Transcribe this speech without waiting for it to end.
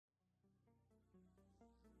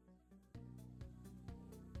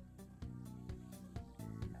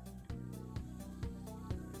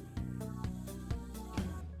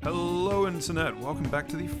Internet, welcome back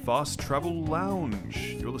to the Fast Travel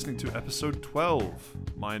Lounge. You're listening to episode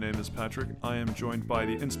 12. My name is Patrick. I am joined by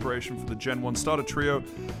the inspiration for the Gen 1 starter trio,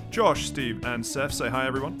 Josh, Steve, and Seth. Say hi,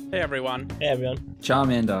 everyone. Hey, everyone. Hey, everyone.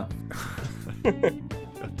 Charmander.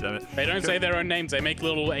 God damn it. They don't say their own names, they make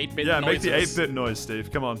little 8-bit Yeah, noises. make the 8-bit noise,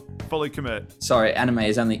 Steve. Come on, fully commit. Sorry, anime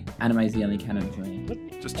is the only canon for me.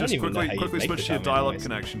 Just I don't even know how quickly you make switch the to your Charmander dial-up noise.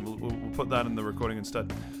 connection. We'll put that in the recording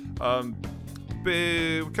instead.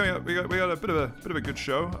 Coming up, we got a bit of a good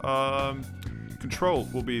show. Control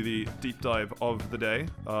will be the deep dive of the day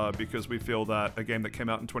because we feel that a game that came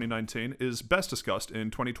out in 2019 is best discussed in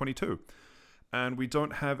 2022, and we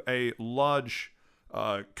don't have a large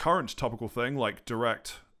current topical thing like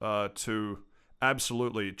Direct to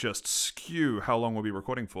absolutely just skew how long we'll be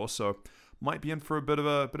recording for. So might be in for a bit of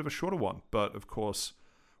a shorter one, but of course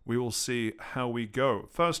we will see how we go.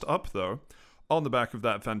 First up, though, on the back of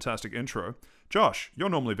that fantastic intro, Josh, you're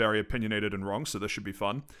normally very opinionated and wrong, so this should be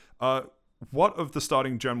fun. What of the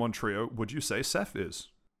starting Gen 1 trio would you say Seth is?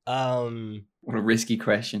 What a risky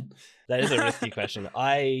question. That is a risky question.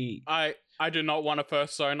 I do not want a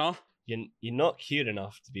persona. You're not cute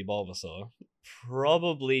enough to be Bulbasaur.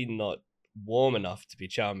 Probably not warm enough to be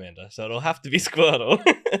Charmander, so it'll have to be Squirtle.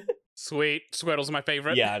 Sweet. Squirtle's my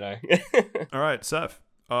favorite. Yeah, I know. All right, Seth,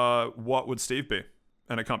 what would Steve be?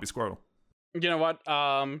 And it can't be Squirtle. You know what?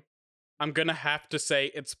 I'm gonna have to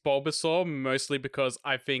say it's Bulbasaur, mostly because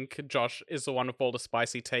I think Josh is the one with all the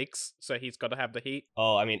spicy takes, so he's got to have the heat.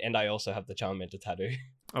 Oh, I mean, and I also have the Charmander tattoo.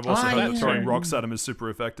 I've also heard that yeah. throwing rocks at him is super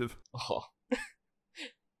effective. Oh.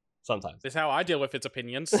 Sometimes. This is how I deal with its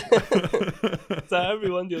opinions. So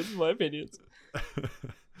everyone deals with my opinions.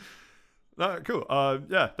 Cool.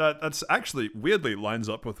 Yeah, that's actually weirdly lines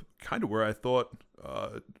up with kind of where I thought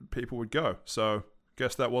people would go. So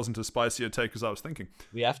guess that wasn't as spicy a take as I was thinking.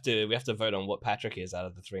 We have to vote on what Patrick is out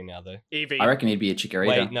of the three now, though. Eevee. I reckon he'd be a Chikorita.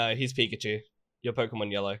 Wait, no, he's Pikachu. You're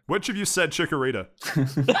Pokemon Yellow. Which of you said Chikorita?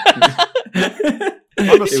 it I'm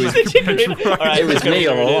a was, Chikorita. All right, it was me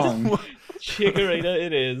all Chikorita it is. along. Chikorita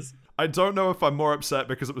it is. I don't know if I'm more upset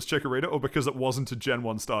because it was Chikorita or because it wasn't a Gen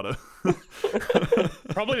 1 starter.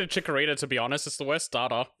 Probably the Chikorita, to be honest. It's the worst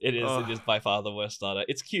starter. It is by far the worst starter.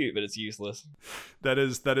 It's cute, but it's useless. That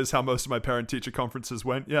is how most of my parent-teacher conferences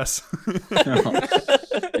went, yes.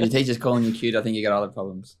 If your teacher's calling you cute, I think you got other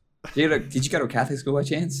problems. Did you go to a Catholic school by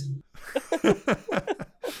chance?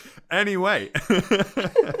 Anyway,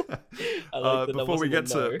 before we get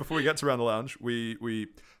no. to Around the Lounge, we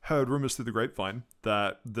heard rumors through the grapevine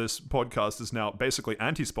that this podcast is now basically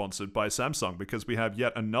anti-sponsored by Samsung because we have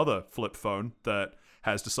yet another flip phone that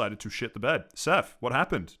has decided to shit the bed. Seth, what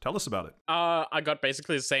happened? Tell us about it. I got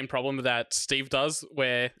basically the same problem that Steve does,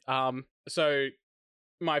 where so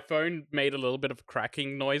my phone made a little bit of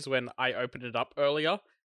cracking noise when I opened it up earlier,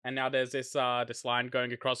 and now there's this line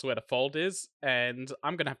going across where the fold is, and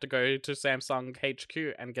I'm gonna have to go to Samsung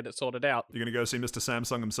HQ and get it sorted out. You're gonna go see Mr.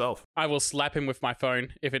 Samsung himself. I will slap him with my phone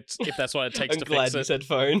if that's what it takes I'm to glad fix you it. said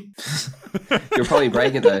phone. You'll probably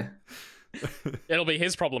break it though. It'll be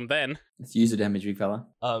his problem then. It's user damage, big fella.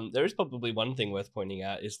 There is probably one thing worth pointing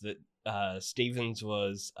out is that Stevens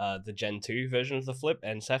was the Gen 2 version of the Flip,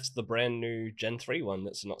 and Seth's the brand new Gen 3 one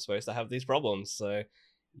that's not supposed to have these problems, so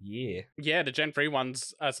yeah. Yeah, the Gen 3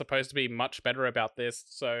 ones are supposed to be much better about this,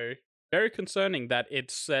 so very concerning that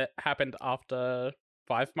it's happened after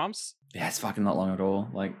 5 months. Yeah, it's fucking not long at all.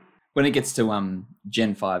 Like when it gets to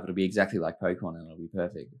Gen 5, it'll be exactly like Pokemon and it'll be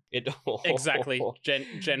perfect. Exactly.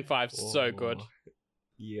 Gen 5's so good.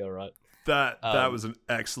 Yeah, right. That was an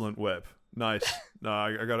excellent whip. Nice. No,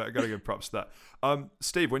 I gotta give props to that.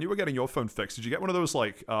 Steve, when you were getting your phone fixed, did you get one of those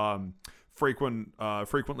like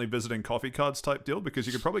frequently visiting coffee cards type deal? Because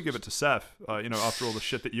you could probably give it to Seth, after all the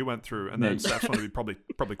shit that you went through, and then Seth's one would be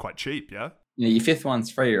probably quite cheap, yeah? Yeah, your fifth one's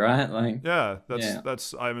free, right? Like Yeah,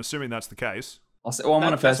 that's I'm assuming that's the case. I'm on a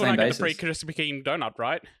That's first when name I get basis. the free Krispy Kreme donut,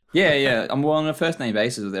 right? Yeah. I'm on a first name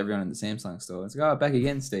basis with everyone in the Samsung store. It's like, back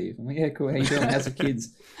again, Steve. I'm like, yeah, cool. How you doing? How's the kids?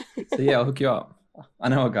 So yeah, I'll hook you up. I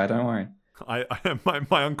know a guy. Don't worry.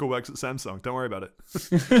 My uncle works at Samsung. Don't worry about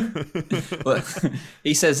it. Look,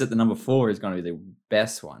 he says that the number 4 is going to be the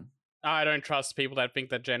best one. I don't trust people that think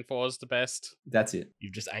that Gen 4 is the best. That's it.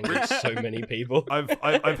 You've just angered so many people. I've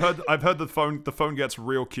heard the phone gets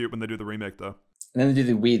real cute when they do the remake though. And then they do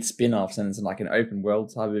the weird spin-offs, and it's like an open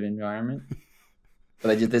world type of environment.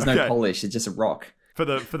 But there's no polish; it's just a rock.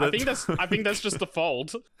 I think that's just the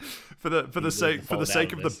fold. For the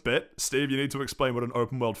sake of the this. bit, Steve, you need to explain what an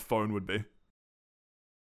open world phone would be.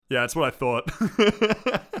 Yeah, that's what I thought.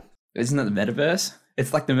 Isn't that the metaverse?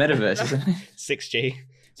 It's like the metaverse, isn't it? 6G.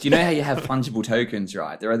 Do you know how you have fungible tokens,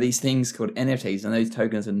 right? There are these things called NFTs, and those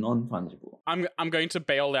tokens are non-fungible. I'm going to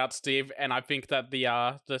bail out Steve, and I think that the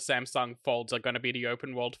Samsung Folds are going to be the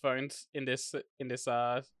open world phones in this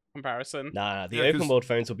comparison. Nah, the Yeah, open 'cause- world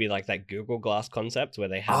phones will be like that Google Glass concept where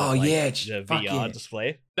they have Oh, like, yeah, the fuck VR yeah.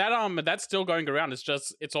 display. That's still going around.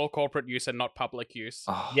 It's all corporate use and not public use.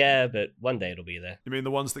 Oh. Yeah, but one day it'll be there. You mean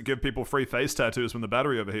the ones that give people free face tattoos when the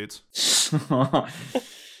battery overheats?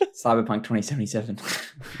 Cyberpunk 2077.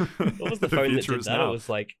 What was the The phone that future did is that? now. It was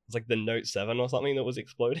like the Note 7 or something that was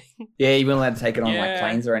exploding. Yeah, you weren't allowed to take it on like Yeah.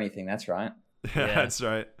 planes or anything. That's right. Yeah, Yeah. that's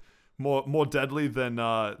right. More deadly than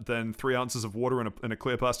 3 ounces of water in a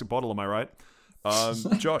clear plastic bottle. Am I right?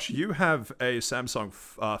 Josh, you have a Samsung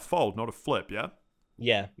Fold, not a Flip, yeah?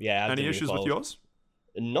 Yeah. I have Any the new issues with Fold. yours?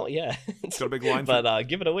 Not yet. It's got a big line through- but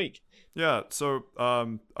give it a week. Yeah. So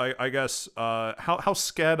I guess how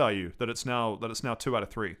scared are you that it's now 2 out of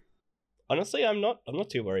 3? Honestly, I'm not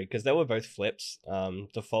too worried because they were both flips.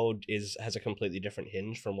 The Fold has a completely different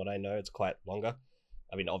hinge from what I know. It's quite longer.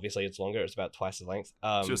 I mean, obviously it's longer. It's about twice the length.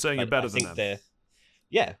 So you're saying you're but I better than think them? they're-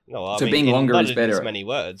 Yeah, no. I So mean, being longer not is in better. As many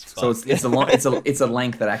words. So but- it's a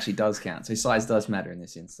length that actually does count. So size does matter in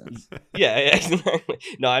this instance. yeah, exactly.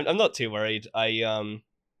 No, I'm not too worried. The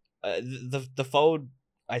Fold,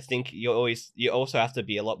 I think you also have to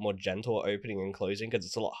be a lot more gentle at opening and closing because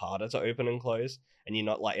it's a lot harder to open and close, and you're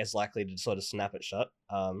not like as likely to sort of snap it shut.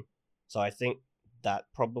 So I think that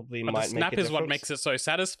probably But might the snap make a is what difference. makes it so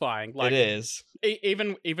satisfying. Like It is.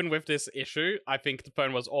 even with this issue, I think the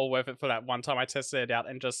phone was all worth it for that one time I tested it out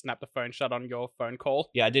and just snapped the phone shut on your phone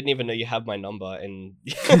call. Yeah, I didn't even know you had my number, and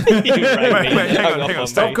you Wait, rang me and hang hung on, up hang on, on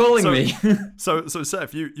Stop me. calling So- me. So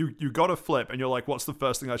Seth, you got a Flip and you're like, what's the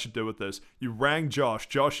first thing I should do with this? You rang Josh.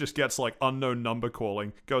 Josh just gets like unknown number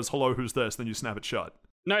calling, goes, hello, who's this? Then you snap it shut.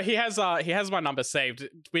 No, he has my number saved.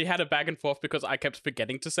 We had a back and forth because I kept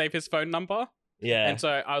forgetting to save his phone number. Yeah, And so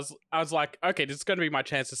I was like, okay, this is going to be my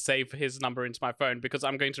chance to save his number into my phone because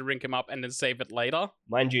I'm going to ring him up and then save it later.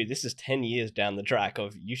 mind you, this is 10 years down the track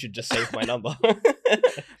of you should just save my number.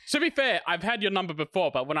 To be fair, I've had your number before,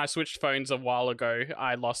 but when I switched phones a while ago,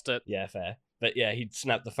 I lost it. Yeah, fair. But yeah, he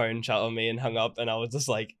snapped the phone shut on me and hung up, and I was just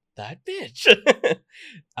like, "That bitch."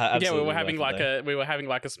 Yeah, we were having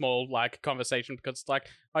like a small like conversation because it's like,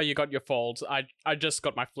 oh, you got your Folds. I just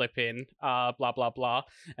got my Flip in. Blah blah blah.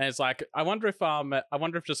 And it's like, I wonder if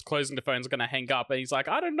just closing the phone is gonna hang up. And he's like,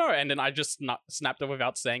 I don't know. And then I just snapped it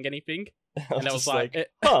without saying anything. And I was like,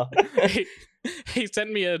 "Huh." he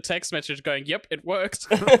sent me a text message going, "Yep, it worked."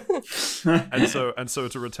 And so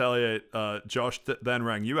to retaliate, Josh then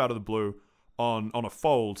rang you out of the blue on a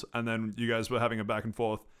Fold, and then you guys were having a back and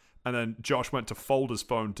forth. And then Josh went to fold his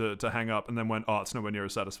phone to hang up, and then went, oh, it's nowhere near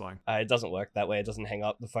as satisfying. It doesn't work that way. It doesn't hang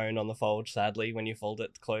up the phone on the Fold, sadly, when you fold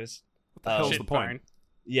it to close. What the hell's Shit the point? phone.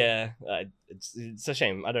 Yeah, it's a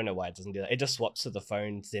shame. I don't know why it doesn't do that. It just swaps to the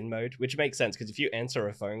phone thin mode, which makes sense because if you answer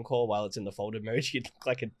a phone call while it's in the folded mode, you'd look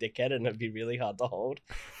like a dickhead and it'd be really hard to hold.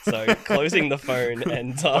 So closing the phone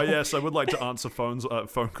and Oh yes, I would like to answer phone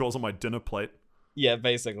calls on my dinner plate. yeah,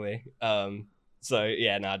 basically. So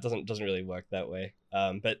yeah, no, it doesn't really work that way.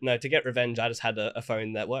 But no, to get revenge, I just had a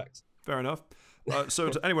phone that works. Fair enough. So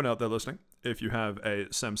to anyone out there listening, if you have a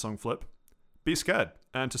Samsung Flip, be scared.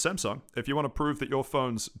 And to Samsung, if you want to prove that your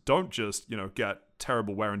phones don't just, get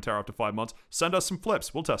terrible wear and tear after 5 months, send us some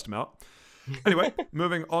flips. We'll test them out. Anyway,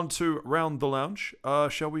 moving on to Round the Lounge.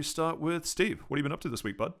 Shall we start with Steve? What have you been up to this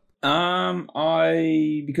week, bud?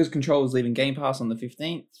 Because Control is leaving Game Pass on the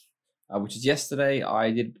 15th, which is yesterday,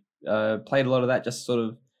 I did played a lot of that just to sort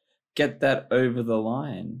of get that over the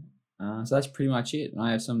line. So that's pretty much it. And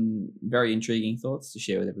I have some very intriguing thoughts to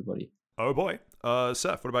share with everybody. Oh boy.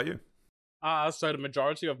 Seth, what about you? So the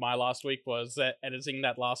majority of my last week was editing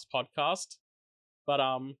that last podcast, but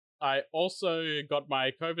I also got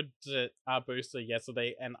my COVID booster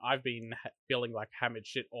yesterday, and I've been feeling like hammered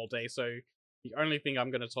shit all day. So the only thing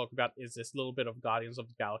I'm going to talk about is this little bit of Guardians of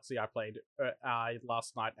the Galaxy I played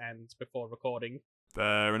last night and before recording.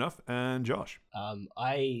 Fair enough. And Josh?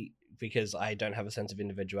 Because I don't have a sense of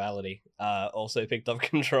individuality, also picked up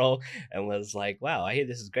Control and was like, wow, I hear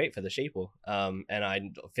this is great for the sheeple. And I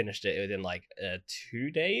finished it within like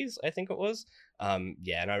 2 days, I think it was.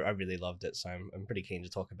 Yeah, and I really loved it, so I'm pretty keen to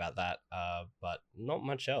talk about that. But not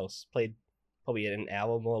much else. Played probably an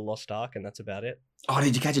hour more Lost Ark, and that's about it. Oh,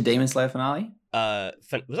 did you catch a Demon Slayer finale? Was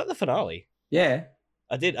that the finale? Yeah.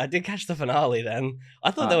 I did catch the finale then.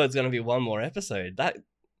 I thought there was going to be one more episode. That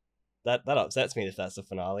upsets me if that's the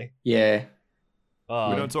finale. Yeah.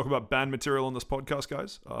 We don't talk about banned material on this podcast,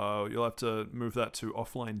 guys. You'll have to move that to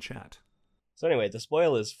offline chat. So anyway, the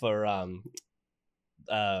spoilers for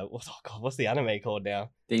what's the anime called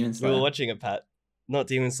now? Demon We Slayer. were watching it, Pat. Not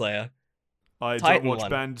Demon Slayer. I Titan don't watch one.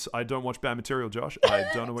 band. I don't watch band material, Josh. I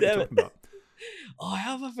don't know what you're Damn talking it. about. Oh,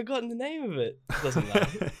 how have I forgotten the name of it? Doesn't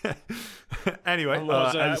matter. Anyway,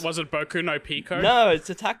 Was it Boku no Pico? No,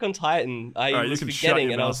 it's Attack on Titan. I all right, you was can shut forgetting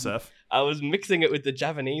your and mouth, Seth. I was mixing it with the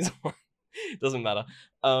Japanese one. Doesn't matter.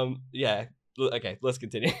 Yeah. Okay, let's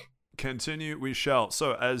continue. Continue, we shall.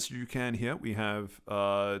 So, as you can hear, we have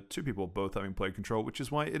two people both having played Control, which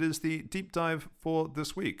is why it is the deep dive for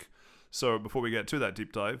this week. So, before we get to that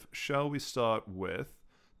deep dive, shall we start with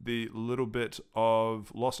the little bit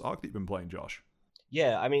of Lost Ark that you've been playing, Josh?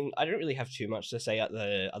 Yeah, I mean, I don't really have too much to say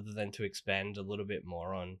other than to expand a little bit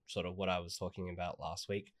more on sort of what I was talking about last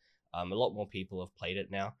week. A lot more people have played it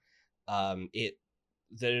now.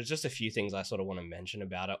 There's just a few things I sort of want to mention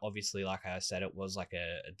about it. Obviously, like I said, it was like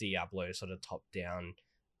a Diablo sort of top-down,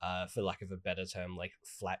 for lack of a better term, like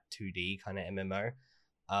flat 2D kind of MMO.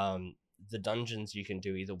 The dungeons you can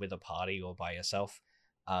do either with a party or by yourself.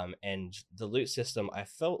 And the loot system, I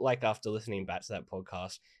felt like after listening back to that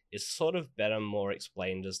podcast, is sort of better, more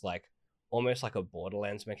explained as like almost like a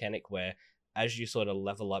Borderlands mechanic where as you sort of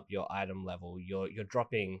level up your item level, you're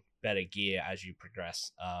dropping better gear as you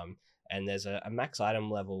progress. And there's a max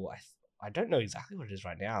item level. I don't know exactly what it is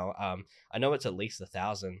right now. I know it's at least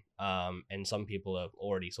 1,000. And some people are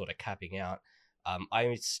already sort of capping out.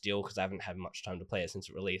 I'm still, because I haven't had much time to play it since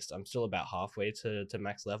it released, I'm still about halfway to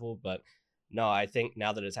max level. But no, I think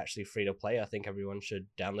now that it's actually free to play, I think everyone should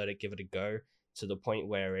download it, give it a go, to the point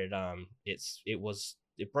where it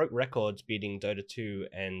broke records, beating Dota 2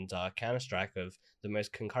 and Counter-Strike of the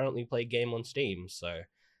most concurrently played game on Steam. So,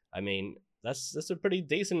 I mean, that's a pretty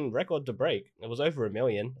decent record to break. It was over 1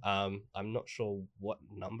 million. I'm not sure what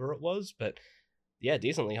number it was, but yeah,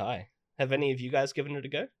 decently high. Have any of you guys given it a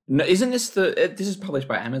go? No, isn't this this is published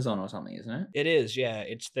by Amazon or something, isn't it? It is, yeah.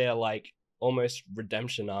 It's their like almost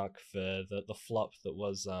redemption arc for the flop that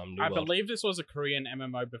was New I World. believe this was a Korean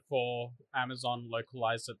MMO before Amazon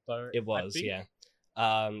localized it, though. It I was, think. yeah.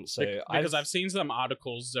 Because I've seen some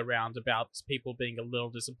articles around about people being a little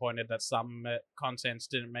disappointed that some contents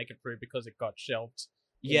didn't make it through because it got shelved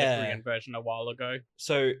in the Korean version a while ago.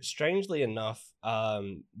 So strangely enough,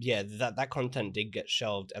 that content did get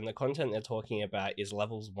shelved, and the content they're talking about is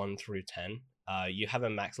levels 1 through 10. You have a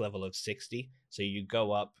max level of 60, so you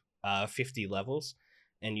go up 50 levels,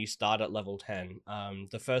 and you start at level 10.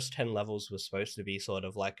 The first 10 levels was supposed to be sort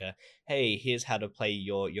of like a, hey, here's how to play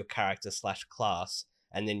your character / class,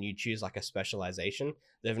 and then you choose like a specialization.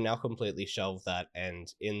 They've now completely shelved that,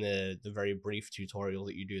 and in the very brief tutorial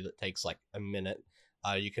that you do that takes like a minute,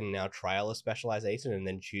 you can now trial a specialization and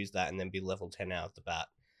then choose that and then be level 10 out of the bat.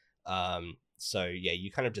 So yeah,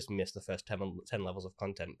 you kind of just miss the first 10 levels of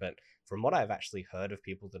content, but from what I've actually heard of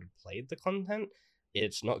people that have played the content,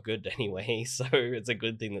 it's not good anyway, so it's a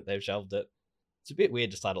good thing that they've shelved it. It's a bit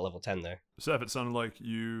weird to start at level 10 though. Seth, it sounded like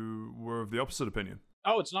you were of the opposite opinion.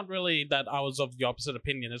 Oh, it's not really that I was of the opposite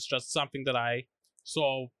opinion. It's just something that I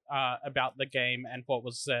saw about the game and what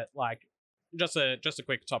was like just a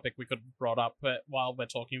quick topic we could have brought up while we're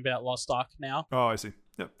talking about Lost Ark now. Oh, I see.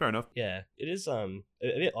 Yeah, fair enough. Yeah, it is a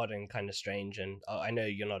bit odd and kind of strange, and I know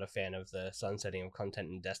you're not a fan of the sunsetting of content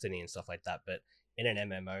in Destiny and stuff like that, but in an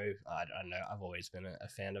MMO, I don't know, I've always been a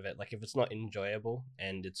fan of it. Like, if it's not enjoyable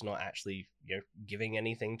and it's not actually, giving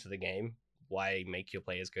anything to the game, why make your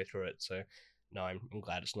players go through it? So no, I'm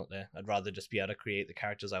glad it's not there. I'd rather just be able to create the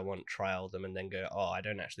characters I want, trial them, and then go, oh, I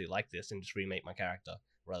don't actually like this, and just remake my character,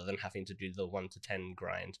 rather than having to do the 1 to 10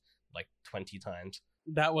 grind like 20 times.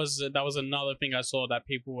 That was another thing I saw that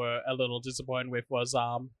people were a little disappointed with was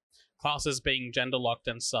classes being gender locked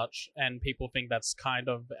and such, and people think that's kind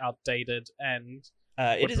of outdated and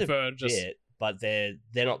it is a just bit, but they're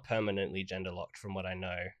not permanently gender locked from what I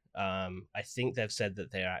know. I think they've said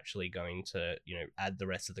that they're actually going to, add the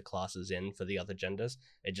rest of the classes in for the other genders.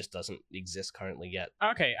 It just doesn't exist currently yet.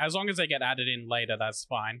 Okay, as long as they get added in later, that's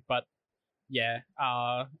fine. But yeah,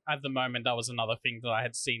 at the moment, that was another thing that I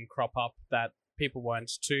had seen crop up that people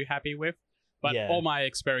weren't too happy with. But Yeah. all my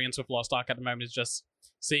experience with Lost Ark at the moment is just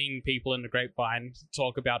seeing people in the grapevine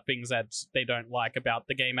talk about things that they don't like about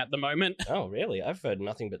the game at the moment. Oh, really? I've heard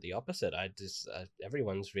nothing but the opposite.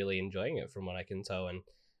 Everyone's really enjoying it from what I can tell. And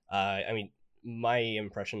I mean, my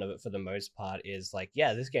impression of it for the most part is like,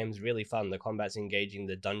 yeah, this game's really fun. The combat's engaging.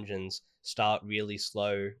 The dungeons start really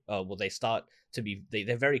slow. They start to be,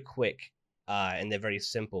 they're very quick. And they're very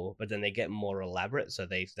simple, but then they get more elaborate, so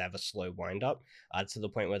they have a slow wind up, to the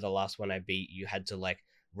point where the last one I beat, you had to like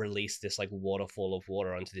release this like waterfall of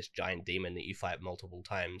water onto this giant demon that you fight multiple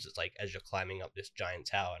times. It's like as you're climbing up this giant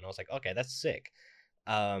tower, and I was like, okay, that's sick.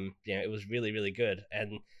 It was really, really good.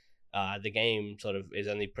 And the game sort of is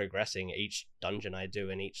only progressing each dungeon I do,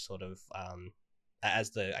 and each sort of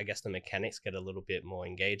as the mechanics get a little bit more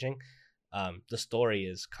engaging. The story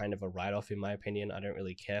is kind of a write-off in my opinion. I don't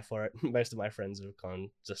really care for it. Most of my friends have gone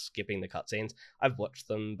just skipping the cutscenes. I've watched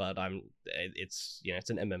them, but it's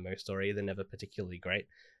an MMO story. They're never particularly great.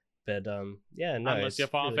 But unless you're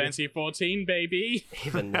Final Fantasy 14, baby.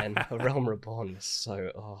 Even then, A Realm Reborn was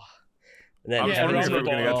so And then I was wondering if we were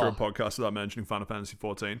going to get through a oh, podcast without mentioning Final Fantasy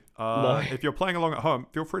 14. No. If you're playing along at home,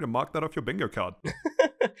 feel free to mark that off your bingo card.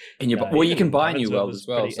 And you Yeah, well, you even can buy Heaven's New Web World was as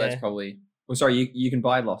well. pretty- So that's probably. Well, sorry, you can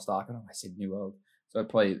buy Lost Ark. I don't know. I said New World. So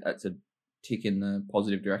probably that's a tick in the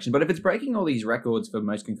positive direction. But if it's breaking all these records for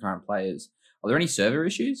most concurrent players, are there any server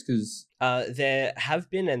issues? Because there have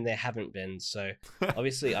been and there haven't been. So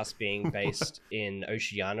obviously, us being based in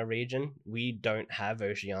Oceania region, we don't have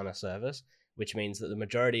Oceania servers, which means that the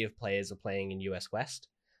majority of players are playing in US West.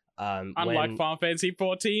 Unlike Final Fantasy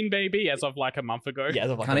 14, baby, as of like a month ago. Yeah,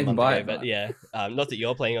 as of like Can't a even month buy ago, it, but yeah, not that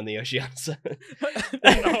you're playing on the Oceania server.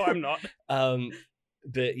 No, I'm not.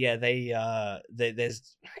 But yeah,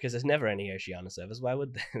 there's because there's never any Oceania servers. Why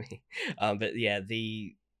would there be? But yeah,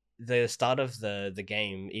 the start of the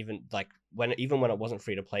game, even when it wasn't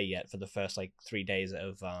free to play yet, for the first like 3 days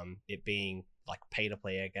of it being like pay to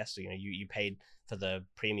play, I guess. So, you paid for the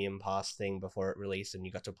premium pass thing before it released, and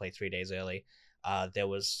you got to play 3 days early. There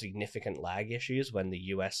was significant lag issues when the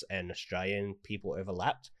US and Australian people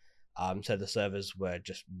overlapped. So the servers were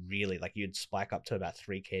just really you'd spike up to about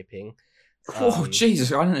 3K ping.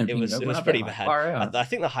 Jesus, I don't know. It was up pretty that bad. high. I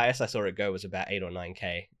think the highest I saw it go was about 8 or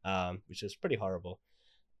 9K, which is pretty horrible.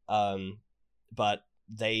 But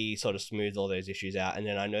they sort of smoothed all those issues out, and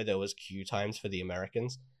then I know there was queue times for the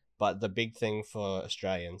Americans, but the big thing for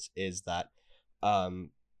Australians is that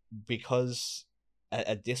because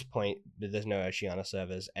at this point there's no Oceania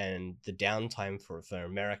servers, and the downtime for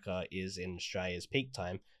America is in Australia's peak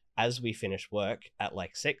time. As we finish work at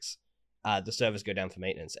 6, the servers go down for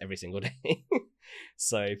maintenance every single day.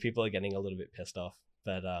 So people are getting a little bit pissed off,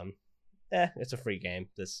 but it's a free game.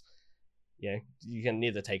 You can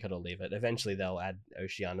either take it or leave it. Eventually they'll add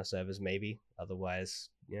Oceania servers, maybe. Otherwise,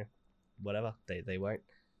 whatever. They won't.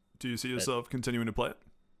 Do you see yourself continuing to play it?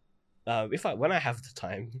 When I have the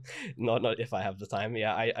time, not if I have the time.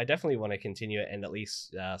 Yeah, I definitely want to continue it and at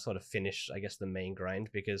least sort of finish, I guess, the main grind,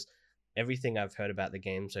 because everything I've heard about the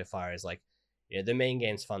game so far is the main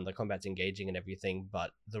game's fun, the combat's engaging and everything,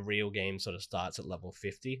 but the real game sort of starts at level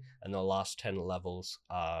 50, and the last 10 levels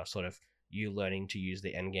are sort of you learning to use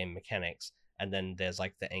the end game mechanics, and then there's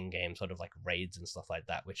the end game sort of raids and stuff like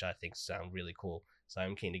that, which I think sound really cool. So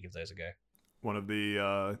I'm keen to give those a go. One of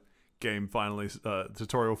the game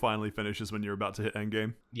tutorial finally finishes when you're about to hit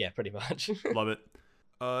endgame. Yeah, pretty much. Love it.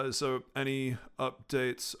 So any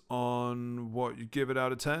updates on what you give it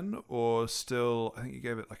out of 10, or still? I think you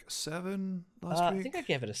gave it a 7 last week. I think I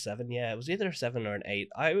gave it a 7. Yeah, it was either a 7 or an 8.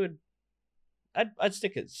 I'd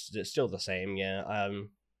stick it's still the same. Yeah.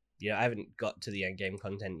 I haven't got to the end game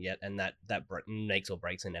content yet, and that makes or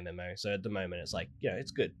breaks an MMO. So at the moment, it's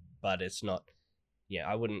it's good, but it's not. Yeah,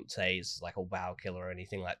 I wouldn't say it's a wow killer or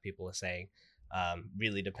anything like people are saying.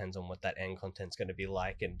 Really depends on what that end content's going to be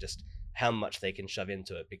like, and just how much they can shove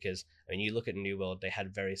into it. Because you look at New World, they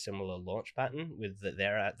had very similar launch pattern with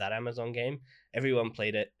that Amazon game. Everyone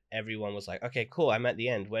played it. Everyone was like, okay, cool, I'm at the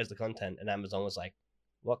end. Where's the content? And Amazon was like,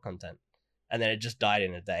 what content? And then it just died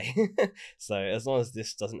in a day. So as long as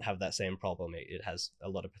this doesn't have that same problem, it has a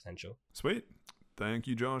lot of potential. Sweet. Thank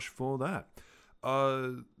you, Josh, for that.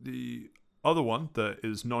 The other one that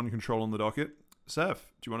is non-control on the docket, Seth,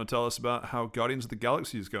 do you want to tell us about how Guardians of the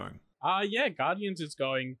Galaxy is going? Yeah, Guardians is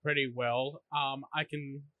going pretty well.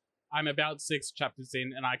 I'm about 6 chapters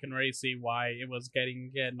in, and I can already see why it was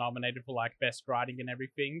getting nominated for best writing and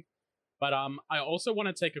everything. But I also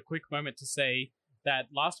want to take a quick moment to say that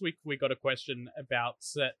last week we got a question about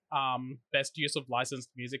best use of licensed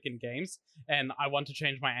music in games, and I want to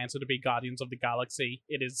change my answer to be Guardians of the Galaxy.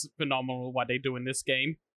 It is phenomenal what they do in this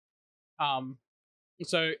game.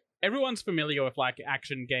 So everyone's familiar with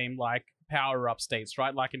action game power-up states,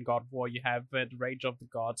 right? Like in God of War, you have the Rage of the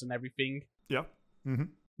Gods and everything. Yeah. Mm-hmm.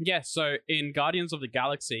 Yeah, so in Guardians of the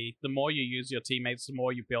Galaxy, the more you use your teammates, the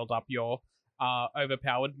more you build up your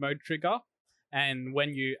overpowered mode trigger. And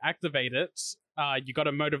when you activate it, you got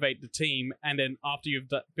to motivate the team, and then after you've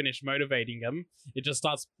finished motivating them, it just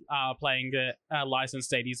starts playing the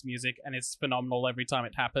licensed 80s music, and it's phenomenal every time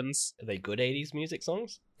it happens. Are they good 80s music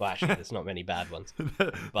songs? Well, actually, there's not many bad ones.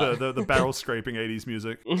 The barrel scraping 80s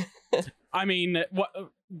music. I mean,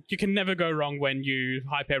 you can never go wrong when you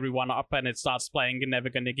hype everyone up and it starts playing "You're Never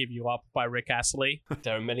Gonna Give You Up" by Rick Astley.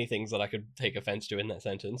 There are many things that I could take offense to in that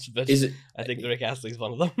sentence, but Is it? I think Rick Astley's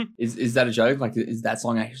one of them. Is that a joke? Like, is that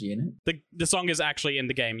song actually in it? The song is actually in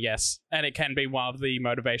the game, yes, and it can be one of the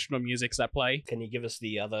motivational musics that play. Can you give us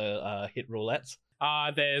the other hit roulettes?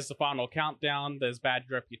 There's The Final Countdown, there's Bad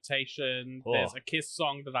Reputation, Oh. there's a Kiss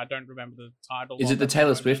song that I don't remember the title Is of it the at Taylor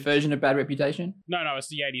moment. Swift version of Bad Reputation? No, it's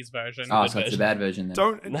the 80s version. Oh, good so it's the version. bad version then.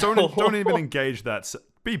 Don't even engage that.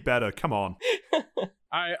 Be better. Come on.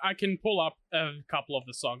 I can pull up a couple of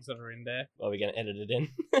the songs that are in there. Are we going to edit it in?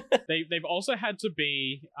 They've also had to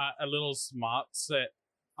be a little smart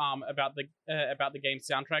about the game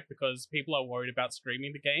soundtrack because people are worried about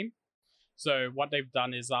streaming the game. So what they've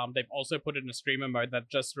done is they've also put in a streamer mode that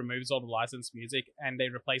just removes all the licensed music and they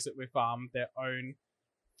replace it with their own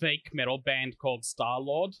fake metal band called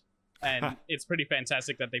Star-Lord. And it's pretty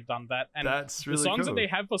fantastic that they've done that. And That's really the songs cool. that they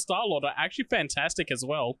have for Star-Lord are actually fantastic as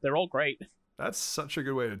well. They're all great. That's such a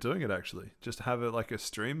good way of doing it, actually. Just have it like a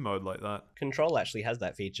stream mode like that. Control actually has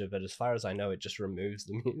that feature, but as far as I know, it just removes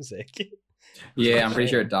the music. Yeah, I'm pretty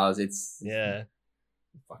sure it does. It's Yeah,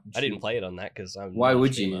 fucking I didn't shit. play it on that because I'm. Why not a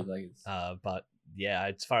would you? streamer. Like, it's- But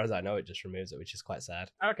yeah, as far as I know, it just removes it, which is quite sad.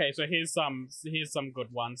 Okay, so here's some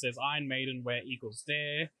good ones. There's Iron Maiden, Where Eagles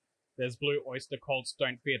Dare. There's Blue Oyster Cult's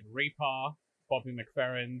Don't Fear the Reaper. Bobby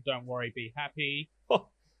McFerrin, Don't Worry, Be Happy. Oh.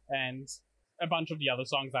 And a bunch of the other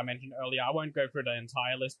songs I mentioned earlier. I won't go through the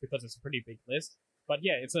entire list because it's a pretty big list. But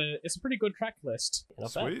yeah, it's a pretty good track list.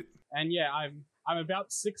 Not bad. Sweet. And yeah, I'm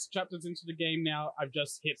about 6 chapters into the game now. I've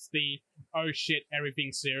just hit the oh shit,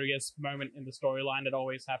 everything's serious moment in the storyline that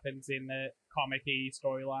always happens in the comic-y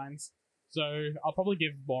storylines. So I'll probably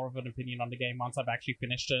give more of an opinion on the game once I've actually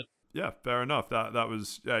finished it. Yeah, fair enough. That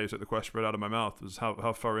was you took the question right out of my mouth. Was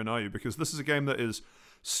how far in are you? Because this is a game that is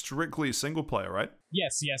strictly single player, right?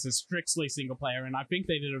 Yes, it's strictly single player, and I think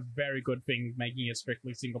they did a very good thing making it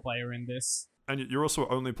strictly single player in this. And you're also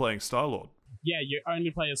only playing Star-Lord. Yeah, you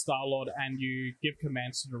only play as Star-Lord, and you give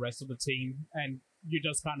commands to the rest of the team, and you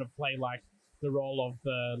just kind of play like the role of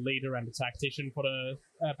the leader and the tactician for the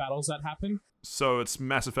battles that happen. So it's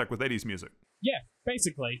Mass Effect with 80s music. Yeah,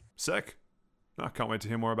 basically. Sick. I can't wait to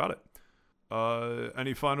hear more about it.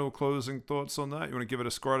 Any final closing thoughts on that? You want to give it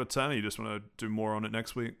a score out of 10, or you just want to do more on it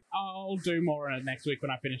next week? I'll do more on it next week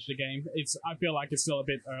when I finish the game. I feel like it's still a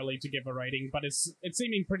bit early to give a rating, but it's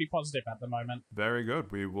seeming pretty positive at the moment. Very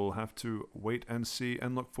good. We will have to wait and see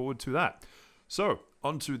and look forward to that. So,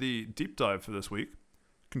 on to the deep dive for this week.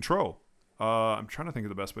 Control. I'm trying to think of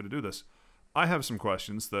the best way to do this. I have some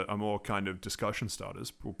questions that are more kind of discussion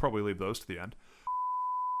starters. We'll probably leave those to the end.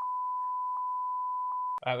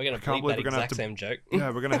 Alright, we're I gonna can't bleep believe that we're gonna have exact to- same joke.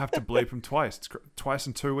 Yeah, we're going to have to bleep them twice. It's twice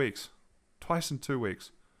in 2 weeks. Twice in 2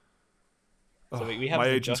 weeks. So Ugh, we have my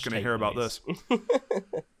the agent's Josh going to tape hear about noise. this.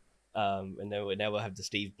 And then now we'll have the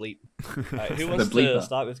Steve bleep. Alright, who The wants to bleeper.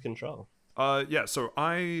 start with Control? Yeah, so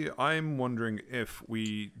I'm wondering if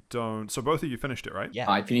we don't... So both of you finished it, right? Yeah.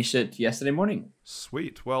 I finished it yesterday morning.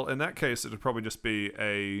 Sweet. Well, in that case, it would probably just be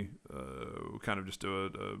a kind of just do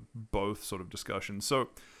a both sort of discussion. So,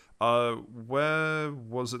 where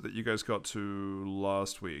was it that you guys got to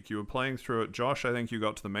last week? You were playing through it. Josh, I think you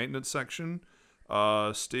got to the maintenance section.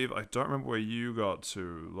 Steve, I don't remember where you got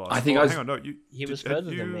to last. I think oh, I was- hang on, no, you. He was had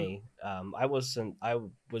further you- than me. I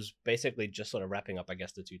was basically just sort of wrapping up, I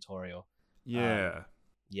guess, the tutorial. Yeah.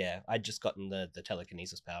 Yeah, I'd just gotten the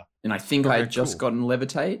telekinesis power. And I think I Okay, had just cool. gotten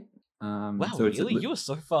Levitate. Wow, so it's really? You were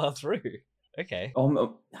so far through. Okay. I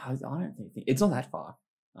don't think it's not that far.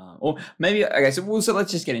 Or maybe okay. So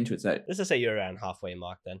let's just get into it. So Let's just say you're around halfway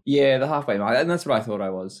mark then. yeah, the halfway mark, and that's what I thought I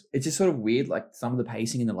was. It's just sort of weird. Like some of the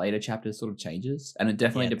pacing in the later chapters sort of changes, and it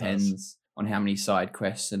definitely Yeah, it does. depends on how many side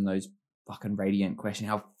quests and those fucking Radiant quests,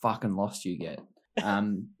 how fucking lost you get.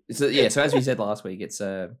 So yeah, so as we said last week, it's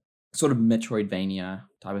a sort of Metroidvania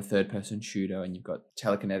type of third-person shooter, and you've got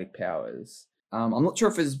telekinetic powers. I'm not sure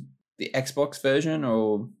if it's the Xbox version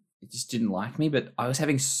or it just didn't like me, but I was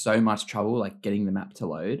having so much trouble like getting the map to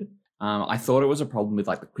load. I thought it was a problem with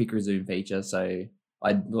like the quick resume feature, so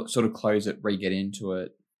I'd sort of close it, re-get into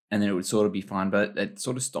it, and then it would sort of be fine. But it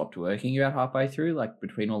sort of stopped working about halfway through, like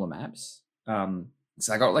between all the maps.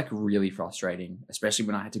 So I got like really frustrating, especially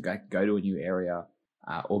when I had to go to a new area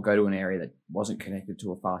or go to an area that wasn't connected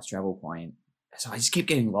to a fast travel point. So I just kept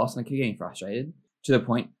getting lost and I kept getting frustrated to the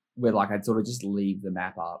point where like I'd sort of just leave the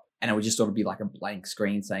map up and it would just sort of be like a blank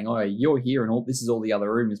screen saying, oh, you're here and all this is all the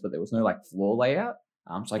other rooms, but there was no like floor layout.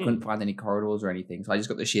 So I couldn't find any corridors or anything. So I just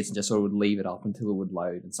got the shits and just sort of would leave it up until it would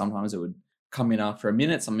load. And sometimes it would come in after a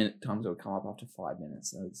minute, sometimes it would come up after 5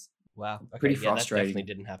 minutes. So it was Wow. Okay. Pretty yeah, that frustrating.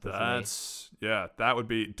 definitely didn't happen That would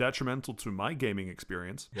be detrimental to my gaming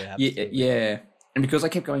experience. for me. Yeah, Yeah, absolutely. yeah. And because I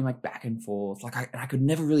kept going like back and forth, like I could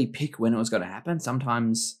never really pick when it was going to happen.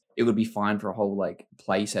 Sometimes it would be fine for a whole like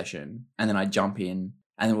play session, and then I'd jump in,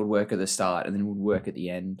 and it would work at the start, and then it would work at the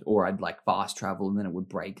end, or I'd like fast travel, and then it would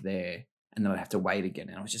break there, and then I'd have to wait again,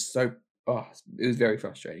 and it was just so it was very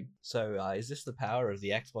frustrating. So, is this the power of the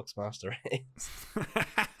Xbox Master Race?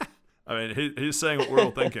 I mean, he's saying what we're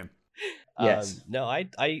all thinking. Yes. No,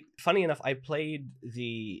 I. Funny enough, I played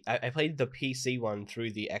the PC one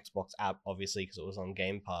through the Xbox app, obviously, because it was on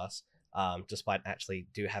Game Pass. Despite actually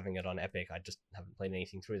having it on Epic, I just haven't played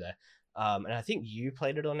anything through there. And I think you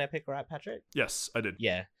played it on Epic, right, Patrick? Yes, I did.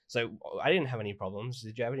 Yeah. So I didn't have any problems.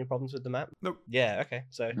 Did you have any problems with the map? Nope. Yeah. Okay.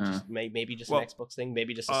 So just, maybe just an Xbox thing,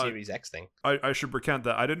 maybe just a Series X thing. I should recount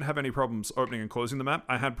that I didn't have any problems opening and closing the map.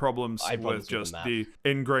 I had problems with just the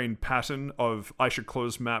ingrained pattern of I should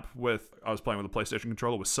close map with. I was playing with a PlayStation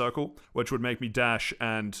controller with circle, which would make me dash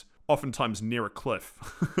and oftentimes near a cliff.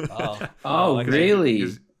 Oh, okay. really?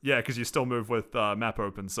 Yeah, because you still move with map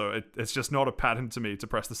open, so it's just not a pattern to me to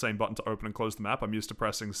press the same button to open and close the map. I'm used to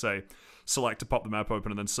pressing, say, select to pop the map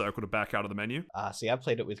open and then circle to back out of the menu. See, I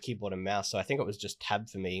played it with keyboard and mouse, so I think it was just tab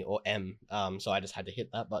for me, or M, so I just had to hit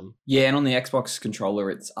that button. Yeah, and on the Xbox controller,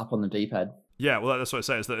 it's up on the D-pad. Yeah, well, that's what I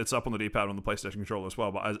say, is that it's up on the D-pad on the PlayStation controller as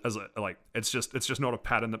well, but it's just not a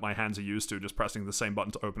pattern that my hands are used to, just pressing the same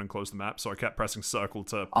button to open and close the map, so I kept pressing circle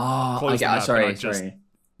to close the map. Sorry.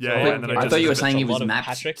 Yeah, and then I thought you were saying it it was mapped mapped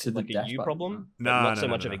Patrick to the like a dash you button. problem, No, not so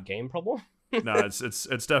much of a game problem. No, it's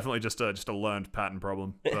definitely just a learned pattern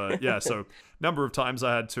problem. But yeah, so number of times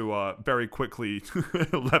I had to very quickly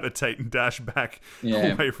levitate and dash back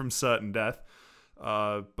away from certain death.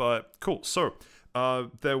 But cool. So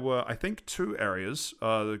there were, I think, 2 areas.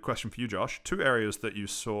 The question for you, Josh, 2 areas that you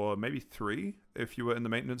saw, maybe 3 if you were in the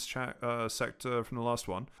maintenance sector from the last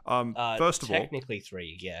one. First of all, technically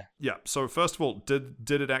 3, yeah. Yeah. So first of all, did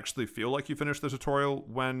it actually feel like you finished the tutorial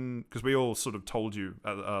because we all sort of told you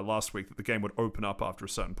last week that the game would open up after a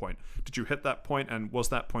certain point. Did you hit that point, and was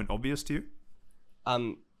that point obvious to you?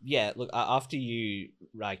 Yeah, look, after you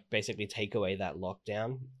basically take away that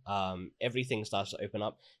lockdown, everything starts to open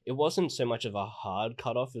up. It wasn't so much of a hard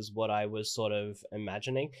cutoff as what I was sort of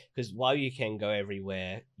imagining, because while you can go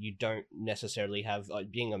everywhere, you don't necessarily have,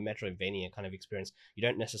 being a Metroidvania kind of experience, you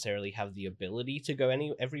don't necessarily have the ability to go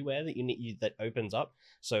everywhere that you need that opens up.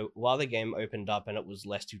 So while the game opened up and it was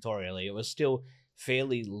less tutorially, it was still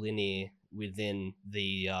fairly linear within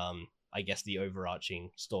the I guess the overarching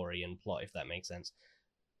story and plot, if that makes sense.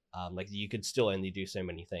 You could still only do so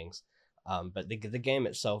many things. But the game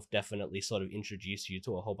itself definitely sort of introduced you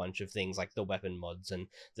to a whole bunch of things, like the weapon mods and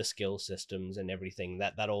the skill systems and everything.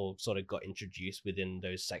 That all sort of got introduced within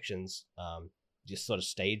those sections, just sort of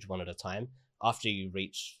stage one at a time. After you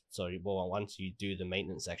once you do the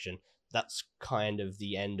maintenance section, that's kind of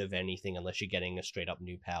the end of anything unless you're getting a straight up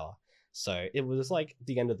new power. So it was like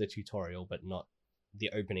the end of the tutorial, but not the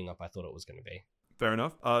opening up I thought it was going to be. Fair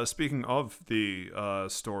enough. Speaking of the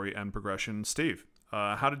story and progression, Steve,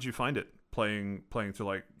 how did you find it playing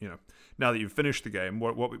through, now that you've finished the game?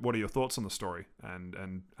 What are your thoughts on the story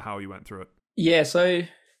and how you went through it? Yeah, so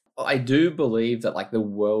I do believe that the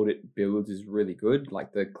world it builds is really good.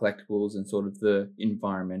 Like the collectibles and sort of the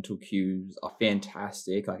environmental cues are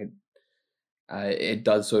fantastic. It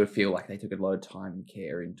does sort of feel like they took a lot of time and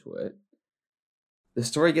care into it. The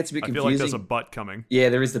story gets a bit confusing. I feel like there's a but coming. Yeah,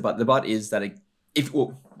 there is the but. The but is that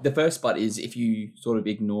the first but is if you sort of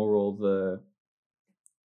ignore all the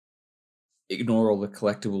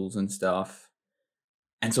collectibles and stuff,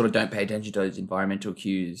 and sort of don't pay attention to those environmental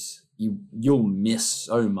cues, you'll miss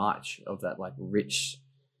so much of that rich,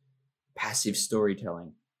 passive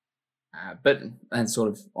storytelling. And sort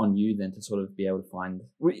of on you then to sort of be able to find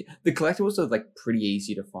the collectibles are pretty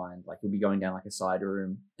easy to find. You'll be going down a side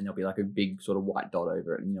room and there'll be a big sort of white dot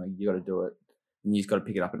over it, and you got to do it. And you just got to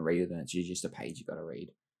pick it up and read it, and it's just a page you got to read.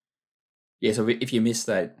 Yeah, so if you miss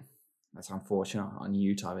that, that's unfortunate on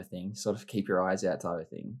you type of thing. Sort of keep your eyes out type of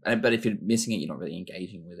thing. But if you're missing it, you're not really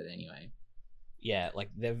engaging with it anyway. Yeah,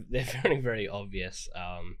 they're very, very obvious.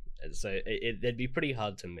 So they'd be pretty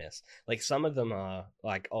hard to miss. Some of them are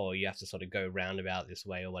you have to sort of go roundabout this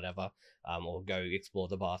way or whatever, or go explore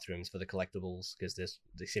the bathrooms for the collectibles, because there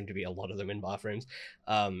seem to be a lot of them in bathrooms.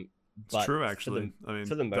 It's true, actually.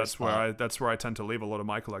 For the most part, that's where I tend to leave a lot of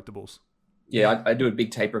my collectibles. Yeah, I do a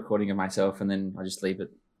big tape recording of myself, and then I just leave it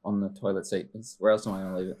on the toilet seat. Where else am I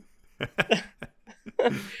going to leave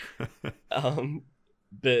it?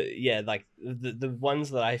 But yeah, the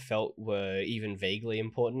ones that I felt were even vaguely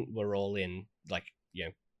important were all in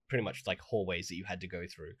pretty much like hallways that you had to go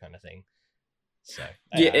through, kind of thing. So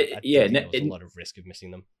Yeah, I think there was a lot of risk of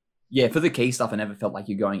missing them. Yeah, for the key stuff, I never felt like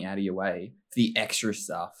you're going out of your way. For the extra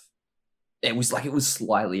stuff, it was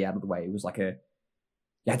slightly out of the way. It was like you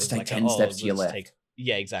had to take 10 steps to your left.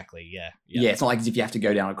 Yeah, exactly. Yeah. Yeah, it's not like as if you have to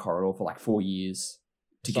go down a corridor for like 4 years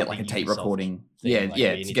to get like a tape recording. Yeah,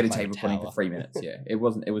 to get a tape recording for 3 minutes. Yeah, it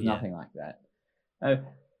was nothing like that.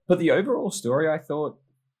 But the overall story, I thought,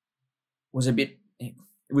 was a bit.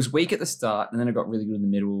 It was weak at the start, and then it got really good in the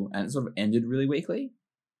middle, and it sort of ended really weakly.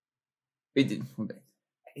 It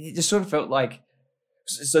just sort of felt like.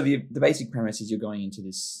 So the basic premise is you're going into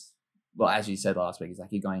this. Well, as you said last week, is like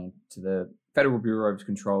you're going to the Federal Bureau of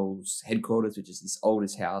Control's headquarters, which is this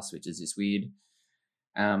oldest house, which is this weird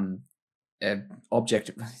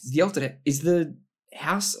object. Is the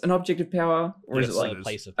house an object of power, or is it like a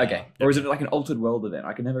place of power? Okay, or is it like an altered world event?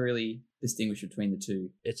 I can never really distinguish between the two.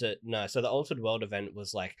 So the altered world event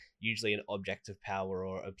was like usually an object of power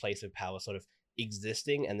or a place of power sort of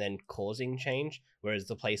existing and then causing change, whereas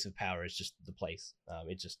the place of power is just the place.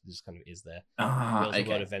 It just kind of is there. The altered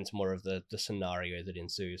world event's more of the scenario that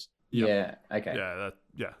ensues. Yeah. Okay.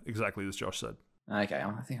 Yeah. Exactly as Josh said. Okay.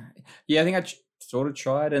 I think I sort of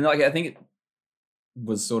tried, and like I think it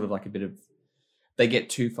was sort of like a bit of they get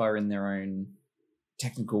too far in their own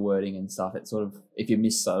technical wording and stuff. It's sort of if you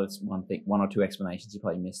miss one or two explanations, you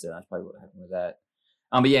probably missed it. That's probably what happened with that.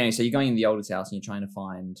 But yeah. So you're going in the oldest house and you're trying to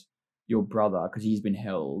find your brother because he's been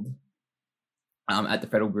held at the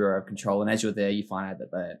Federal Bureau of Control, and as you're there, you find out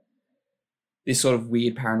that this sort of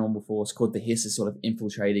weird paranormal force called the Hiss is sort of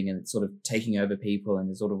infiltrating and it's sort of taking over people, and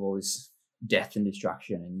there's sort of all this death and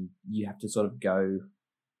destruction, and you have to sort of go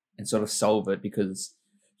and sort of solve it because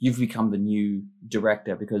you've become the new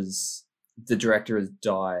director because the director has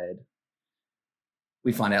died.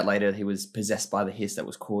 We find out later he was possessed by the Hiss that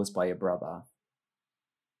was caused by your brother.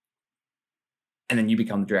 And then you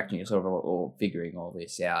become the director and you're sort of all figuring all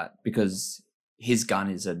this out because his gun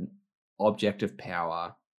is an object of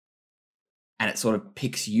power and it sort of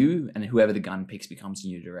picks you, and whoever the gun picks becomes the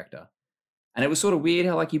new director. And it was sort of weird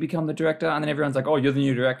how like you become the director and then everyone's like, oh, you're the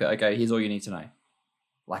new director. Okay, here's all you need to know.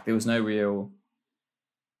 Like there was no real,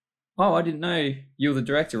 oh, I didn't know you were the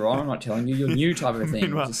director, or I'm not telling you, you're new type of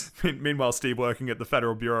thing. Meanwhile, Steve working at the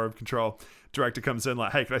Federal Bureau of Control, director comes in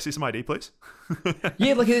like, hey, can I see some ID, please?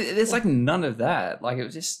 Yeah, like there's like none of that. Like it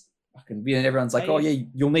was just fucking weird, and everyone's like, oh yeah,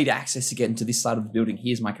 you'll need access to get into this side of the building.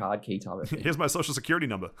 Here's my card key type of thing. Here's my social security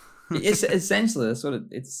number. It's essentially sort of,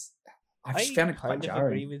 I just found it quite kind of jarring.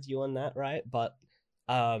 agree with you on that, right? But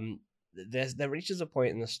there reaches a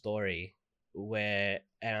point in the story where,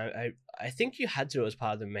 and I think you had to as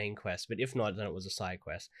part of the main quest, but if not, then it was a side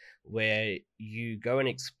quest where you go and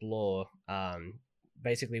explore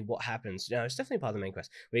basically what happens. No, it's definitely part of the main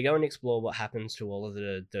quest. We go and explore what happens to all of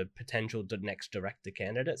the potential next director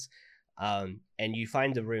candidates, and you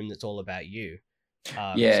find the room that's all about you.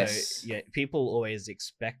 Yes. So yeah, people always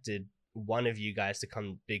expected one of you guys to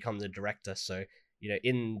become the director. So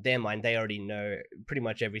in their mind, they already know pretty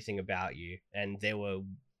much everything about you, and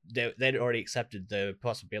they'd already accepted the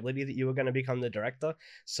possibility that you were going to become the director.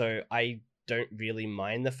 So I don't really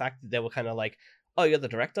mind the fact that they were kind of like, oh, you're the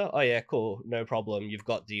director? Oh yeah, cool, no problem. You've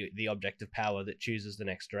got the object of power that chooses the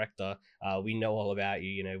next director. We know all about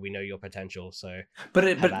you. We know your potential. So have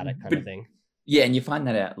at it kind of thing. Yeah, and you find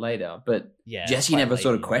that out later. But yeah, Jessie never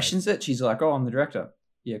sort of questions it. She's like, oh, I'm the director.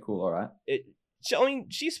 Yeah, cool, all right.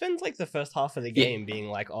 She spends like the first half of the game being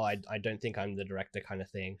like, oh, I don't think I'm the director kind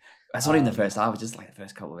of thing. That's not even the first half, it's just like the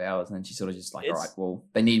first couple of hours. And then she's sort of just like, all right, well,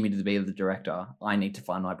 they need me to be the director. I need to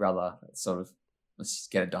find my brother. It's sort of, let's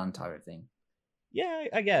just get it done type of thing. Yeah,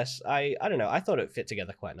 I guess. I don't know. I thought it fit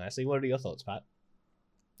together quite nicely. What are your thoughts, Pat?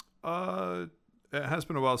 It has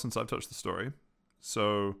been a while since I've touched the story.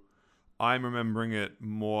 So I'm remembering it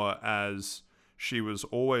more as she was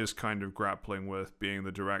always kind of grappling with being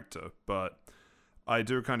the director, but I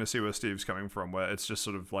do kind of see where Steve's coming from, where it's just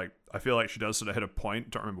sort of like, I feel like she does sort of hit a point,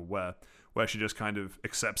 don't remember where she just kind of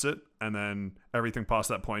accepts it, and then everything past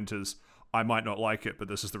that point is, I might not like it, but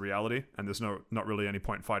this is the reality, and there's not really any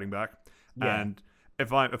point fighting back. Yeah. And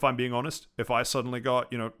if I'm being honest, if I suddenly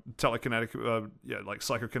got, telekinetic, like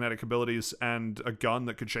psychokinetic abilities and a gun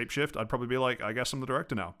that could shapeshift, I'd probably be like, I guess I'm the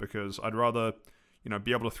director now, because I'd rather,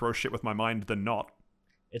 be able to throw shit with my mind than not.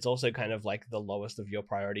 It's also kind of like the lowest of your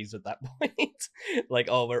priorities at that point. Like,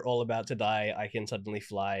 oh, we're all about to die. I can suddenly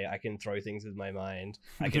fly. I can throw things with my mind.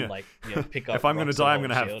 I can pick up. If I'm going to die, I'm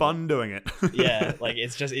going to have fun doing it. Yeah, like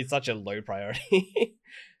it's such a low priority.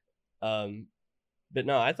 But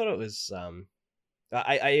no, I thought it was.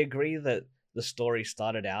 I agree that the story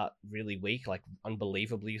started out really weak, like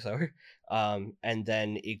unbelievably so, and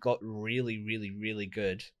then it got really, really, really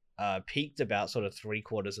good. Peaked about sort of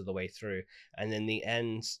 3/4 of the way through, and then the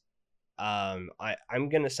end. I'm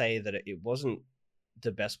gonna say that it wasn't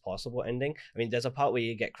the best possible ending. I mean, there's a part where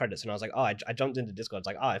you get credits, and I was like, oh, I jumped into Discord. It's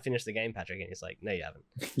like, oh, I finished the game, Patrick, and he's like, no, you haven't.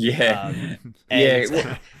 Yeah,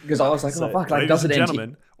 yeah, because I was like, So, oh fuck, like Ladies doesn't and end.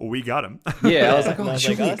 gentlemen, we got him. Yeah, I was like, And oh, I was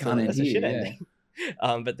surely like, it can't end that's a here. shit Yeah. ending.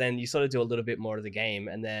 But then you sort of do a little bit more of the game,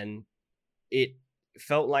 and then it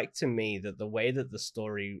felt like to me that the way that the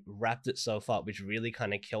story wrapped itself up, which really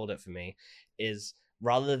kind of killed it for me, is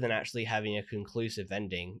rather than actually having a conclusive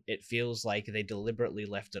ending, it feels like they deliberately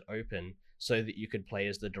left it open so that you could play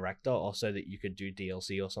as the director or so that you could do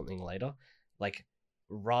DLC or something later. Like,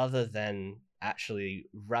 rather than actually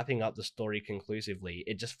wrapping up the story conclusively,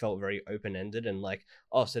 it just felt very open-ended and like,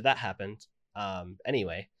 oh, so that happened.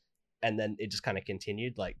 Anyway, and then it just kind of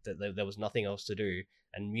continued, like there was nothing else to do,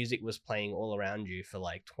 and music was playing all around you for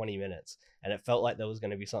like 20 minutes, and it felt like there was going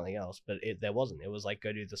to be something else, but there wasn't. It was like,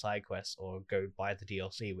 go do the side quests or go buy the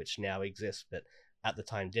DLC, which now exists but at the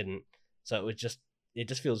time didn't. So it just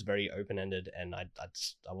feels very open-ended, and I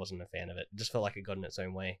wasn't a fan of it. It just felt like it got in its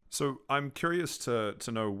own way. So I'm curious to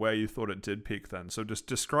know where you thought it did peak then. So just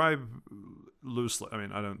describe loosely. I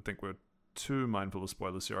mean, I don't think we're too mindful of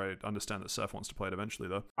spoilers here. I understand that Seth wants to play it eventually,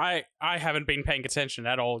 though. I haven't been paying attention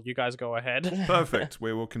at all. You guys go ahead. Perfect.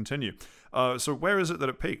 We will continue. So where is it that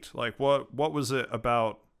it peaked? Like, what was it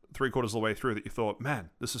about 3/4 of the way through that you thought, man,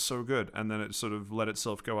 this is so good, and then it sort of let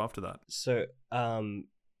itself go after that? So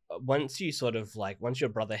once your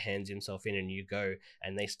brother hands himself in and you go,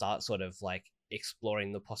 and they start sort of like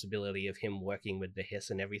exploring the possibility of him working with the Hiss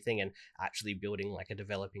and everything and actually building like a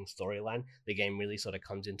developing storyline, the game really sort of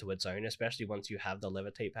comes into its own, especially once you have the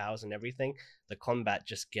levitate powers and everything. The combat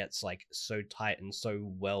just gets like so tight and so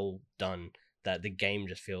well done that the game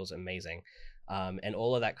just feels amazing. And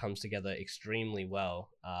all of that comes together extremely well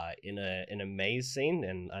in a maze scene.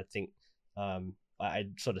 And I think I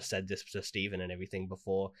sort of said this to Steven and everything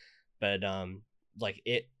before, but like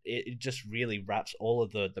it just really wraps all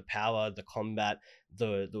of the power, the combat,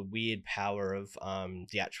 the weird power of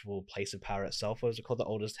the actual place of power itself. What was it called? The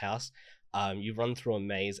Oldest House. You run through a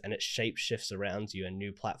maze and it shape shifts around you and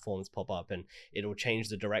new platforms pop up, and it'll change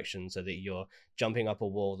the direction so that you're jumping up a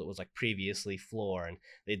wall that was like previously floor, and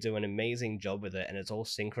they do an amazing job with it, and it's all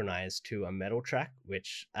synchronized to a metal track,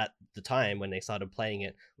 which at the time when they started playing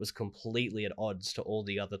it was completely at odds to all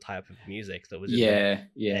the other type of music that was in there.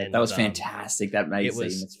 And, that was fantastic. That maze it scene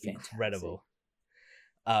was was incredible.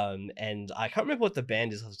 And I can't remember what the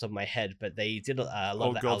band is off the top of my head, but they did a lot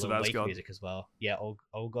Old of the Gods of Alan Wake Asgard. music as well. Yeah,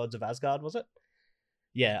 Old Gods of Asgard, was it?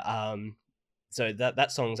 Yeah. So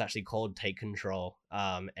that song's actually called Take Control.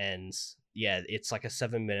 And yeah, it's like a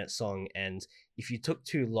 7-minute song, and if you took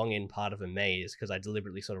too long in part of a maze, because I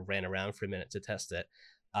deliberately sort of ran around for a minute to test it,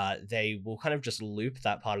 they will kind of just loop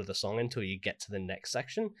that part of the song until you get to the next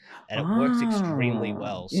section, and it works extremely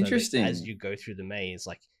well. So that Interesting. as you go through the maze,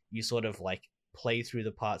 like you sort of like play through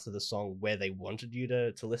the parts of the song where they wanted you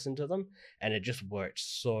to listen to them, and it just worked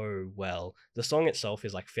so well. The song itself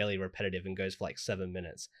is like fairly repetitive and goes for like 7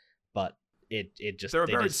 minutes, but it just There are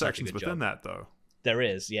they did varied such a sections good within job. that, though. There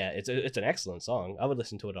is, yeah. It's an excellent song. I would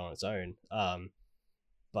listen to it on its own.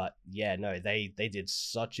 But yeah, no, they did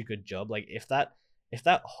such a good job. Like if that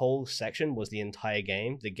whole section was the entire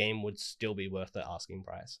game, the game would still be worth the asking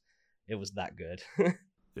price. It was that good.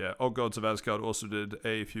 Yeah, Old Gods of Asgard also did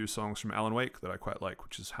a few songs from Alan Wake that I quite like,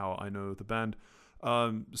 which is how I know the band.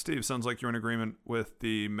 Steve, sounds like you're in agreement with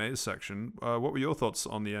the maze section. What were your thoughts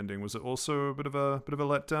on the ending? Was it also a bit of a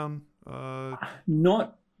letdown?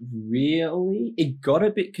 Not really. It got a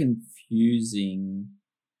bit confusing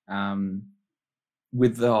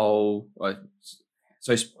with the whole.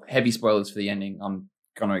 So heavy spoilers for the ending. I'm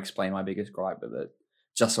gonna explain my biggest gripe with it,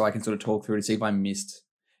 just so I can sort of talk through to see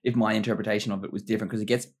if my interpretation of it was different, because it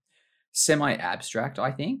gets semi-abstract, I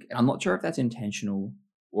think. And I'm not sure if that's intentional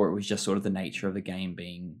or it was just sort of the nature of the game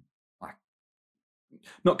being like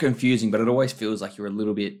not confusing, but it always feels like you're a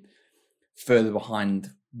little bit further behind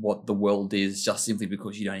what the world is just simply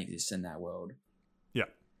because you don't exist in that world. Yeah.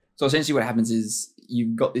 So essentially what happens is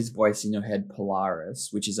you've got this voice in your head, Polaris,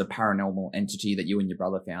 which is a paranormal entity that you and your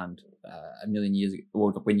brother found a million years ago,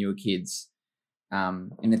 or when you were kids,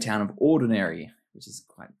 in the town of Ordinary, which is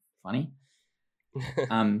quite funny.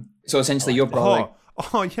 So essentially your brother...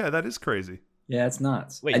 Oh, yeah, that is crazy. Yeah, it's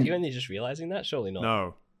nuts. Wait, And you only just realizing that? Surely not.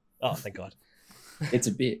 No. Oh, thank God. it's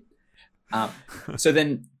a bit. But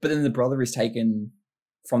then the brother is taken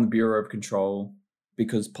from the Bureau of Control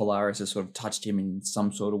because Polaris has sort of touched him in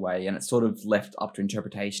some sort of way, and it's sort of left up to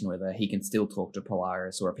interpretation whether he can still talk to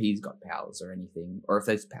Polaris, or if he's got powers or anything, or if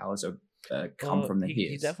those powers are come from the he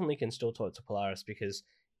Hiss. definitely can still talk to Polaris, because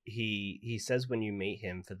he says when you meet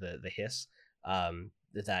him for the Hiss,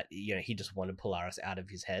 that he just wanted Polaris out of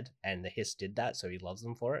his head, and the Hiss did that, so he loves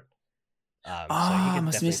them for it. So he could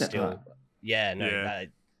definitely still, Yeah. he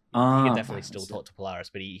could definitely still talk to Polaris,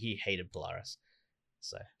 but he hated Polaris.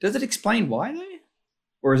 So does it explain why though,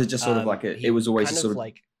 or is it just sort of like it was always kind just sort of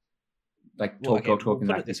like talking? We'll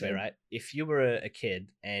put it this way, right? If you were a kid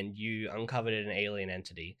and you uncovered an alien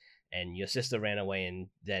entity, and your sister ran away, and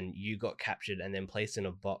then you got captured and then placed in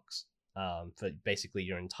a box for basically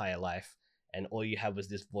your entire life, and all you had was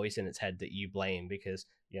this voice in its head that you blame because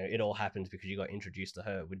it all happens because you got introduced to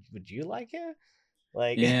her. Would you like her?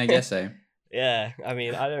 Like, yeah, I guess so. Yeah, I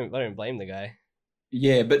mean, I don't blame the guy.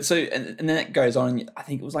 Yeah, but so and then it goes on. And I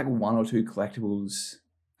think it was like 1 or 2 collectibles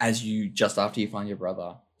as you just after you find your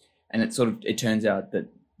brother, and it turns out that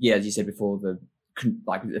as you said before, the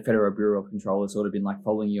Federal Bureau of Control has sort of been like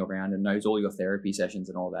following you around and knows all your therapy sessions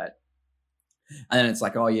and all that. And then it's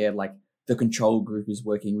like, oh yeah, like the control group is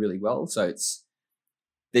working really well. So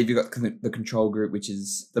you've got the control group, which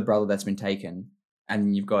is the brother that's been taken,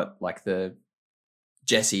 and you've got like the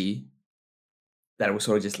Jesse that was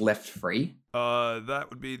sort of just left free. That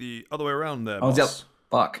would be the other way around there, Oh, boss.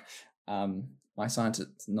 fuck. My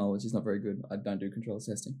scientist knowledge is not very good. I don't do control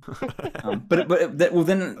testing.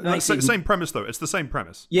 Then same premise though. It's the same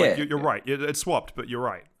premise. Yeah, you're right. It's swapped, but you're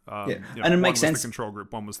right. And it makes sense. One was the control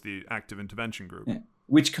group, one was the active intervention group. Yeah.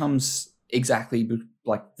 Which comes exactly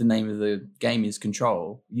like the name of the game is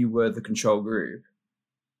Control. You were the control group.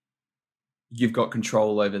 You've got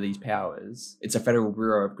control over these powers. It's a Federal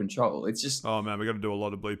Bureau of Control. It's just... Oh man, we got to do a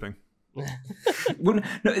lot of bleeping.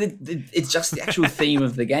 It's just the actual theme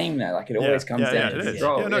of the game now. Like it always comes down to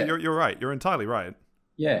control. Yeah, no, you're right. You're entirely right.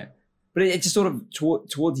 Yeah, but it just sort of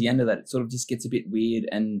towards the end of that, it sort of just gets a bit weird,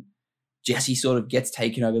 and Jessie sort of gets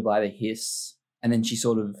taken over by the Hiss, and then she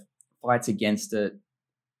sort of fights against it.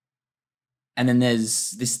 And then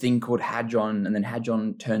there's this thing called Hadron, and then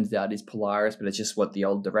Hadron turns out is Polaris, but it's just what the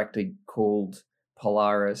old director called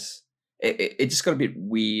Polaris. It just got a bit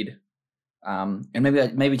weird. And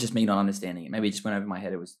maybe just me not understanding it. Maybe it just went over my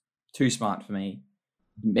head. It was too smart for me.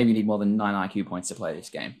 Maybe you need more than 9 IQ points to play this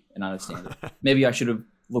game and understand it. Maybe I should have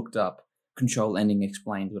looked up Control Ending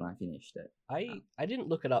Explained when I finished it. I didn't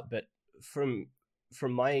look it up, but from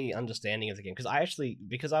my understanding of the game,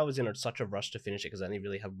 because I was in such a rush to finish it because I only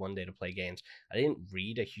really had 1 day to play games, I didn't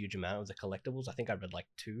read a huge amount of the collectibles. I think I read like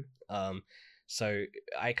 2. So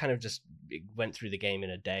I kind of just went through the game in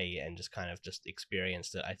a day and just kind of just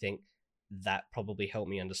experienced it. I think that probably helped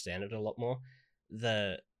me understand it a lot more.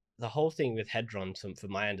 The whole thing with Hedron, for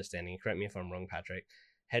my understanding, correct me if I'm wrong, Patrick,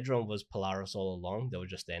 Hedron was Polaris all along. They were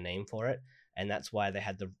just their name for it, and that's why they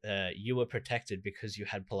had you were protected because you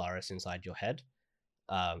had Polaris inside your head.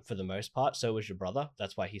 For the most part, so was your brother.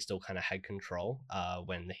 That's why he still kind of had control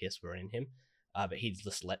when the Hiss were in him, but he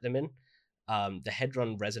just let them in. The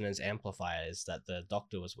Hedron resonance amplifiers that the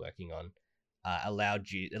Doctor was working on allowed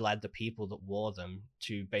the people that wore them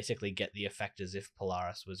to basically get the effect as if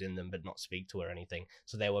Polaris was in them, but not speak to her or anything.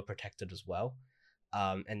 So they were protected as well.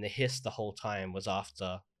 And the Hiss the whole time was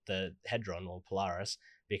after the Hedron or Polaris,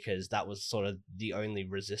 because that was sort of the only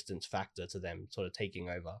resistance factor to them sort of taking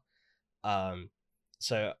over.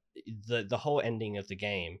 So the whole ending of the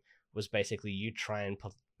game was basically you try and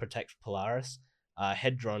protect Polaris.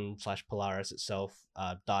 Hedron / Polaris itself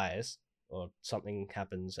dies, or something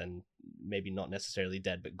happens, and maybe not necessarily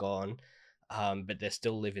dead, but gone. But they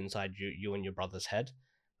still live inside you and your brother's head.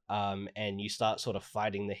 And you start sort of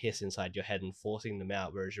fighting the Hiss inside your head and forcing them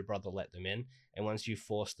out, whereas your brother let them in. And once you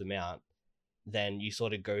force them out, then you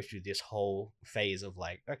sort of go through this whole phase of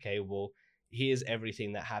like, okay, well, here's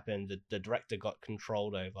everything that happened. The director got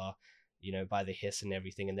controlled over, by the Hiss and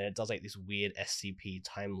everything. And then it does like this weird SCP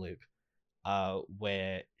time loop,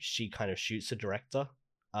 where she kind of shoots the director,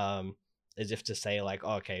 as if to say like,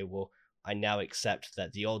 oh, okay, well, I now accept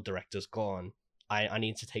that the old director's gone. I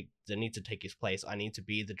need to take his place. I need to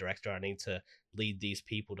be the director. I need to lead these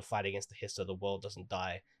people to fight against the Hiss so the world doesn't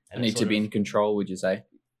die. And I need to be in control, would you say?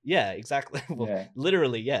 Yeah, exactly. Well, yeah.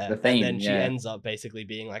 Literally, yeah. The theme, and then she ends up basically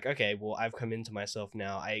being like, okay, well, I've come into myself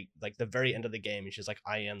now. I like the very end of the game, and she's like,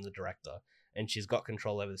 I am the director, and she's got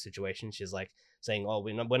control over the situation. She's like saying, oh,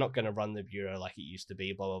 we're not going to run the bureau like it used to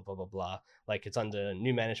be, blah, blah, blah, blah, blah. Like it's under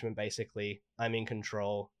new management, basically. I'm in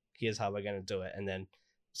control. Here's how we're going to do it. And then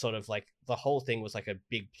sort of like the whole thing was like a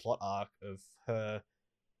big plot arc of her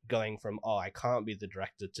going from, oh, I can't be the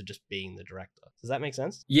director to just being the director. Does that make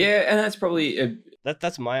sense? Yeah, and that's probably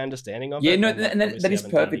That's my understanding of yeah, it. no, and, like, and that obviously is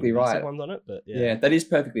haven't done any perfectly recent right. ones on it, but yeah, that is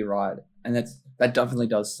perfectly right, and that definitely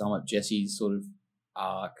does sum up Jesse's sort of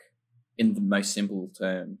arc in the most simple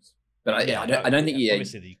terms. But I don't think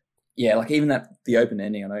obviously yeah, like even the open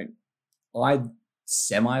ending, I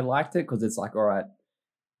semi liked it because it's like, all right,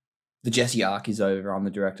 the Jesse arc is over. I'm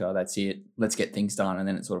the director. That's it. Let's get things done. And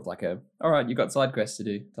then it's sort of like all right, you got side quests to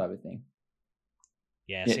do type of thing.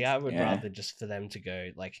 Yeah, see, I would rather just for them to go,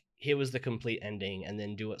 like, here was the complete ending, and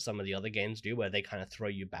then do what some of the other games do, where they kind of throw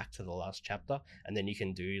you back to the last chapter, and then you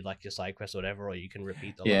can do, like, your side quest or whatever, or you can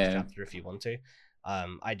repeat the last chapter if you want to.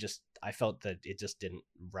 I felt that it just didn't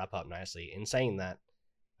wrap up nicely. In saying that,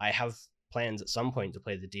 I have plans at some point to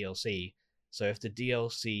play the DLC, so if the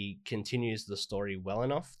DLC continues the story well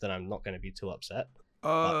enough, then I'm not going to be too upset.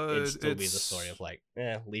 But it'd still be the story of, like,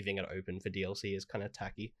 leaving it open for DLC is kind of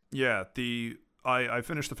tacky. Yeah, I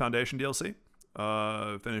finished the Foundation DLC.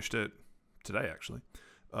 Finished it today, actually.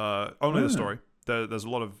 Only the story. There's a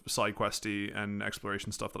lot of side questy and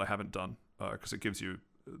exploration stuff that I haven't done because it gives you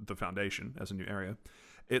the Foundation as a new area.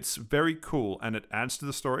 It's very cool and it adds to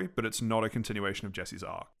the story, but it's not a continuation of Jesse's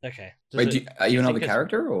arc. Okay. Wait, are you another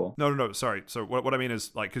character or? No, sorry. So what I mean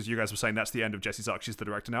is, like, because you guys were saying that's the end of Jesse's arc, she's the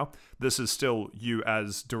director now. This is still you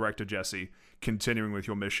as director Jesse continuing with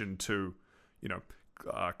your mission to,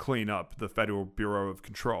 clean up the Federal Bureau of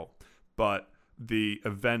Control. But the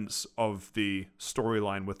events of the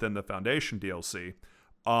storyline within the Foundation DLC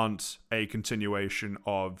aren't a continuation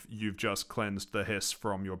of you've just cleansed the hiss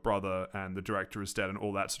from your brother and the director is dead and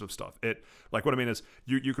all that sort of stuff. What I mean is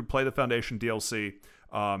you could play the Foundation DLC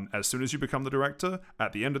as soon as you become the director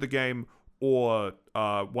at the end of the game, or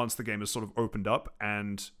once the game is sort of opened up,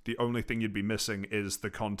 and the only thing you'd be missing is the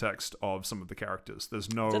context of some of the characters.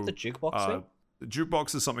 There's no... Is that the jukebox thing? The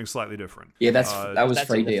jukebox is something slightly different. Yeah, that was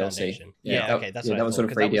free DLC. Foundation. Yeah, okay, that's what that I was thought, sort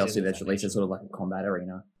of free because DLC that's released as sort of like a combat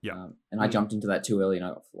arena. Yeah. And I jumped into that too early and I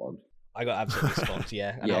got flogged. I got absolutely stalked,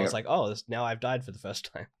 yeah. And I was like, oh, now I've died for the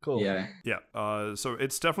first time. Cool. Yeah. Yeah. So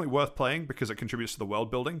it's definitely worth playing because it contributes to the world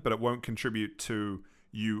building, but it won't contribute to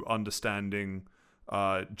you understanding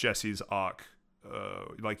Jesse's arc.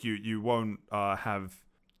 You won't have...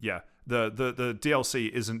 Yeah. The DLC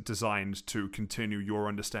isn't designed to continue your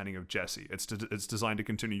understanding of Jesse. It's designed to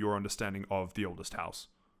continue your understanding of the oldest house.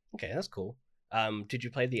 Okay, that's cool. Did you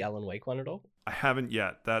play the Alan Wake one at all? I haven't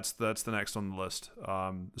yet. That's the next on the list.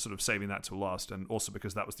 Sort of saving that to last, and also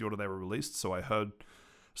because that was the order they were released. So I heard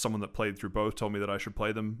someone that played through both told me that I should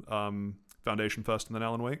play them Foundation first and then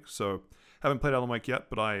Alan Wake. So haven't played Alan Wake yet,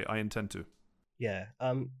 but I intend to. Yeah.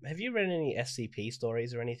 Have you read any SCP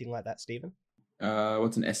stories or anything like that, Stephen?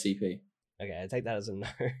 What's an SCP? Okay, I take that as a no.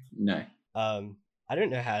 No. I don't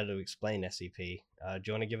know how to explain SCP. Do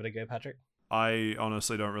you want to give it a go, Patrick? I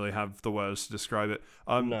honestly don't really have the words to describe it.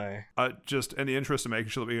 No. Just in the interest of making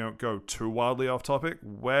sure that we don't go too wildly off topic,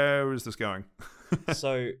 where is this going?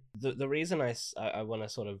 So the reason I want to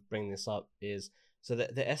sort of bring this up is so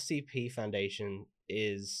that the SCP Foundation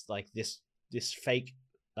is like this fake.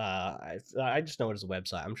 I just know it as a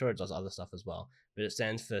website. I'm sure it does other stuff as well, but it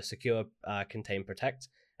stands for Secure, Contain, Protect,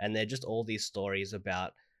 and they're just all these stories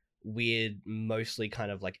about weird, mostly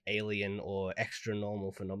kind of like alien or extra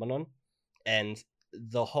normal phenomenon, and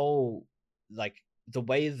the whole the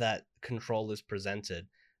way that Control is presented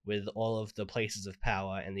with all of the places of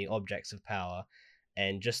power and the objects of power,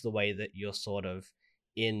 and just the way that you're sort of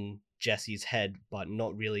in Jesse's head but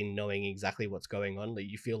not really knowing exactly what's going on, like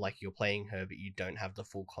you feel like you're playing her but you don't have the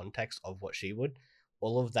full context of what she would.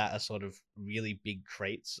 All of that are sort of really big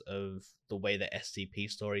traits of the way that SCP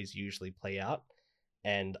stories usually play out,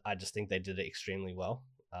 and I just think they did it extremely well.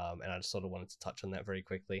 And I just sort of wanted to touch on that very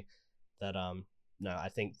quickly, that no, I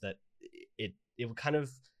think that it kind of,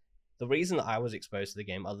 the reason I was exposed to the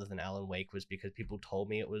game other than Alan Wake was because people told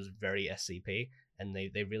me it was very SCP, and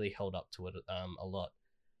they really held up to it a lot.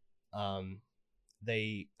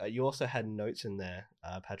 You also had notes in there,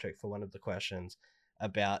 Patrick, for one of the questions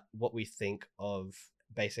about what we think of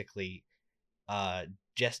basically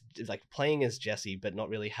just like playing as Jesse but not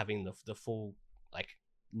really having the full like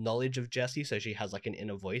knowledge of Jesse, so she has like an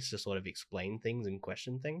inner voice to sort of explain things and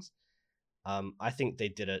question things. I think they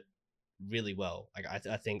did it really well. Like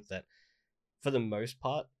I think that for the most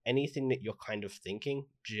part, anything that you're kind of thinking,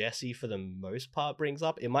 Jesse for the most part brings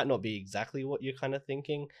up. It might not be exactly what you're kind of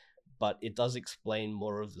thinking, but it does explain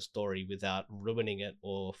more of the story without ruining it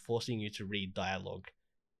or forcing you to read dialogue.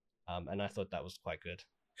 And I thought that was quite good.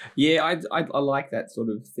 Yeah, I like that sort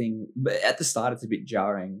of thing. But at the start, it's a bit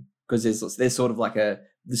jarring because there's sort of like the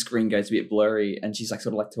screen goes a bit blurry and she's like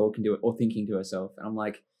sort of like talking to it or thinking to herself. And I'm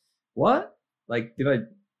like, what? Like, did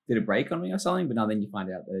it break on me or something? But no, then you find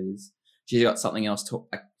out that it is she's got something else to.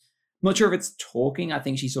 I'm not sure if it's talking. I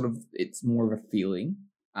think it's more of a feeling.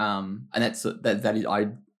 And that is I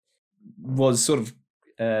was sort of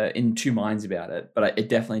in two minds about it, but it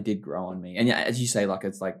definitely did grow on me. And yeah, as you say, like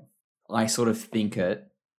it's like I sort of think it,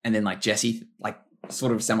 and then like Jesse like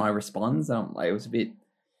sort of semi responds. Like it was a bit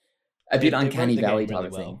uncanny valley type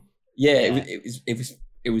of thing. Yeah, yeah.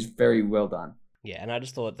 It was very well done. Yeah, and I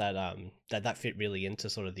just thought that that fit really into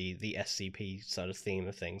sort of the SCP sort of theme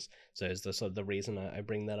of things. So is the sort of the reason I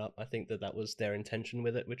bring that up. I think that was their intention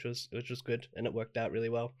with it, which was good, and it worked out really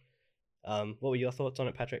well. What were your thoughts on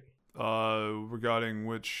it, Patrick? Regarding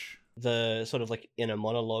which, the sort of like inner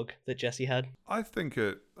monologue that Jesse had. I think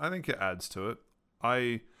it adds to it.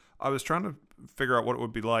 I was trying to figure out what it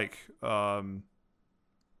would be like,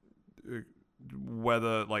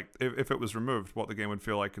 whether like if it was removed, what the game would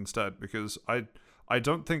feel like instead, because I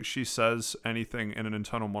don't think she says anything in an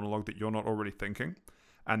internal monologue that you're not already thinking,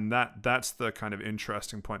 and that's the kind of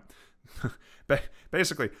interesting point.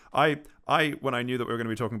 Basically, I when I knew that we were going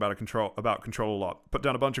to be talking about control a lot, put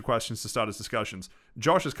down a bunch of questions to start as discussions.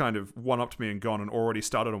 Josh has kind of one-upped me and gone and already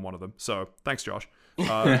started on one of them, so thanks, Josh.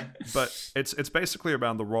 But it's basically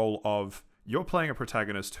around the role of, you're playing a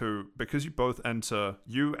protagonist who, because you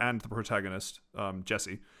and the protagonist,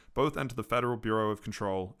 Jesse, both enter the Federal Bureau of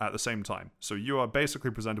Control at the same time. So you are basically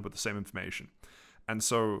presented with the same information. And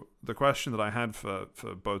so the question that I had for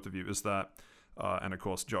both of you is that, and of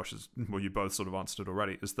course Josh you both sort of answered it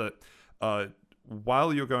already, is that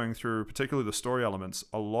while you're going through particularly the story elements,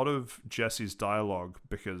 a lot of Jesse's dialogue,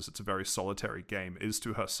 because it's a very solitary game, is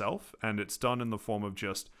to herself, and it's done in the form of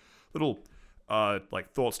just little like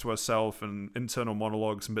thoughts to herself and internal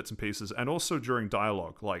monologues and bits and pieces, and also during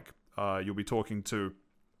dialogue, like you'll be talking to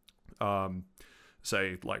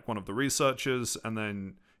say like one of the researchers, and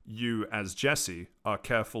then you as Jesse are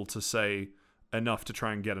careful to say enough to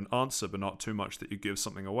try and get an answer, but not too much that you give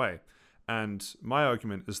something away. And my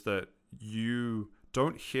argument is that you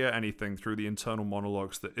don't hear anything through the internal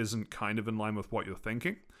monologues that isn't kind of in line with what you're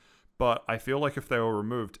thinking. But I feel like if they were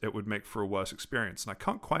removed, it would make for a worse experience. And I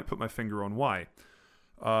can't quite put my finger on why.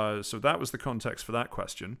 So that was the context for that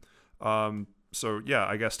question. So yeah,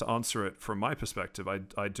 I guess to answer it from my perspective,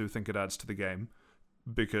 I do think it adds to the game,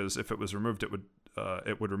 because if it was removed, it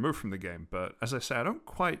would remove from the game. But as I say, I don't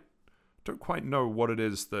quite know what it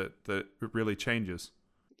is that it really changes.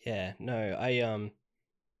 Yeah, no,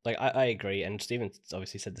 I agree, and Steven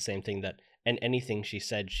obviously said the same thing, that and anything she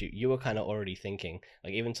said, you were kind of already thinking,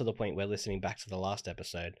 like even to the point where listening back to the last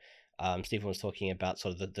episode, Steven was talking about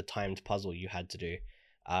sort of the timed puzzle you had to do,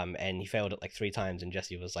 and he failed it like 3 times, and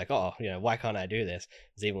Jesse was like, oh, why can't I do this?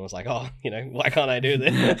 Steven was like, oh, why can't I do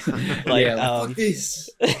this? Like, yeah, fuck this.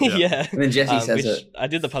 Yeah. And then Jesse says it. I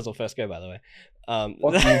did the puzzle first go, by the way.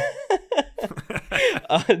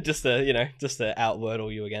 Just to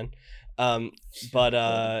outwordle you again.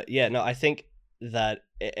 But yeah, no, I think that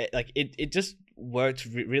it just worked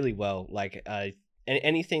really well. Like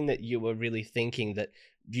anything that you were really thinking that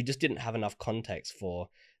you just didn't have enough context for,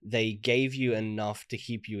 they gave you enough to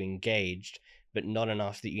keep you engaged, but not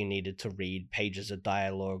enough that you needed to read pages of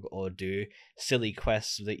dialogue or do silly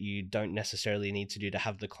quests that you don't necessarily need to do to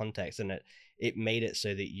have the context. And it made it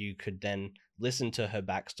so that you could then listen to her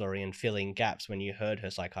backstory and fill in gaps when you heard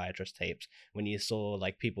her psychiatrist tapes, when you saw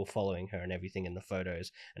like people following her and everything in the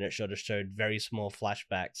photos, and it sort of showed very small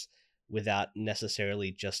flashbacks without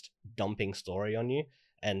necessarily just dumping story on you.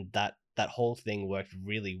 And that whole thing worked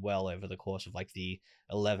really well over the course of like the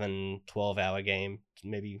 11-12 hour game,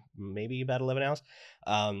 maybe about 11 hours.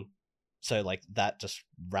 So like that just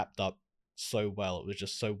wrapped up so well. It was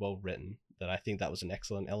just so well written that I think that was an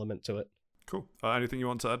excellent element to it. Cool. Anything you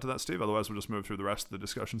want to add to that, Steve? Otherwise, we'll just move through the rest of the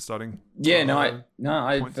discussion starting. Yeah,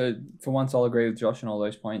 for once I'll agree with Josh on all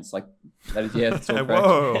those points. Like that is, yeah, that's all correct.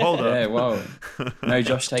 Whoa, hold up. Yeah, whoa. No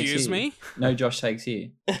Josh takes Excuse here. me? No Josh takes here.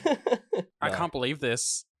 I can't believe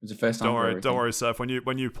this. It was the first time. Don't worry, Seth. When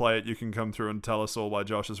you play it, you can come through and tell us all why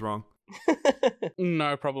Josh is wrong.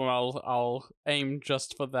 No problem. I'll aim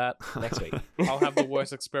just for that. Next week. I'll have the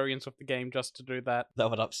worst experience of the game just to do that. That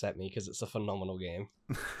would upset me because it's a phenomenal game.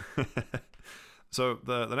 So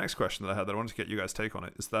the next question that I had that I wanted to get you guys' take on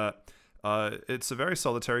it is that it's a very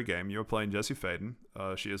solitary game. You're playing Jesse Faden.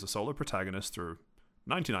 She is a solo protagonist through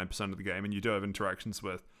 99% of the game, and you do have interactions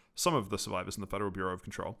with some of the survivors in the Federal Bureau of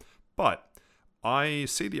Control. But I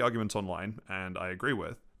see the argument online, and I agree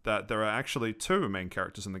with, that there are actually 2 main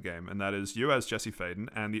characters in the game, and that is you as Jesse Faden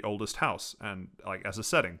and the oldest house, and like as a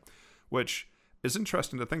setting, which is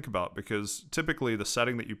interesting to think about, because typically the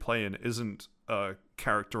setting that you play in isn't a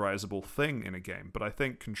characterizable thing in a game. But I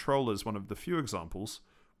think Control is one of the few examples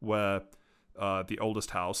where the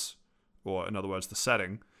oldest house, or in other words, the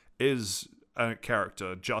setting, is a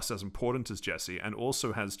character just as important as Jesse, and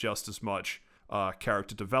also has just as much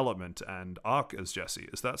character development and arc as Jesse.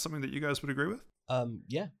 Is that something that you guys would agree with?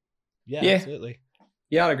 Yeah, Yeah. absolutely.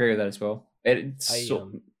 Yeah, I'd agree with that as well. The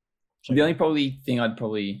only probably thing I'd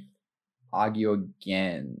probably argue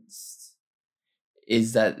against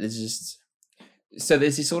is that there's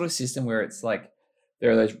this sort of system where it's like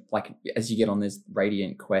there are those, like, as you get on this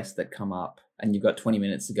Radiant quest that come up and you've got 20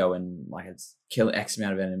 minutes to go and like it's kill X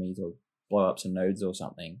amount of enemies or blow up some nodes or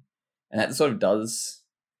something, and that sort of does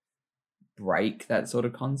break that sort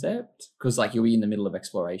of concept, because like you'll be in the middle of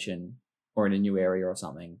exploration or in a new area or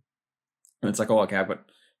something, and it's like, oh, okay, I've got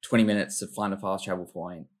 20 minutes to find a fast travel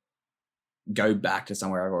point, go back to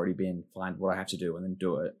somewhere I've already been, find what I have to do, and then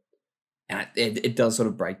do it. And it does sort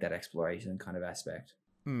of break that exploration kind of aspect.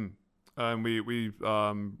 And we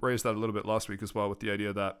raised that a little bit last week as well, with the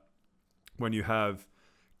idea that when you have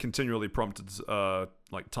continually prompted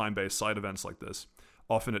like time-based side events like this,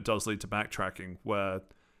 often it does lead to backtracking, where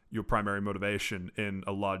your primary motivation in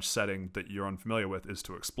a large setting that you're unfamiliar with is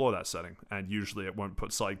to explore that setting, and usually it won't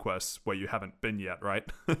put side quests where you haven't been yet, right?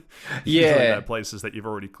 Usually they're places that you've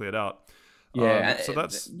already cleared out. Yeah, so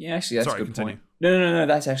that's actually that's sorry, a good continue. point. No,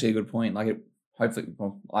 that's actually a good point. Like, hopefully,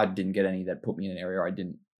 well, I didn't get any that put me in an area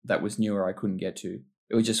that was new or I couldn't get to.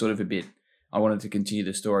 It was just sort of a bit, I wanted to continue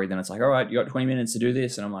the story. Then it's like, all right, you got 20 minutes to do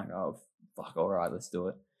this, and I'm like, oh fuck, all right, let's do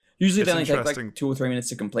it. Usually they only take like 2 or 3 minutes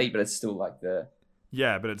to complete, but it's still like the.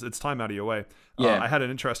 Yeah, but it's time out of your way. Yeah. I had an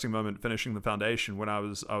interesting moment finishing the Foundation when I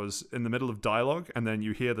was in the middle of dialogue, and then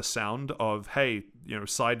you hear the sound of, hey,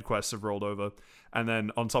 side quests have rolled over, and then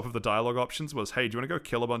on top of the dialogue options was, hey, do you want to go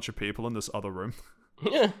kill a bunch of people in this other room?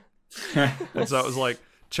 Yeah. And so it was like,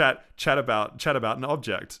 chat about an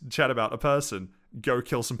object, chat about a person, go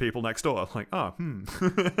kill some people next door. Like,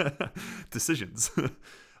 decisions.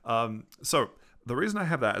 So the reason I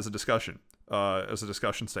have that as a discussion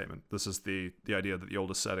statement, this is the idea that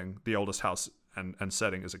the oldest house and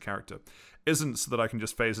setting is a character, isn't so that I can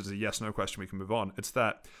just phase it as a yes/no question, we can move on. It's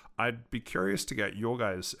that I'd be curious to get your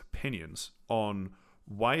guys' opinions on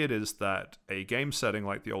why it is that a game setting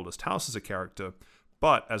like the oldest house is a character,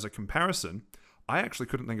 but as a comparison, I actually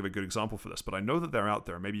couldn't think of a good example for this, but I know that they're out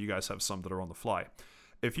there. Maybe you guys have some that are on the fly.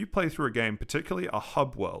 If you play through a game, particularly a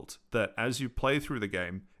hub world, that as you play through the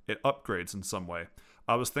game, it upgrades in some way.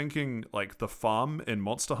 I was thinking like the farm in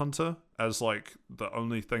Monster Hunter as like the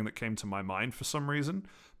only thing that came to my mind for some reason,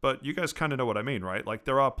 but you guys kind of know what I mean, right? Like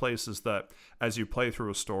there are places that as you play through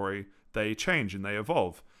a story, they change and they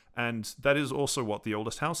evolve, and that is also what the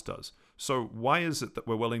oldest house does. So why is it that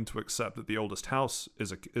we're willing to accept that the oldest house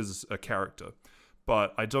is a character,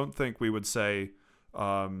 but I don't think we would say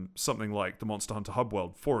something like the Monster Hunter hub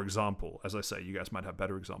world, for example? As I say, you guys might have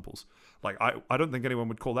better examples. Like I don't think anyone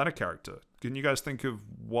would call that a character. Can you guys think of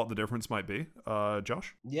what the difference might be,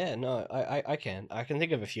 Josh? Yeah, no, I can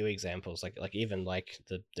think of a few examples, like even like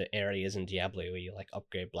the areas in Diablo where you like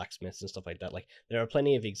upgrade blacksmiths and stuff like that. Like there are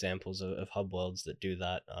plenty of examples of hub worlds that do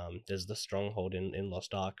that. There's the Stronghold in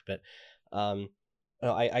Lost Ark, but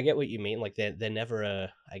I get what you mean. Like they're never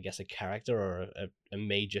a character or a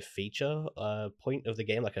major feature point of the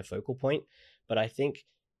game, like a focal point. But I think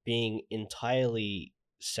being entirely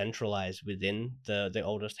centralized within the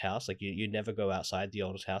oldest house, like you never go outside the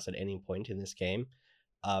oldest house at any point in this game,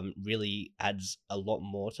 really adds a lot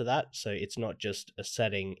more to that. So it's not just a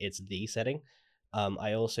setting, it's the setting.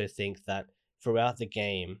 I also think that throughout the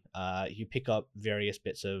game, you pick up various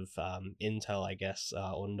bits of intel, I guess,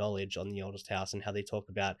 or knowledge on the oldest house, and how they talk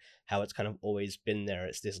about how it's kind of always been there.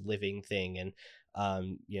 It's this living thing, and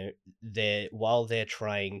while they're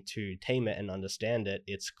trying to tame it and understand it,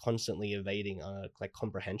 it's constantly evading like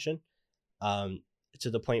comprehension. To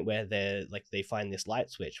the point where they find this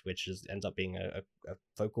light switch, which ends up being a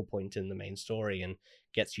focal point in the main story and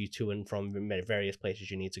gets you to and from various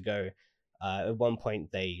places you need to go. At one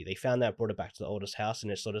point, they found that, brought it back to the oldest house,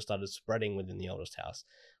 and it sort of started spreading within the oldest house.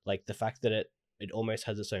 Like the fact that it almost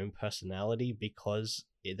has its own personality because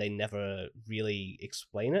they never really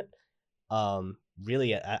explain it,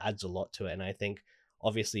 really adds a lot to it. And I think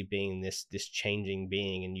obviously being this changing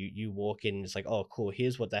being, and you walk in and it's like, oh cool,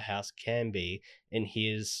 here's what the house can be, and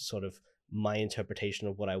here's sort of my interpretation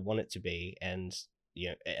of what I want it to be. And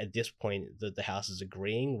at this point the house is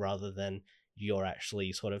agreeing rather than you're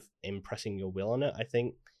actually sort of impressing your will on it. I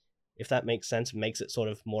think, if that makes sense, it makes it sort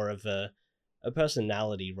of more of a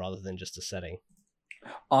personality rather than just a setting.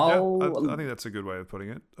 I'll I think that's a good way of putting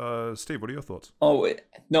it. Steve, what are your thoughts?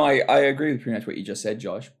 no, I agree with pretty much what you just said,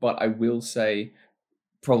 Josh. But I will say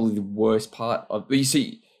probably the worst part of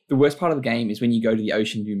the worst part of the game is when you go to the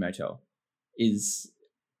Ocean View Motel. It's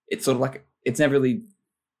sort of like it's never really.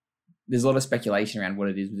 There's a lot of speculation around what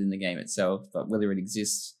it is within the game itself, but whether it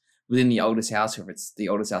exists within the oldest house or if it's the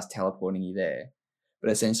oldest house teleporting you there.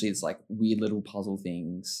 But essentially, it's like weird little puzzle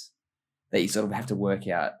things that you sort of have to work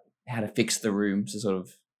out how to fix the rooms to sort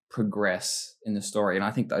of progress in the story. And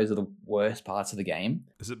I think those are the worst parts of the game.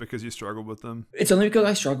 Is it because you struggled with them? It's only because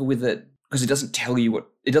I struggle with it because it doesn't tell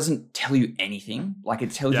you anything. Like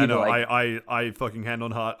it tells Yeah, you no, like, I fucking hand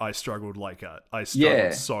on heart, I struggled I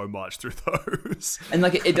struggled so much through those. and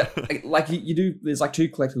like it like you do. There's like 2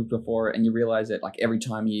 collectibles before it, and you realize that like every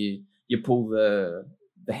time you pull the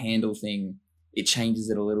handle thing, it changes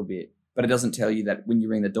it a little bit. But it doesn't tell you that when you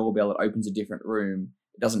ring the doorbell, it opens a different room.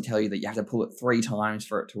 It doesn't tell you that you have to pull it 3 times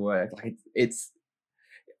for it to work. Like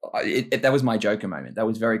that was my Joker moment. That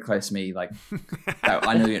was very close to me. Like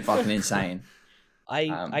I knew it fucking insane.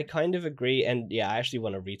 I kind of agree, and yeah, I actually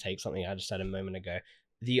want to retake something I just said a moment ago.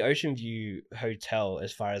 The Ocean View Hotel,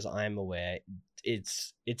 as far as I'm aware,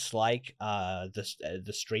 it's like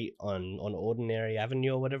the street on Ordinary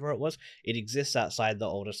Avenue or whatever it was. It exists outside the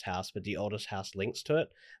oldest house, but the oldest house links to it.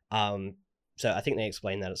 So I think they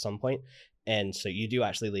explained that at some point, and so you do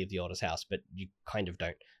actually leave the oldest house, but you kind of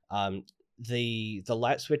don't. The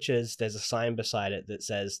light switches, there's a sign beside it that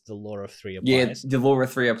says the law of 3 applies. Yeah, the law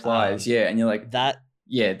of 3 applies. Yeah, and you're like that.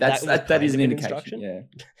 Yeah, that is an indication. Yeah.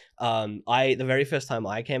 The very first time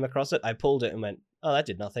I came across it, I pulled it and went, "Oh, that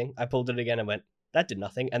did nothing." I pulled it again and went, "That did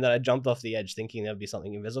nothing." And then I jumped off the edge thinking there would be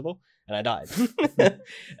something invisible, and I died.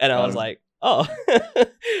 And I was like, "Oh,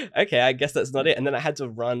 okay, I guess that's not it." And then I had to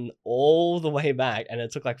run all the way back, and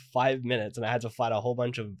it took like 5 minutes, and I had to fight a whole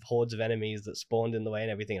bunch of hordes of enemies that spawned in the way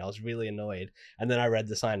and everything. And I was really annoyed. And then I read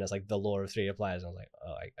the sign as like the law of 3 applies, and I was like,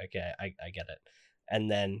 "Oh, okay, I get it."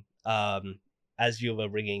 And then as you were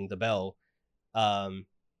ringing the bell,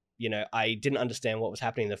 I didn't understand what was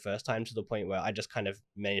happening the first time to the point where I just kind of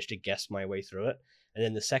managed to guess my way through it. And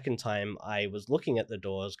then the second time I was looking at the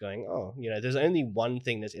doors going, oh, there's only one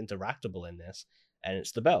thing that's interactable in this, and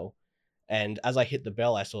it's the bell. And as I hit the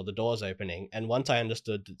bell, I saw the doors opening. And once I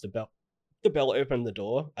understood that the bell opened the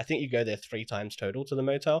door, I think you go there 3 times total to the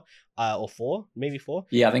motel, or 4, maybe 4.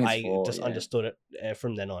 Yeah, I think it's 4. I just understood it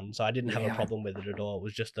from then on, so I didn't have a problem with it at all. It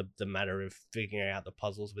was just the matter of figuring out the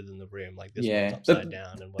puzzles within the room, like this one's upside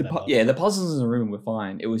down and whatever. The puzzles in the room were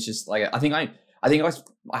fine. It was just like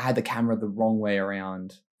I had the camera the wrong way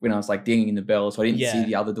around when I was like dinging the bell, so I didn't see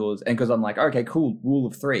the other doors. And because I'm like, okay, cool, rule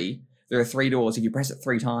of 3. There are 3 doors. If you press it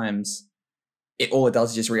 3 times, all it does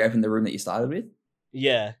is just reopen the room that you started with.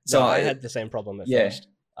 Yeah, so I had the same problem at first.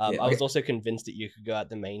 I was also convinced that you could go out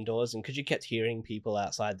the main doors, and because you kept hearing people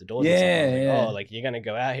outside the doors, oh, like you're gonna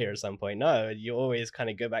go out here at some point. No, you always kind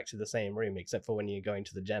of go back to the same room, except for when you're going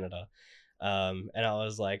to the janitor. And I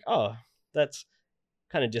was like, oh, that's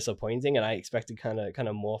kind of disappointing, and I expected kind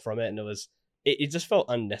of more from it, and it just felt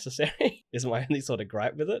unnecessary. Is my only sort of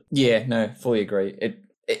gripe with it. Yeah, no, fully agree.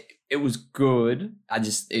 It was good.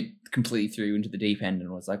 It completely threw you into the deep end and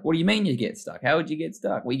was like, what do you mean you get stuck? How would you get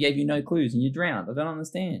stuck? We gave you no clues and you drowned. I don't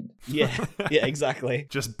understand. Yeah, exactly.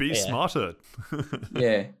 Just be smarter.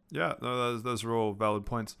 Yeah. Yeah, no, those are all valid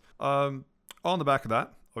points. On the back of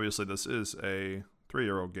that, obviously this is a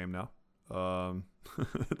 3-year-old game now.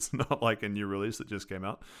 It's not like a new release that just came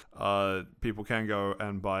out. People can go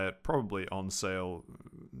and buy it probably on sale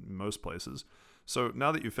most places. So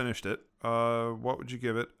now that you finished it, what would you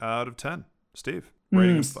give it out of 10? Steve,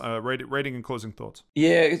 rating and closing thoughts.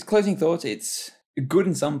 Yeah, it's closing thoughts. It's good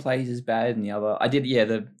in some places, bad in the other. I did,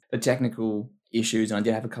 the technical issues, and I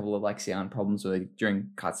did have a couple of like sound problems where during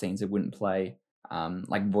cutscenes it wouldn't play,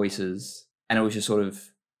 like voices, and it was just sort of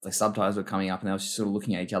like subtitles were coming up, and I was just sort of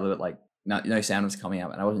looking at each other, but like no sound was coming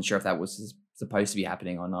up, and I wasn't sure if that was supposed to be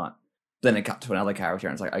happening or not. Then it cut to another character,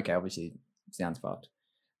 and it's like, okay, obviously sound's fucked.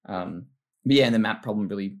 But yeah, and the map problem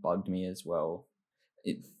really bugged me as well.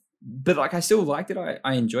 But like I still liked it.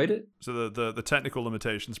 I enjoyed it. So the technical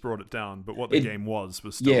limitations brought it down, but what the game was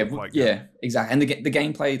still quite good. Yeah, exactly. And the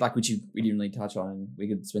gameplay, like we didn't really touch on, we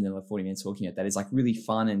could spend another 40 minutes talking about that, is like really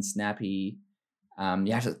fun and snappy.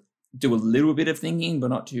 You have to do a little bit of thinking, but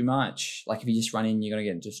not too much. Like if you just run in, you're gonna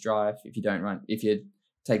get into strife. If you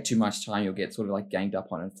take too much time, you'll get sort of like ganged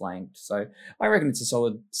up on and flanked. So I reckon it's a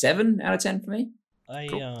solid 7 out of 10 for me.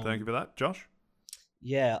 Cool. Thank you for that, Josh.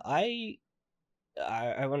 Yeah, I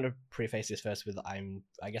want to preface this first with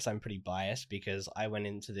I guess I'm pretty biased because I went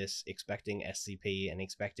into this expecting SCP and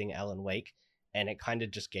expecting Alan Wake, and it kind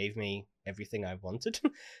of just gave me everything I wanted.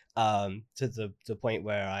 To the point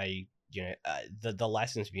where the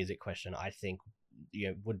licensed music question, I think,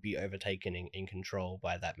 would be overtaken in Control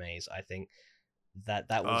by that maze. I think that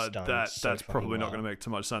was done. That's probably not going to make too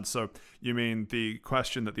much sense. So you mean the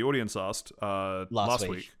question that the audience asked last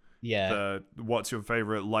week? Yeah. What's your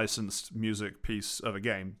favorite licensed music piece of a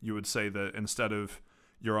game? You would say that instead of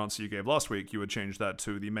your answer you gave last week, you would change that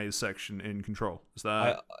to the maze section in Control. Is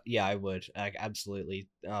that? I would. Absolutely.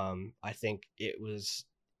 I think it was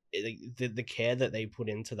the care that they put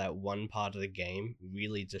into that one part of the game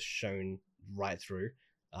really just shone right through.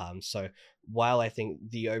 So while I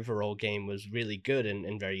think the overall game was really good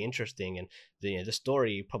and very interesting, and the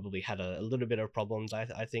story probably had a little bit of problems,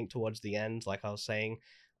 I think towards the end, like I was saying,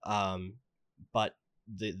 but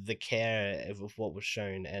the care of what was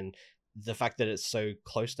shown and the fact that it's so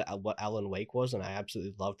close to what Alan Wake was, and I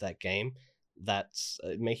absolutely loved that game, that's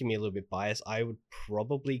making me a little bit biased. I would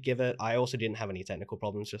probably give it, I also didn't have any technical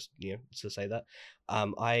problems, just to say that,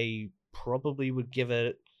 I probably would give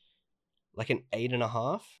it like an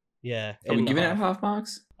 8.5. Yeah. Are we giving it half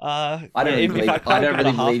marks? I don't really believe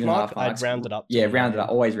in half marks. I'd round it up. Yeah, round it up.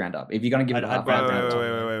 Always round up. If you're gonna give it a half mark,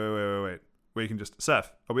 wait. We can just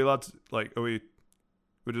Seth. Are we allowed to, like? Are we?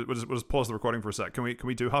 We'll just pause the recording for a sec. Can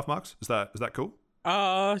we do half marks? Is that cool?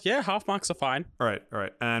 Yeah, half marks are fine. All right,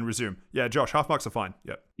 and resume. Yeah, Josh, half marks are fine.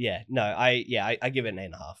 Yep. Yeah, no, I give it an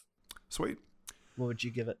 8.5. Sweet. What would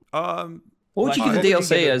you give it? What would you give the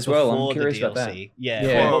DLC as well? I'm curious about that.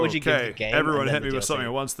 Yeah. What would you give the game? Everyone hit me with something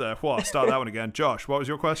at once there. Whoa, start that one again. Josh, what was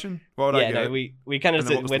your question? What would I give it? We kind of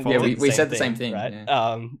we said the same thing, right?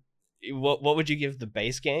 Yeah. What would you give the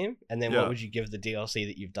base game, and then what would you give the DLC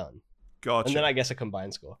that you've done? Gotcha. And then I guess a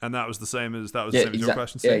combined score. And that was the same as your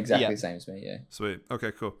question. Yeah, exactly the same as me. Yeah. Sweet.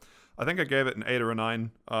 Okay, cool. I think I gave it an 8 or a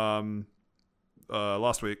 9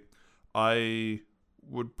 last week. I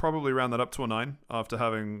would probably round that up to a 9 after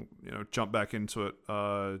having jumped back into it.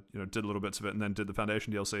 Did little bits of it and then did the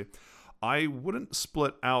Foundation DLC. I wouldn't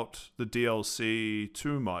split out the DLC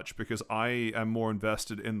too much because I am more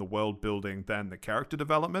invested in the world building than the character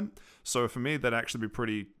development. So for me, that'd actually be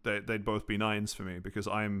pretty. They'd both be 9s for me because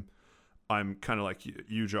I'm kind of like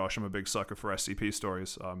you, Josh. I'm a big sucker for SCP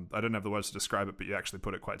stories. I don't have the words to describe it, but you actually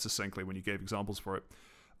put it quite succinctly when you gave examples for it.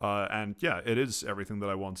 And yeah, it is everything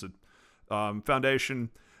that I wanted.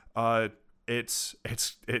 Foundation,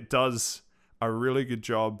 it does a really good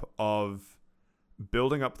job of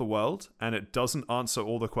building up the world, and it doesn't answer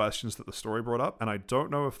all the questions that the story brought up, and I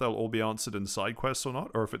don't know if they'll all be answered in side quests or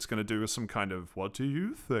not, or if it's going to do some kind of what do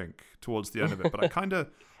you think towards the end of it. But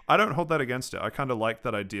I don't hold that against it. I kind of like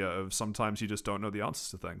that idea of sometimes you just don't know the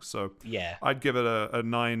answers to things. So yeah, I'd give it a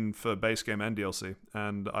 9 for base game and DLC,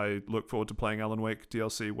 and I look forward to playing Alan Wake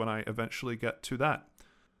DLC when I eventually get to that.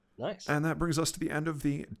 Nice. And that brings us to the end of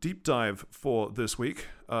the deep dive for this week.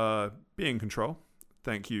 Be in control.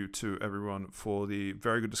 Thank you to everyone for the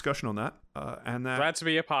very good discussion on that. Glad to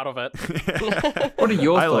be a part of it. What are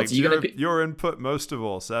your thoughts? Your input most of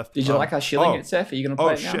all, Seth. Did you like us shilling it, Seth? Are you going to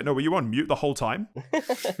play it now? Oh, shit. No, were you on mute the whole time?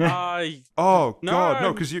 God,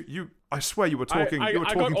 no, because you I swear you were talking. You were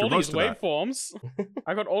talking through most of that.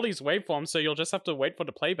 I got all these waveforms, so you'll just have to wait for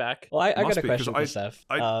the playback. Well, I got a question for Seth.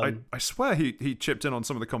 I swear he chipped in on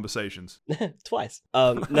some of the conversations. Twice.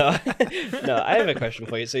 No, I have a question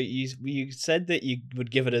for you. So you said that you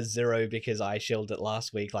would give it a 0 because I shilled it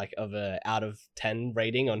last week, like of a out of 10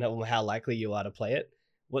 rating on how likely you are to play it.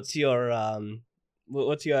 What's your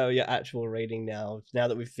actual rating now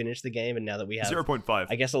that we've finished the game and now that we have 0.5?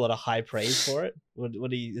 I guess a lot of high praise for it.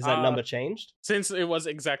 Is that number changed? Since it was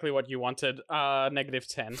exactly what you wanted,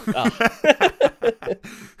 -10.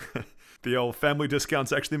 The old family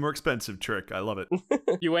discount's actually more expensive trick. I love it.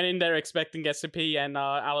 You went in there expecting SCP and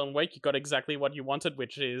Alan Wake. You got exactly what you wanted,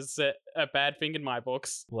 which is a bad thing in my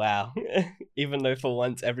books. Wow. Even though for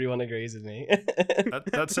once everyone agrees with me.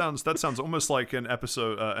 that sounds almost like an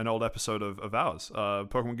old episode of ours.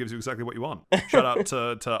 Pokemon gives you exactly what you want. Shout out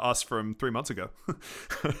to us from 3 months ago.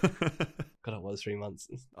 God, it was 3 months.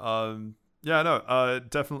 Yeah, no,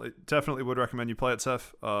 definitely would recommend you play it,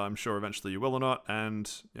 Seth. I'm sure eventually you will or not.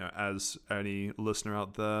 And as any listener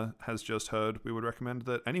out there has just heard, we would recommend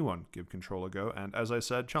that anyone give Control a go. And as I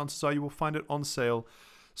said, chances are you will find it on sale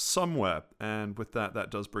somewhere. And with that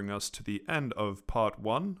does bring us to the end of part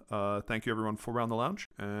 1. Thank you everyone for Round the Lounge.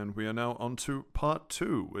 And we are now on to part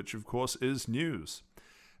 2, which of course is news.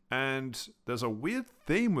 And there's a weird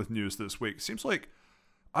theme with news this week. Seems like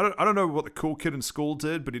I don't know what the cool kid in school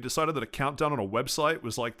did, but he decided that a countdown on a website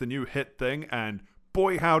was like the new hit thing, and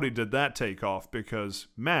boy howdy did that take off, because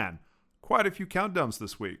man, quite a few countdowns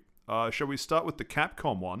this week. Shall we start with the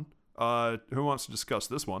Capcom one? Who wants to discuss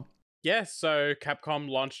this one? Yeah, so Capcom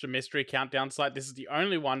launched a mystery countdown site. This is the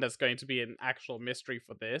only one that's going to be an actual mystery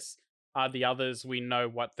for this. The others, we know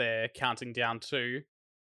what they're counting down to.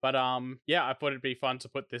 But yeah, I thought it'd be fun to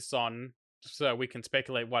put this on so we can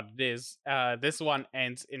speculate what it is. This one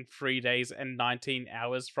ends in 3 days and 19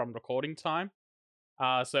 hours from recording time.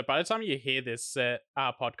 So by the time you hear this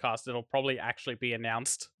podcast, it'll probably actually be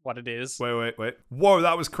announced what it is. Wait. Whoa,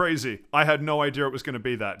 that was crazy. I had no idea it was going to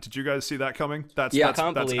be that. Did you guys see that coming? I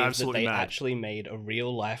can't believe that they actually made a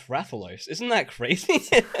real life Rathalos. Isn't that crazy?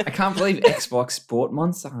 I can't believe Xbox bought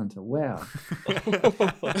Monster Hunter. Wow.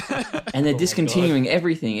 And they're discontinuing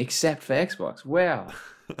everything except for Xbox. Wow.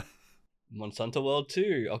 Monster Hunter World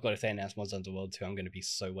 2. Oh god, if they announce Monster Hunter World 2, I'm going to be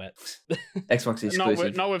so wet. Xbox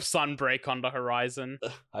exclusive. Not with Sunbreak on the horizon.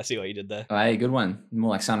 I see what you did there. Oh, hey, good one.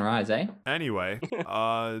 More like Sunrise, eh? Anyway,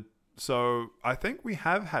 so I think we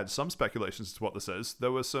have had some speculations as to what this is.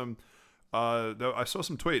 There was some... I saw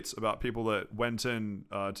some tweets about people that went in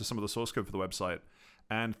to some of the source code for the website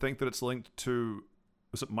and think that it's linked to...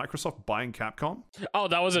 Was it Microsoft buying Capcom? Oh,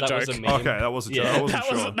 that was a joke. Okay, that was a joke. Yeah. I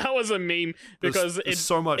wasn't sure. That was a meme because there's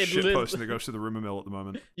so much shit posting that goes through the rumor mill at the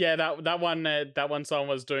moment. Yeah, that one someone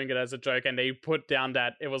was doing it as a joke, and they put down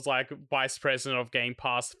that it was like Vice President of Game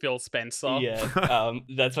Pass Phil Spencer. Yeah,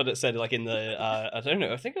 that's what it said. Like in the I don't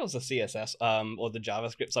know, I think it was the CSS or the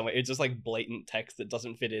JavaScript somewhere. It's just like blatant text that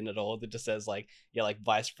doesn't fit in at all. That just says like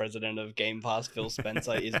Vice President of Game Pass Phil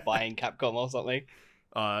Spencer is buying Capcom or something.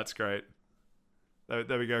 That's great.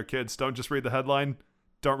 There we go, kids. Don't just read the headline.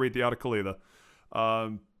 Don't read the article either.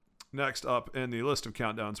 Next up in the list of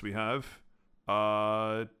countdowns we have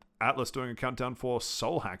Atlas doing a countdown for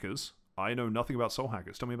Soul Hackers. I know nothing about Soul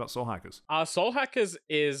Hackers. Tell me about Soul Hackers. Soul Hackers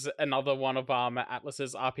is another one of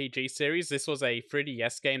Atlas's RPG series. This was a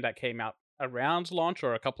 3DS game that came out around launch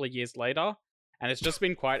or a couple of years later. And it's just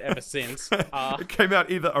been quiet ever since. It came out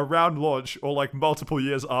either around launch or like multiple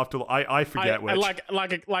years after. I forget which.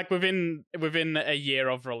 Like within a year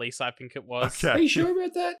of release, I think it was. Okay. Are you sure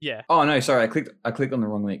about that? Yeah. Oh no, sorry. I clicked on the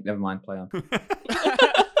wrong link. Never mind. Play on.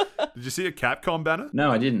 Did you see a Capcom banner? No,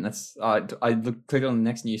 I didn't. That's I clicked on the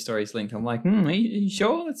next news stories link. I'm like, are you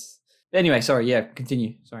sure? Anyway, sorry. Yeah,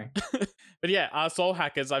 continue. Sorry. But yeah, Soul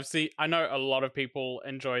Hackers, I know a lot of people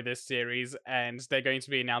enjoy this series, and they're going to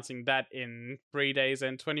be announcing that in 3 days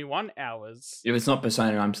and 21 hours. If it's not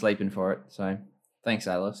Persona, I'm sleeping for it. So, thanks,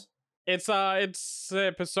 Atlas. It's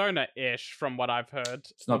Persona-ish from what I've heard.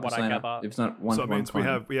 It's not what Persona. I gather. It's not one. So it means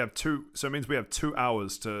we have 2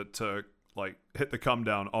 hours to like hit the come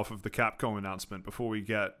down off of the Capcom announcement before we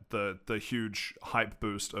get the huge hype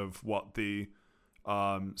boost of what the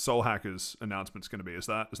Soul Hackers announcement's going to be. Is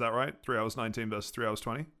that right? 3 hours 19 versus 3 hours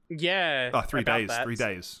 20? Yeah. 3 days. That. 3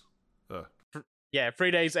 days. Yeah,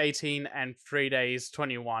 3 days 18 and 3 days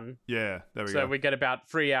 21. Yeah, there we go. So we get about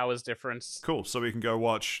 3 hours difference. Cool. So we can go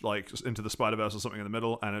watch like Into the Spider-Verse or something in the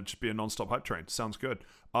middle, and it'd just be a non-stop hype train. Sounds good.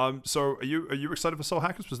 So are you excited for Soul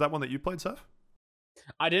Hackers? Was that one that you played, Seth?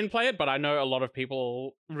 I didn't play it, but I know a lot of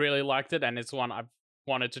people really liked it, and it's one I've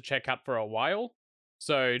wanted to check out for a while.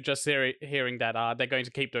 So just hearing that they're going to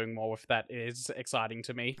keep doing more with that is exciting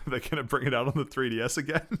to me. They're going to bring it out on the 3DS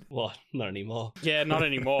again? Well, not anymore. Yeah, not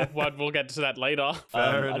anymore. But we'll get to that later.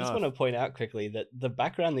 I just want to point out quickly that the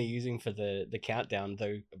background they're using for the countdown,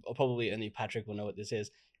 though probably only Patrick will know what this is,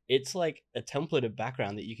 it's like a templated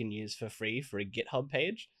background that you can use for free for a GitHub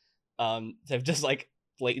page. They've just like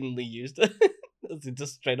blatantly used it. It's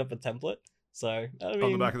just straight up a template. So I mean,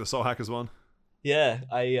 on the back of the Soul Hackers one. Yeah,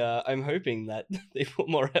 I'm hoping that they put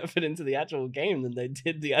more effort into the actual game than they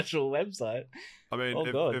did the actual website. I mean,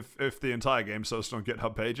 if the entire game's hosted on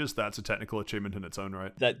GitHub pages, that's a technical achievement in its own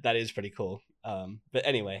right. That is pretty cool. But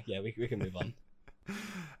anyway, yeah, we can move on.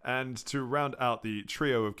 And to round out the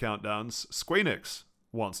trio of countdowns, Squeenix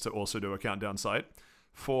wants to also do a countdown site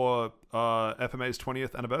for FMA's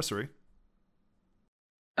 20th anniversary.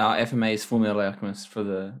 FMA's Full Metal Alchemist for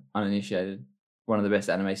the uninitiated. One of the best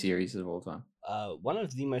anime series of all time. One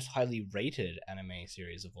of the most highly rated anime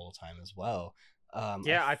series of all time as well.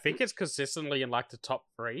 I think it's consistently in like the top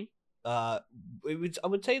 3. I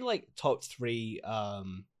would say like top 3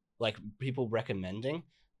 like people recommending.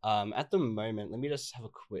 At the moment, let me just have a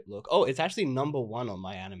quick look. Oh, it's actually number 1 on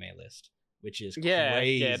my anime list, which is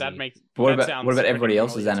crazy. Yeah, that makes. What about everybody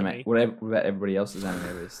else's anime? What about everybody else's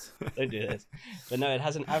anime list? Don't do this. But no, it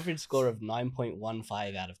has an average score of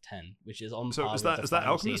 9.15 out of 10, which is on par. So with is that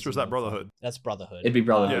Alchemist or is that Brotherhood? That's Brotherhood. It'd be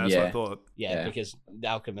Brotherhood. Yeah, that's what I thought. Yeah, because the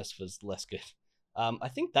Alchemist was less good. I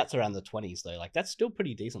think that's around the 20s though. Like that's still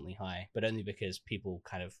pretty decently high, but only because people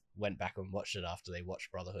kind of went back and watched it after they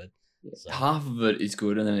watched Brotherhood. Yeah. So. Half of it is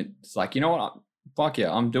good, and then it's like, you know what? fuck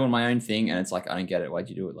yeah, I'm doing my own thing, and it's like, I don't get it. Why'd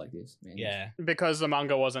you do it like this, man? Yeah. Because the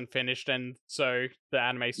manga wasn't finished, and so the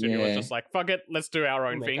anime studio was Yeah. just like, fuck it, let's do our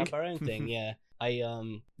We'll own make thing. up our own thing. Yeah.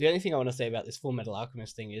 The only thing I want to say about this Full Metal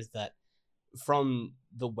Alchemist thing is that from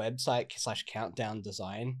the website / countdown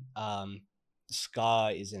design,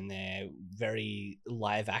 Scar is in there, very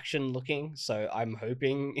live action looking. So I'm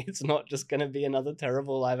hoping it's not just gonna be another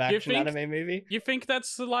terrible live action think- anime movie. You think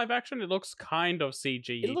that's the live action? It looks kind of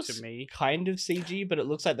CG It looks to me. kind of CG, but it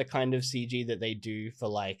looks like the kind of CG that they do for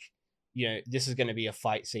like, you know, this is going to be a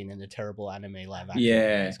fight scene in a terrible anime live action.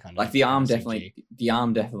 Yeah, movies kind of like the arm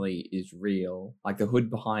CG. definitely is real. Like the hood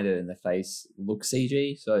behind it and the face looks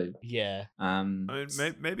CG. So Yeah, I mean,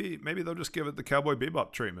 maybe they'll just give it the Cowboy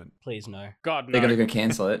Bebop treatment. please no. God, no. they're gonna go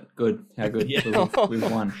cancel it. Good, how good? Yeah.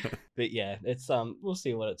 We've won. But yeah, it's we'll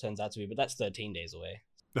see what it turns out to be. But that's 13 days away.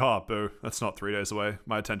 Oh, boo! That's not 3 days away.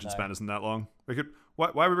 My attention No. span isn't that long. We could.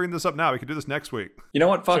 Why are we bringing this up now? We could do this next week. You know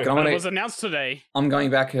what? Fuck, True, I'm but it gonna. was announced today. I'm going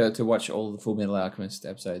back to watch all the Full Metal Alchemist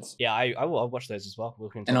episodes, Yeah, I'll watch those as well. We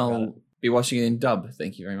can talk and about it. I'll be watching it in dub.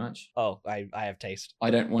 Thank you very much. Oh, I have taste. I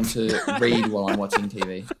don't want to read while I'm watching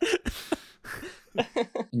TV.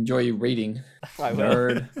 Enjoy your reading, I will.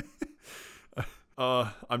 nerd.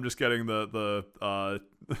 I'm just getting the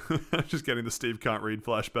I'm just getting the Steve can't read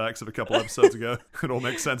flashbacks of a couple episodes ago. It all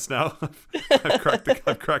makes sense now. I've cracked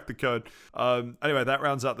the code. Anyway, that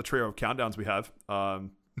rounds out the trio of countdowns we have.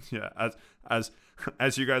 Yeah,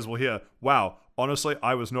 as you guys will hear. Wow, honestly,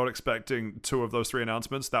 I was not expecting 2 of those 3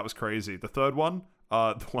 announcements. That was crazy. The third one,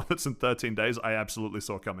 the one that's in 13 days, I absolutely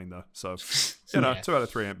saw coming though. So, you know, Yeah. 2 out of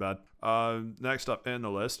 3 ain't bad. Next up in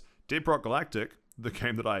the list, Deep Rock Galactic, the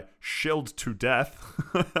game that I shilled to death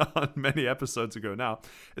on many episodes ago now,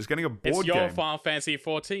 is getting a board It's your game. Final Fantasy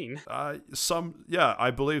 14.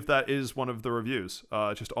 I believe that is one of the reviews.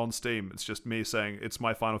 Just on Steam, it's just me saying it's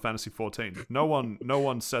my Final Fantasy 14. No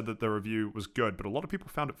one said that the review was good, but a lot of people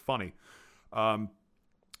found it funny.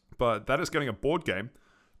 But that is getting a board game,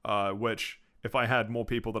 which if I had more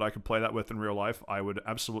people that I could play that with in real life, I would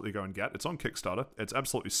absolutely go and get. It's on Kickstarter. It's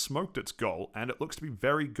absolutely smoked its goal, and it looks to be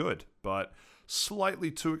very good, but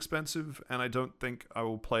slightly too expensive, and I don't think I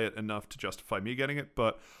will play it enough to justify me getting it.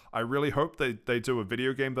 But I really hope they do a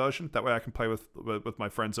video game version. That way I can play with my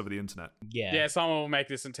friends over the internet. Yeah. Yeah, someone will make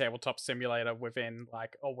this in Tabletop Simulator within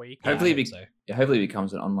like a week. Yeah, I Hopefully, hope so. hopefully it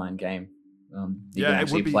becomes an online game. You Yeah, can it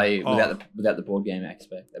actually would be- play oh. without the board game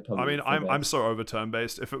aspect. That'd probably I mean, be the I'm best. so over turn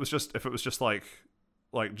based. If it was just like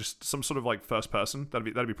just some sort of like first person,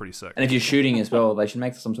 that'd be pretty sick. And if you're shooting as well, they should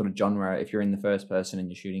make some sort of genre. If you're in the first person and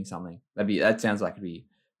you're shooting something, that sounds like it'd be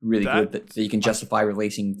really That- good. So you can justify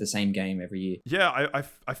releasing the same game every year. Yeah,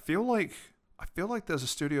 I feel like there's a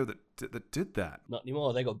studio that did that. Not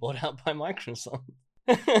anymore. They got bought out by Microsoft.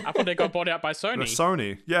 I thought they got bought out by It Sony. was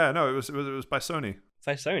Sony. Yeah, no, it was by Sony.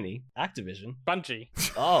 By Sony, Activision. Bungie.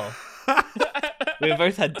 Oh, we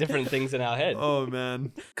both had different things in our head. Oh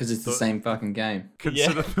man. Because it's the So- same fucking game.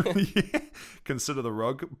 Consider consider the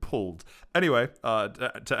rug pulled. Anyway,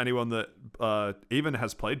 to anyone that even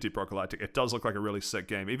has played Deep Rock Galactic, it does look like a really sick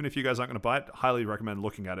game. Even if you guys aren't going to buy it, highly recommend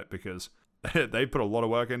looking at it because they put a lot of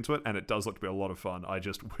work into it and it does look to be a lot of fun. I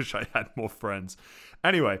just wish I had more friends.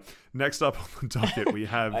 Anyway, next up on the docket we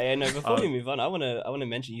have. No, before we move on, I wanna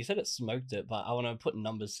mention, you said it smoked it, but I wanna put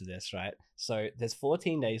numbers to this, right? So there's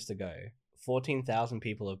 14 days to go. 14,000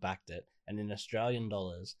 people have backed it, and in Australian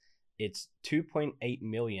dollars, it's 2.8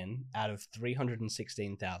 million out of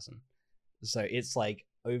 316,000. So it's like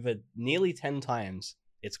over nearly 10 times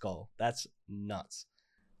its goal. That's nuts.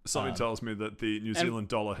 Something tells me that the New Zealand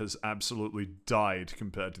dollar has absolutely died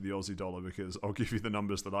compared to the Aussie dollar because I'll give you the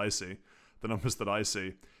numbers that I see. The numbers that I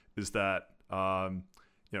see is that 14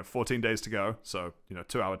 days to go, so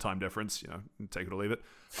 2-hour time difference, take it or leave it.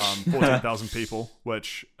 14,000 people,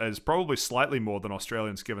 which is probably slightly more than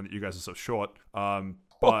Australians given that you guys are so short.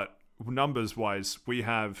 But numbers wise, we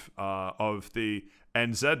have of the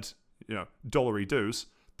NZ dollary dues,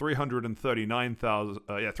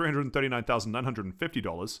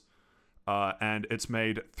 $339,950, and it's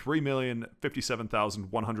made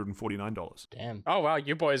 $3,057,149. Damn. Oh wow,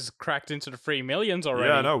 you boys cracked into the 3 millions already.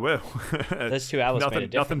 Yeah, no, we're Those 2 hours made a nothing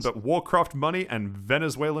difference. but Warcraft money and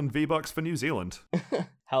Venezuelan V-Bucks for New Zealand.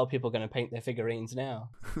 How are people going to paint their figurines now?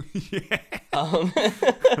 Yeah.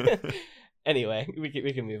 Anyway,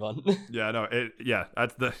 we can move on. Yeah, no,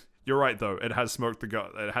 you're right though. It has smoked the goal.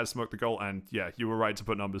 It has smoked the goal, and yeah, you were right to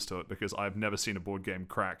put numbers to it because I've never seen a board game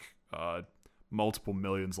crack multiple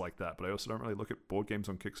millions like that, but I also don't really look at board games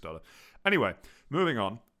on Kickstarter. Anyway, moving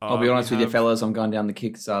on. I'll be honest we with you, have- fellas. I'm going down the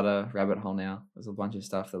Kickstarter rabbit hole now. There's a bunch of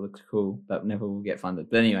stuff that looks cool that never will get funded.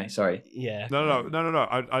 But anyway, sorry. Yeah. No.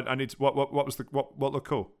 I need to. What looked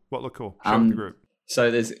cool? What looked cool? Show the group. So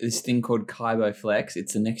there's this thing called Kaibo Flex.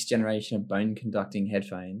 It's the next generation of bone conducting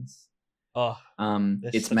headphones. Oh,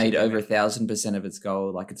 It's such a made gimmick. over 1,000% of its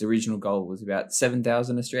goal. Like its original goal was about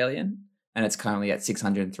 7,000 Australian, and it's currently at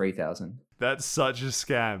 603,000. That's such a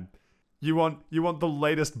scam. You want the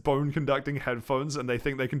latest bone conducting headphones, and they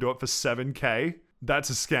think they can do it for 7K? That's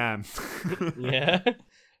a scam. yeah.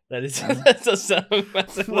 That is that's a so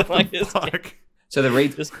massively What like the this game. fuck? So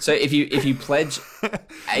so if you pledge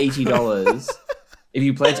 $80, if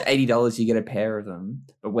you pledge $80, you get a pair of them.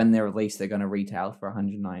 But when they're released, they're going to retail for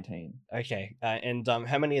 119. Okay. And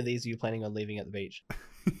how many of these are you planning on leaving at the beach?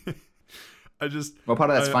 Well,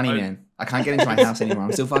 part of that's funny, I- man. I can't get into my house anymore.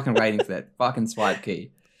 I'm still fucking waiting for that fucking swipe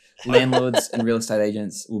key. Landlords and real estate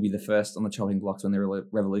agents will be the first on the chopping blocks when the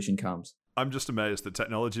revolution comes. I'm just amazed that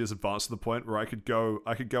technology has advanced to the point where I could go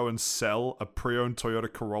and sell a pre-owned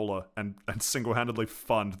Toyota Corolla and single-handedly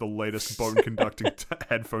fund the latest bone conducting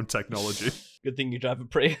headphone technology. Good thing you drive a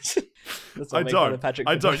Prius. That's what I made fun don't. of Patrick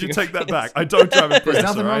I for don't. You driving a take that Prius. back. I don't drive a Prius. There's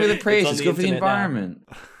nothing wrong with a It's Prius. on It's the good for the internet now. environment.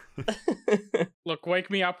 Look, wake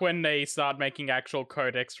me up when they start making actual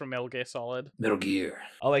codecs from Metal Gear Solid. Metal Gear.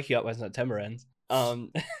 I'll wake you up when September ends.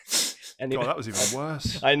 Anyway, God, that was even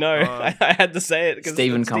worse. I know. I had to say it because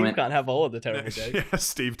Steven Steve comment. can't have all of the terrible jokes. Yeah,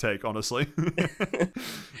 Steve take, honorly. we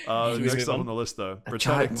Next move up on? on the list, though,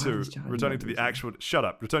 Charlie returning to the Martin. actual. Shut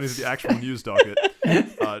up. Returning to the actual news docket.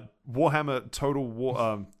 Warhammer Total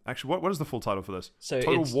War. Actually, what is the full title for this? So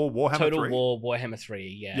Total it's War Warhammer Total 3? War Warhammer 3,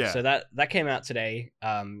 yeah. Yeah. So that came out today.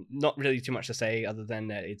 Not really too much to say other than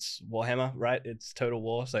that it's Warhammer, right? It's Total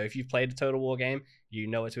War. So if you've played a Total War game, you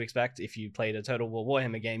know what to expect. If you played a Total War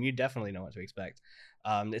Warhammer game, you definitely know what to expect.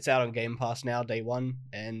 It's out on Game Pass now, day one,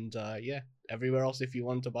 and yeah, everywhere else if you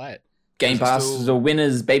want to buy it. Game Is it Pass still- is the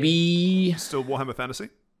winners, baby. Still Warhammer Fantasy?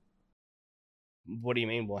 What do you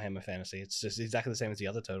mean Warhammer Fantasy? It's just exactly the same as the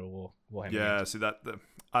other Total War Warhammer Yeah, games. see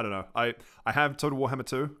I don't know. I have Total Warhammer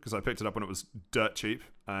 2 because I picked it up when it was dirt cheap,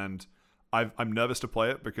 and I'm nervous to play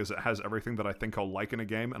it because it has everything that I think I'll like in a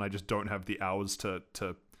game, and I just don't have the hours to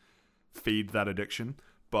feed that addiction.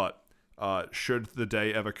 But should the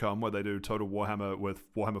day ever come where they do Total Warhammer with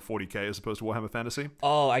Warhammer 40k as opposed to Warhammer Fantasy,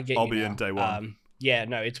 Oh, I get I'll you be now. in day one. Yeah,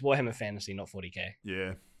 no, it's Warhammer Fantasy, not 40k.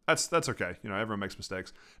 yeah, that's okay. You know, everyone makes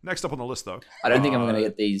mistakes. Next up on the list, though. I don't think I'm going to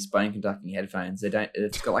get these bone conducting headphones.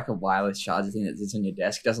 It's got like a wireless charger thing that sits on your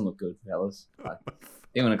desk. It doesn't look good, fellas. I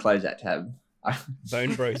think I'm going to close that tab.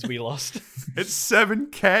 Bone Bros, we lost. It's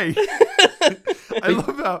 7K. I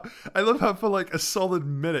love how for like a solid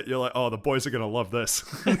minute you're like, oh, the boys are gonna love this.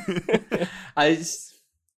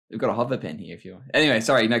 We've got a hover pen here if you want. Anyway,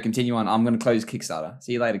 sorry, no, continue on. I'm going to close Kickstarter.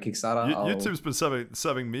 See you later, Kickstarter. YouTube's been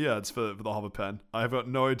serving me ads for the hover pen. I have got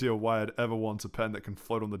no idea why I'd ever want a pen that can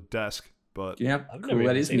float on the desk, but Do you know how I've cool never that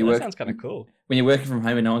even is seen when you that. work? Sounds kind of cool. When you're working from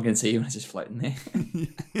home and no one can see you and it's just floating there.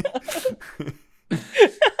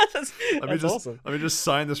 That's awesome. Let me just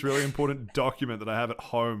sign this really important document that I have at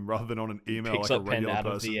home rather than on an email Picks like a up pen regular out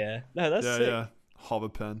person. of the air. No, that's yeah, sick. yeah. Hover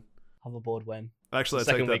pen. Hoverboard when. Actually, I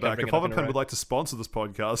Second take that week I back. bring If it up in a Hoverpen row. would like to sponsor this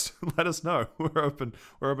podcast, let us know. We're open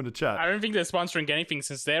to chat. I don't think they're sponsoring anything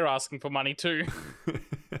since they're asking for money too.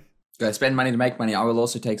 Go spend money to make money. I will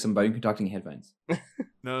also take some bone conducting headphones.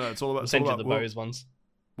 No, it's all about. We'll It's all send you about the Bose ones.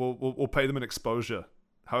 we'll pay them an exposure.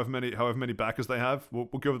 However many backers they have, we'll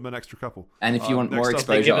give them an extra couple. And if you want next more up-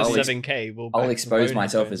 They exposure, give us I'll 7k. I'll expose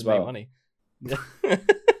myself as well.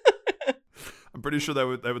 I'm pretty sure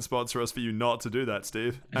they would sponsor us for you not to do that,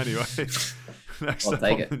 Steve. Anyway, next I'll up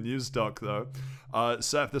take on it. the news doc, though.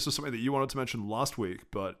 Seth, this was something that you wanted to mention last week,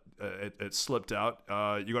 but it slipped out.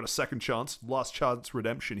 You got a second chance, last chance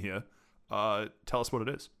redemption here. Tell us what it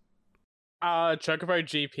is. Chocobo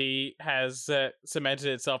GP has cemented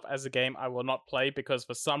itself as a game I will not play because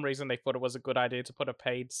for some reason they thought it was a good idea to put a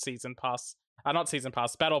paid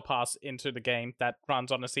battle pass into the game that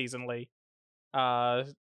runs on a seasonally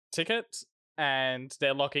ticket, and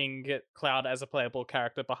they're locking Cloud as a playable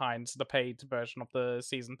character behind the paid version of the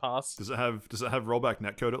season pass. Does it have rollback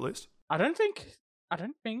netcode at least? I don't think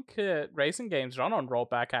racing games run on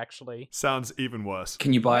rollback actually. Sounds even worse.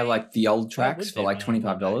 Can you buy like the old tracks would for they like run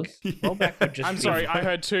on $25? Rollback would just I'm be- sorry, I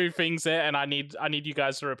heard two things there, and I need you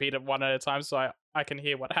guys to repeat it one at a time so I can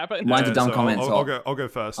hear what happened. Mine's a dumb so comment, so I'll go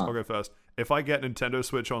first. Oh. I'll go first. If I get Nintendo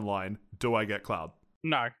Switch Online, do I get Cloud?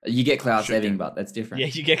 No. You get cloud Should saving, you? but that's different. Yeah,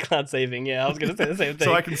 you get Cloud saving. Yeah, I was gonna say the same thing.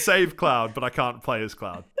 So I can save Cloud, but I can't play as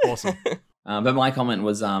Cloud. Awesome. But my comment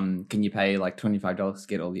was, can you pay like $25 to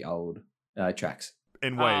get all the old tracks?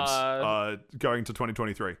 In waves, going to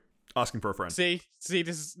 2023, asking for a friend. See,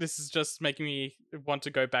 this is just making me want to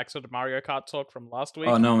go back to the Mario Kart talk from last week.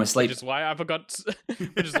 Oh no, I'm asleep. Which is why I forgot.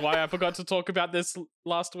 Which is why I forgot to talk about this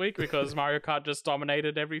last week, because Mario Kart just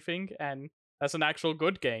dominated everything, and that's an actual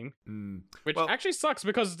good game. Which actually sucks,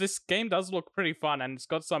 because this game does look pretty fun, and it's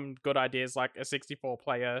got some good ideas, like a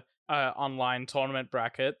 64-player online tournament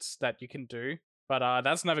brackets that you can do. But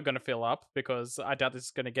that's never going to fill up, because I doubt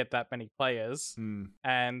it's going to get that many players.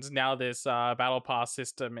 And now this battle pass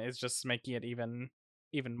system is just making it even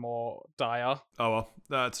more dire. Oh well,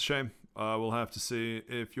 that's a shame. We'll have to see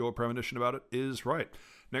if your premonition about it is right.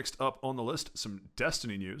 Next up on the list, some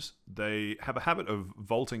Destiny news. They have a habit of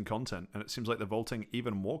vaulting content, and it seems like they're vaulting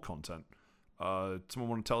even more content. Someone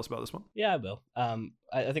want to tell us about this one? Yeah, I will.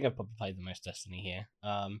 I think I've probably played the most Destiny here.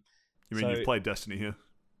 You mean you've played Destiny here?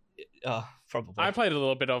 Probably. I played a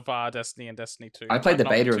little bit of Destiny and Destiny 2. I played the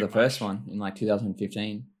but not beta of too the first much. one in like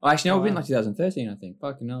 2015. Oh, actually, no, it was in like 2013, I think.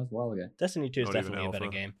 Fucking no, it was a while ago. Destiny 2 is Not even definitely a better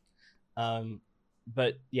alpha. game.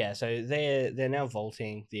 But yeah, so they're now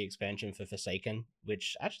vaulting the expansion for Forsaken,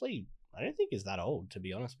 which actually I don't think is that old, to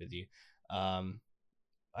be honest with you.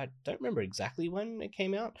 I don't remember exactly when it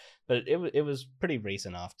came out, but it was pretty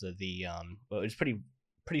recent after the it was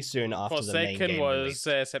pretty soon after the main Forsaken game was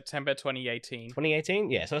released. September 2018.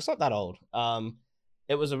 2018, yeah, so it's not that old.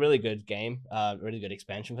 It was a really good game, really good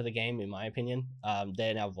expansion for the game, in my opinion.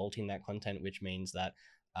 They're now vaulting that content, which means that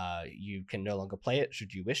you can no longer play it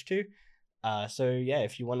should you wish to. So yeah,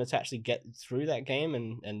 if you wanted to actually get through that game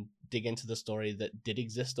and dig into the story that did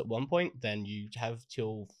exist at one point, then you have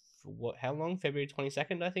till how long? February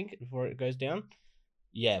 22nd, I think, before it goes down.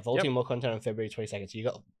 Yeah, vaulting more content on February 22nd.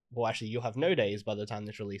 So you'll have no days by the time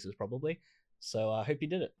this releases, probably. So I hope you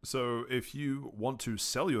did it. So if you want to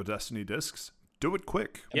sell your Destiny discs, do it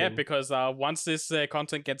quick. Yeah, because once this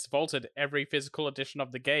content gets vaulted, every physical edition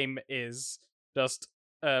of the game is just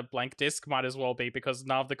a blank disc, might as well be, because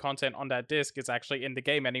none of the content on that disc is actually in the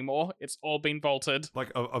game anymore. It's all been vaulted.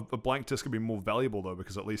 Like a blank disc would be more valuable though,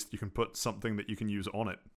 because at least you can put something that you can use on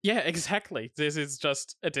it. Yeah, exactly. This is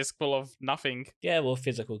just a disc full of nothing. Yeah, well,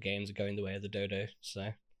 physical games are going the way of the dodo, so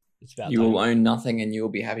it's about You time. will own nothing and you will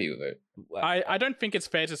be happy with it. I don't think it's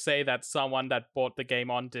fair to say that someone that bought the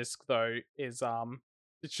game on disc though is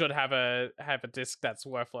should have a disc that's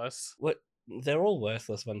worthless. What? They're all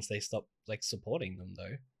worthless once they stop like supporting them,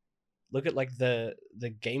 though. Look at like the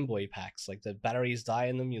Game Boy packs. Like the batteries die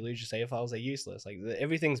in them, you lose your save files. They're useless. Like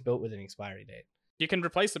everything's built with an expiry date. You can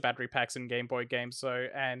replace the battery packs in Game Boy games, so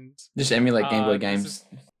and Just emulate Game Boy this games. is-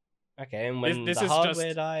 Okay, and when This the is hardware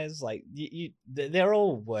just- dies, like they're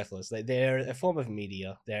all worthless. They're a form of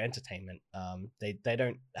media. They're entertainment. They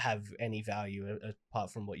don't have any value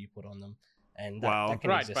apart from what you put on them, and that, Wow. that can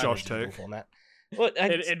Right, exist Josh in a digital take. format. Well,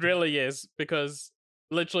 it really is, because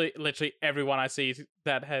literally everyone I see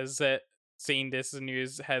that has seen this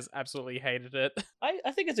news has absolutely hated it.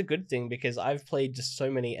 I think it's a good thing, because I've played just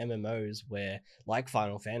so many MMOs where, like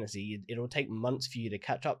Final Fantasy, it'll take months for you to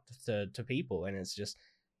catch up to people, and it's just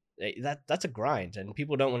that's a grind, and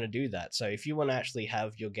people don't want to do that. So if you want to actually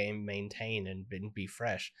have your game maintain and be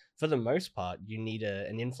fresh, for the most part, you need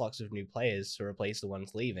an influx of new players to replace the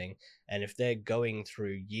ones leaving. And if they're going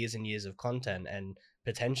through years and years of content and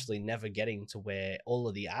potentially never getting to where all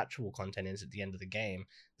of the actual content is at the end of the game,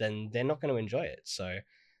 then they're not going to enjoy it. So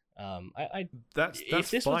That's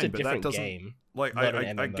if this fine, was a but that different doesn't game, like not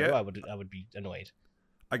an I MMO, get I would be annoyed.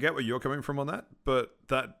 I get where you're coming from on that, but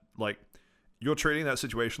that like you're treating that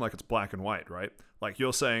situation like it's black and white, right? Like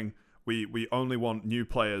you're saying we only want new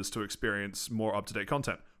players to experience more up-to-date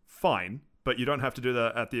content. Fine, but you don't have to do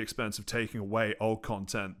that at the expense of taking away old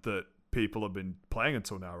content that people have been playing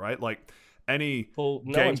until now, right? Like any Well,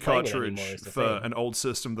 no game one's playing it cartridge anymore, is the for thing. an old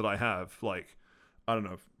system that I have, like I don't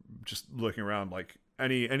know, just looking around, like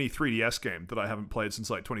any 3DS game that I haven't played since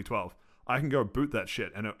like 2012, I can go boot that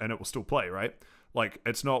shit and it will still play, right? Like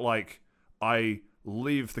it's not like I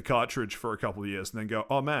leave the cartridge for a couple of years and then go,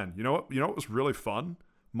 oh man, you know what was really fun?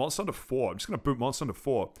 Monster Hunter 4. I'm just gonna boot Monster Hunter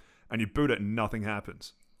 4, and you boot it and nothing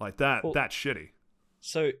happens. Like that. Well, that's shitty.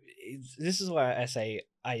 So this is why I say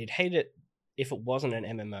I'd hate it if it wasn't an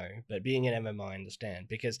MMO, but being an MMO, I understand,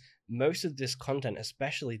 because most of this content,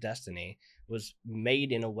 especially Destiny, was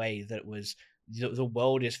made in a way that was the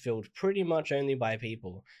world is filled pretty much only by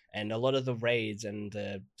people, and a lot of the raids and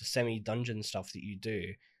the semi-dungeon stuff that you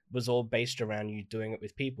do was all based around you doing it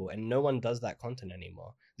with people, and no one does that content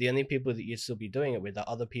anymore. The only people that you'd still be doing it with are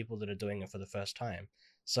other people that are doing it for the first time.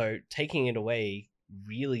 So taking it away,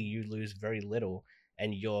 really, you lose very little.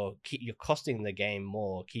 and you're costing the game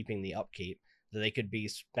more keeping the upkeep that they could be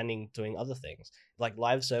spending doing other things. Like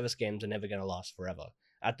live service games are never going to last forever.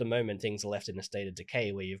 At the moment, things are left in a state of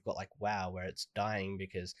decay where you've got like WoW, where it's dying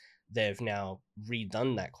because they've now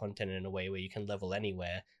redone that content in a way where you can level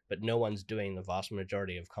anywhere, but no one's doing the vast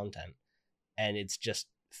majority of content. And it's just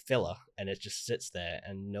filler, and it just sits there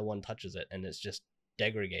and no one touches it, and it's just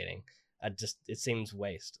degrading. It seems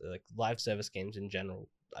waste. Like live service games in general,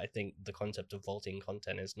 I think the concept of vaulting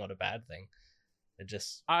content is not a bad thing.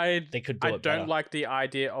 They could do it better. I don't like the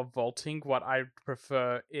idea of vaulting. What I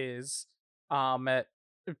prefer is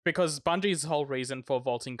because Bungie's whole reason for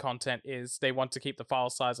vaulting content is they want to keep the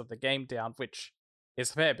file size of the game down, which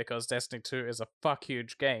is fair because Destiny 2 is a fuck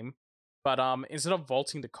huge game. But instead of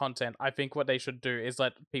vaulting the content, I think what they should do is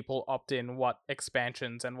let people opt in what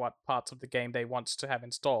expansions and what parts of the game they want to have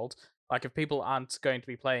installed. Like if people aren't going to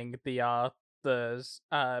be playing the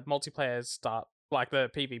multiplayer start, like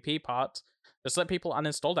the PvP part, just let people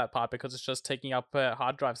uninstall that part because it's just taking up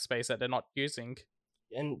hard drive space that they're not using.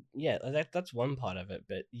 And yeah, that's one part of it,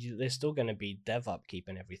 but there's still going to be dev upkeep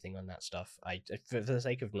and everything on that stuff. For the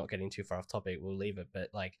sake of not getting too far off topic, we'll leave it. But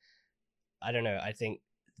like, I don't know. I think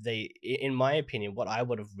in my opinion, what I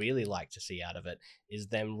would have really liked to see out of it is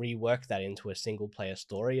them rework that into a single player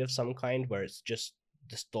story of some kind, where it's just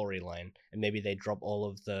the storyline, and maybe they drop all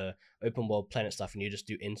of the open world planet stuff and you just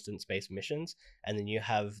do instance based missions, and then you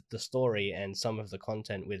have the story and some of the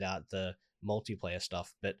content without the multiplayer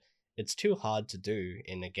stuff. But it's too hard to do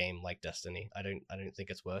in a game like Destiny. I don't think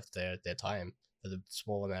it's worth their time for the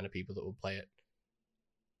small amount of people that will play it.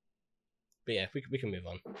 But yeah, we can move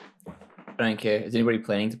on. I don't care. Is anybody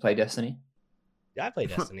planning to play Destiny? Yeah, I play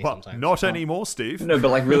Destiny well, sometimes. Not anymore, Steve. No, but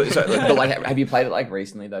like really, but like, have you played it like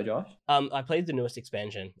recently though, Josh? I played the newest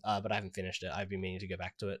expansion, but I haven't finished it. I've been meaning to go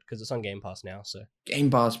back to it because it's on Game Pass now. So Game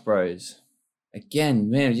Pass Bros. Again,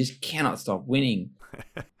 man, I just cannot stop winning.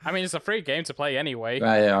 I mean, it's a free game to play anyway.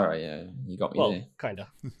 Right, yeah, all right, yeah, you got me there. Kinda.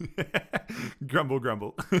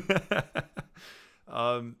 Grumble.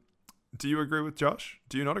 Do you agree with Josh?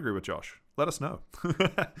 Do you not agree with Josh? Let us know.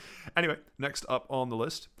 Anyway, next up on the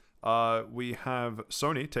list, we have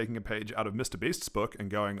Sony taking a page out of Mr. Beast's book and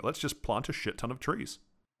going, let's just plant a shit ton of trees.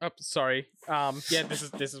 Oh, sorry. Yeah,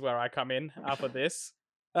 this is where I come in for this.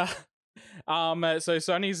 So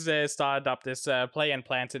Sony's started up this Play and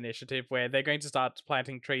Plant initiative where they're going to start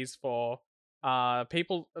planting trees for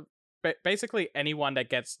people, basically anyone that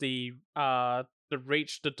gets the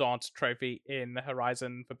Reach the Daunt trophy in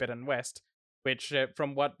Horizon Forbidden West, which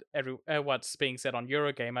from what's being said on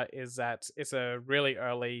Eurogamer is that it's a really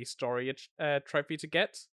early story trophy to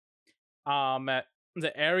get.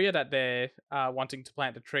 The area that they're wanting to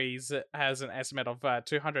plant the trees has an estimate of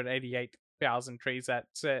 288,000 trees that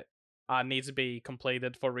need to be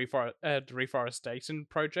completed for the reforestation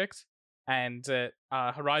project. And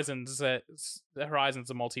Horizon's a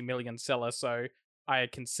multi-million seller, so I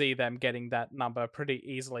can see them getting that number pretty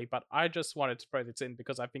easily. But I just wanted to throw this in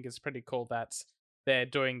because I think it's pretty cool that they're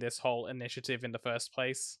doing this whole initiative in the first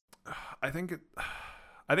place. I think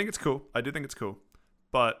it's cool. I do think it's cool,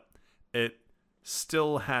 but it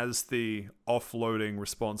still has the offloading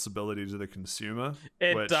responsibility to the consumer.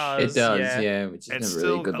 It does, yeah. Which is It's never really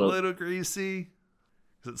still good a look. little greasy.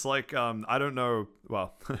 It's like I don't know.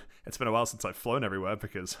 Well, it's been a while since I've flown everywhere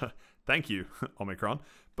because thank you, Omicron.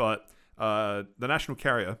 But the national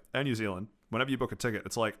carrier, Air New Zealand, whenever you book a ticket,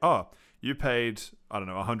 it's like, oh, you paid, I don't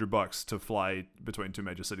know, $100 to fly between two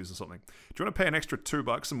major cities or something. Do you want to pay an extra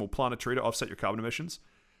 $2 and we'll plant a tree to offset your carbon emissions?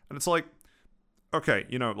 And it's like, okay,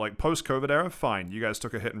 like post-COVID era, fine. You guys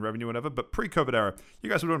took a hit in revenue, whatever. But pre-COVID era, you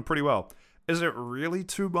guys were doing pretty well. Is it really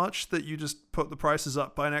too much that you just put the prices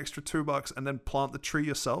up by an extra $2 and then plant the tree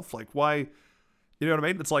yourself? Like, why? You know what I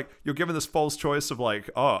mean? It's like you're given this false choice of like,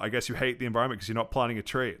 oh, I guess you hate the environment because you're not planting a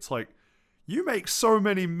tree. It's like, you make so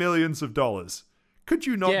many millions of dollars. Could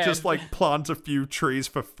you not just like plant a few trees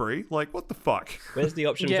for free? Like, what the fuck? Where's the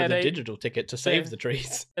option for the digital ticket to save the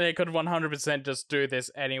trees? They could 100% just do this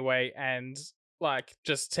anyway and like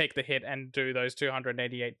just take the hit and do those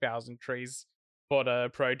 288,000 trees for the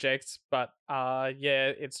project. But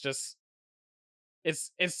it's just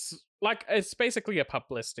it's basically a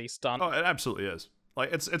publicity stunt. Oh, it absolutely is.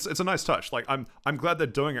 Like it's a nice touch. Like I'm glad they're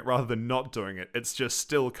doing it rather than not doing it. It's just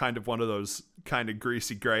still kind of one of those kind of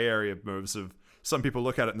greasy gray area moves of some people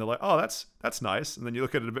look at it and they're like, oh, that's nice, and then you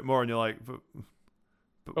look at it a bit more and you're like,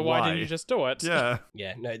 but why didn't you just do it? Yeah.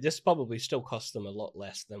 Yeah, no, this probably still costs them a lot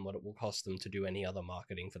less than what it will cost them to do any other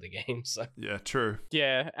marketing for the game. So Yeah, true.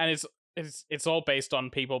 Yeah, and it's all based on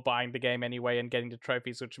people buying the game anyway and getting the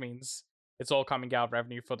trophies, which means it's all coming out of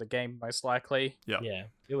revenue for the game most likely. Yeah. yeah,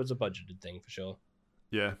 it was a budgeted thing for sure.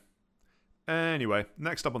 Yeah. Anyway,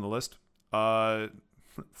 next up on the list,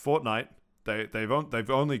 Fortnite.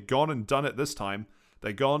 They've only gone and done it this time.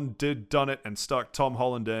 They done it, and stuck Tom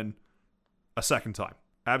Holland in a second time.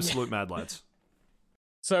 Absolute mad lads.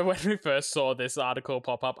 So when we first saw this article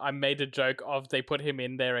pop up, I made a joke of they put him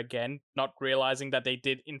in there again, not realizing that they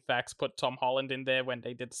did in fact put Tom Holland in there when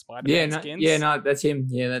they did the Spider-Man skins. That's him.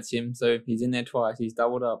 Yeah, that's him. So he's in there twice. He's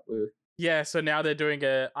doubled up. Yeah, so now they're doing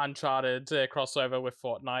a Uncharted crossover with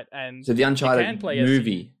Fortnite, and So the Uncharted play as-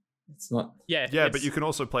 movie. It's not. Yeah, it's- but you can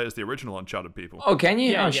also play as the original Uncharted people. Oh, can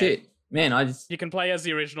you? Yeah, Oh yeah. shit, man! You can play as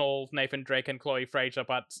the original Nathan Drake and Chloe Fraser,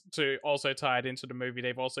 but to also tie it into the movie,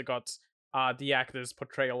 they've also got the actors'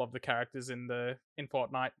 portrayal of the characters in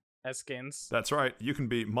Fortnite as skins. That's right. You can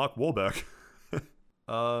be Mark Wahlberg.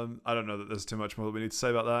 I don't know that there's too much more that we need to say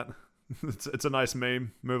about that. It's a nice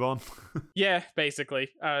meme. Move on. Yeah, basically.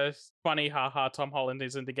 Funny, haha. Tom Holland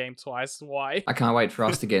is in the game twice. Why? I can't wait for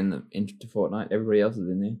us to get into Fortnite. Everybody else is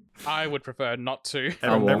in there. I would prefer not to.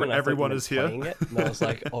 Everyone is here. Playing it, and I was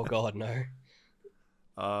like, oh god, no.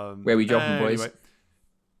 Where we dropping, boys? Anyway,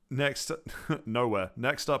 next, nowhere.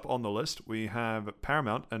 Next up on the list, we have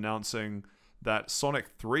Paramount announcing that Sonic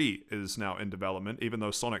 3 is now in development, even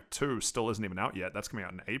though Sonic 2 still isn't even out yet. That's coming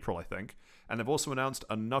out in April, I think. And they've also announced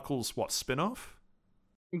a Knuckles, spin-off?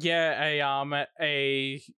 Yeah,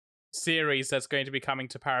 a series that's going to be coming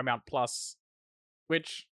to Paramount Plus,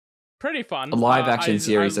 which pretty fun. A live action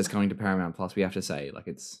series that's coming to Paramount Plus. We have to say, like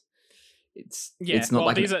it's not well,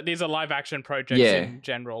 like these are live action projects in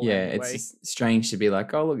general. Yeah, anyway. it's strange to be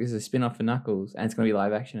like, oh look, there's a spin-off for Knuckles, and it's going to be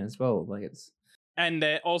live action as well. Like it's. And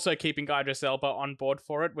they're also keeping Idris Elba on board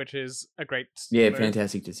for it, which is a great move.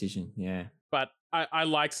 Fantastic decision. Yeah. But I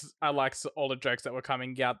liked all the jokes that were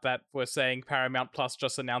coming out that were saying Paramount Plus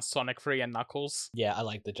just announced Sonic 3 and Knuckles. Yeah, I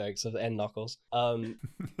like the jokes of and Knuckles.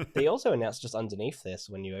 They also announced just underneath this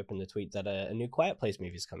when you open the tweet that a new Quiet Place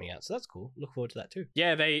movie is coming out, so that's cool. Look forward to that too.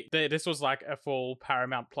 Yeah, this was like a full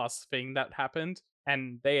Paramount Plus thing that happened,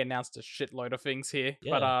 and they announced a shitload of things here.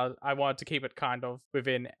 Yeah. But I wanted to keep it kind of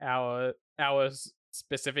within our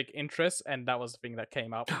specific interests, and that was the thing that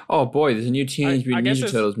came up. Oh boy, there's a new Teenage I Mutant guess Ninja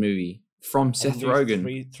it's- Turtles movie from Seth And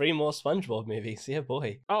Rogen. Three more SpongeBob movies. Yeah,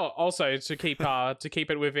 boy. Oh, also to keep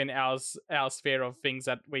it within our sphere of things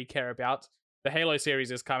that we care about, the Halo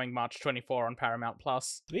series is coming March 24 on Paramount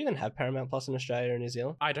Plus. Do we even have Paramount Plus in Australia or New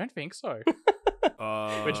Zealand? I don't think so.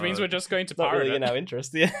 Which means we're just going to It's not pirate really in it. our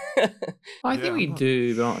interest. Yeah. I think we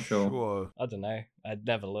do, but I'm not sure. Sure. I don't know. I'd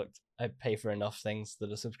never looked. I pay for enough things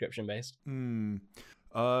that are subscription based.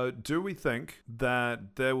 Do we think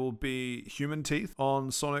that there will be human teeth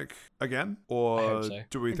on Sonic again? Or I hope so.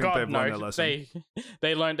 do we think God, they've learned their lesson?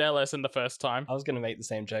 They learned their lesson the first time. I was gonna make the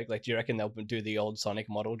same joke. Like, do you reckon they'll do the old Sonic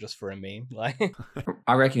model just for a meme? Like,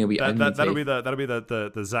 I reckon it'll be That'll be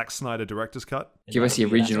the Zack Snyder director's cut. Give us the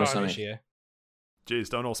that'll be original that Sonic. this year. Jeez,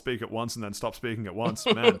 don't all speak at once and then stop speaking at once,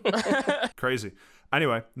 man. Crazy.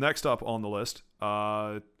 Anyway, next up on the list,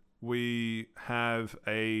 we have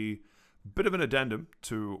a bit of an addendum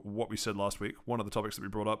to what we said last week. One of the topics that we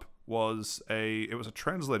brought up was a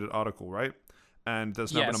translated article, right? And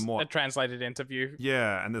there's now been a translated interview.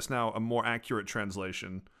 Yeah, and there's now a more accurate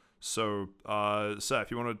translation. So,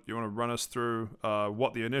 Seth, you want to run us through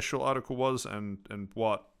what the initial article was and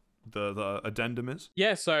what the addendum is?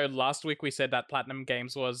 Yeah, so last week we said that Platinum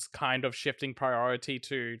Games was kind of shifting priority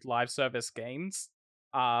to live service games,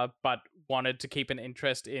 but wanted to keep an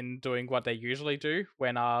interest in doing what they usually do.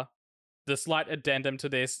 When the slight addendum to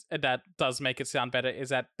this that does make it sound better is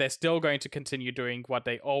that they're still going to continue doing what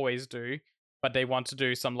they always do, but they want to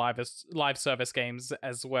do some live service games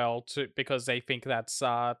as well because they think that's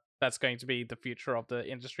going to be the future of the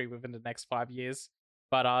industry within the next 5 years.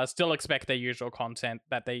 But still expect their usual content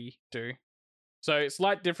that they do. So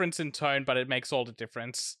slight difference in tone, but it makes all the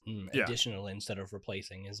difference. Yeah. Additional instead of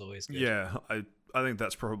replacing is always good. Yeah, I think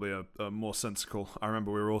that's probably a more sensical. I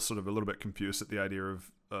remember we were all sort of a little bit confused at the idea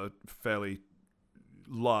of a fairly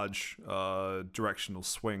large directional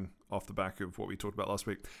swing off the back of what we talked about last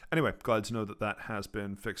week. Anyway, glad to know that has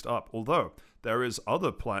been fixed up. Although there is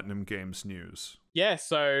other Platinum Games news. Yeah,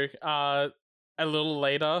 so a little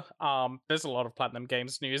later, there's a lot of Platinum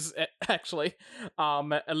Games news actually.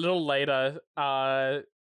 A little later, the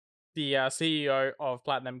CEO of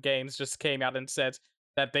Platinum Games just came out and said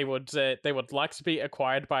that they would like to be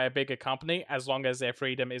acquired by a bigger company as long as their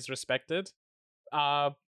freedom is respected.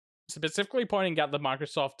 Specifically pointing out the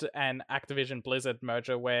Microsoft and Activision Blizzard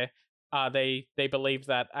merger, where they believe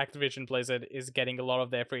that Activision Blizzard is getting a lot of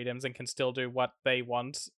their freedoms and can still do what they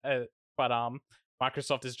want, but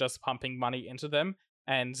Microsoft is just pumping money into them.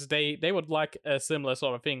 and they would like a similar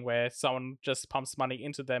sort of thing where someone just pumps money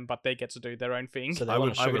into them, but they get to do their own thing. So they I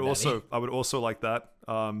want would, a I would sugar daddy. also like that.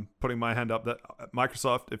 Putting my hand up that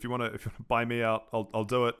Microsoft, if you want to buy me out, I'll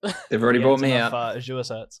do it. They've already Yeah, bought it's me enough, out. Azure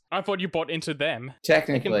certs. I thought you bought into them. It can be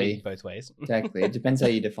Technically, both ways. technically, it depends how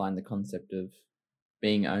you define the concept of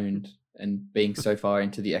being owned and being so far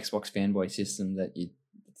into the Xbox fanboy system that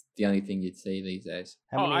it's the only thing you'd see these days.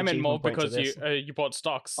 How many I meant more achievement points because are you bought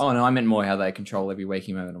stocks. Oh no, I meant more how they control every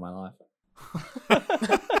waking moment of my life.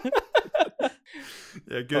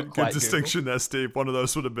 Yeah, Not good quite distinction there, Steve. One of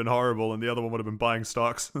those would have been horrible, and the other one would have been buying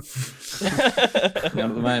stocks. Not at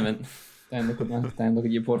the moment. Don't look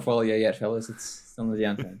at your portfolio yet, fellas. It's on the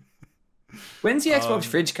downturn. When's the Xbox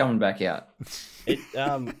fridge coming back out?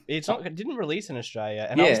 It's not. It didn't release in Australia,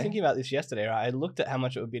 and I was Yeah. thinking about this yesterday. Right? I looked at how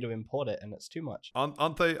much it would be to import it, and it's too much.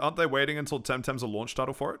 Aren't they waiting until Temtem's a launch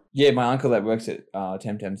title for it? Yeah, my uncle that works at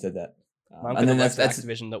Temtem said that. My And then that's that's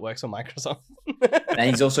Activision that works on Microsoft. and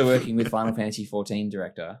he's also working with Final Fantasy 14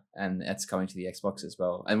 director, and that's coming to the Xbox as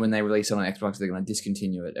well. And when they release it on Xbox, they're going to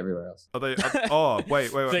discontinue it everywhere else. Are they? Oh,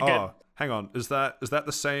 wait. They get- Oh, hang on. Is that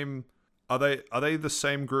the same? Are they the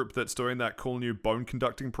same group that's doing that cool new bone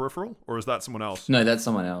conducting peripheral, or is that someone else? No, that's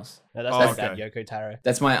someone else. No, that's Oh, my okay. dad, Yoko Taro.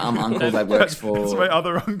 That's my uncle that works for. That's my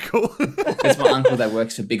other uncle. That's my uncle that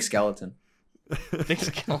works for Big Skeleton. Big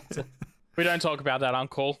skeleton. We don't talk about that,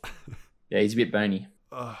 Uncle. Yeah, he's a bit bony.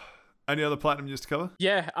 Any other platinum news to cover?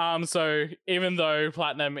 Yeah, so even though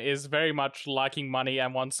Platinum is very much liking money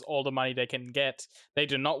and wants all the money they can get, they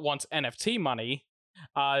do not want NFT money.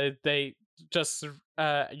 They just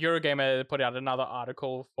Eurogamer put out another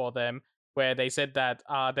article for them where they said that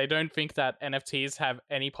they don't think that NFTs have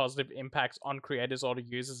any positive impact on creators or the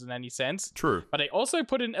users in any sense. True. But they also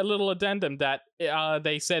put in a little addendum that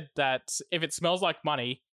they said that if it smells like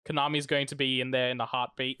money, Konami's going to be in there in a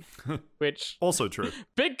heartbeat, which Also true.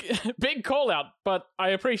 big call out, but I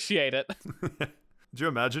appreciate it. Do you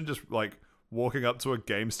imagine just like walking up to a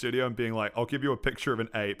game studio and being like, "I'll give you a picture of an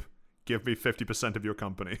ape. Give me 50% of your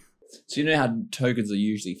company." So you know how tokens are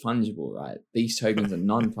usually fungible, right? These tokens are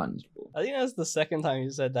non-fungible. I think that's the second time you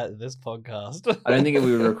said that in this podcast. I don't think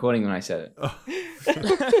we were recording when I said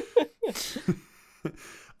it.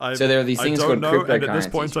 So there are these things I called don't know, and at this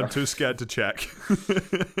cryptocurrencies, point, I'm right? too scared to check.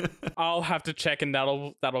 I'll have to check, and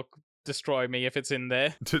that'll destroy me if it's in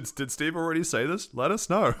there. Did Steve already say this? Let us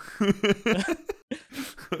know.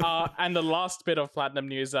 And the last bit of Platinum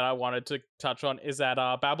news that I wanted to touch on is that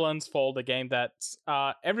Babylon's Fall, the game that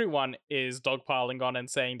everyone is dogpiling on and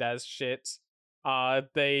saying that's shit.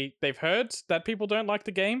 They've heard that people don't like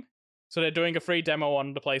the game, so they're doing a free demo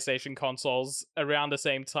on the PlayStation consoles around the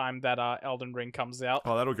same time that Elden Ring comes out.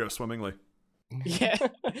 Oh, that'll go swimmingly. Yeah,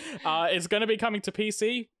 it's going to be coming to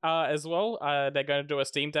PC as well. They're going to do a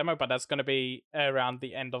Steam demo, but that's going to be around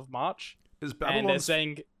the end of March. Is And they're Babylon's...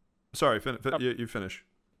 saying, Sorry, you finish.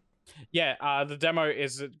 yeah, the demo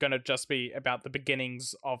is going to just be about the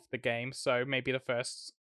beginnings of the game, so maybe the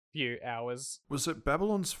first few hours. Was it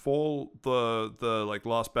Babylon's Fall, the like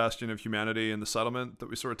last bastion of humanity in the settlement that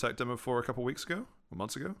we saw a tech demo for a couple weeks ago? Or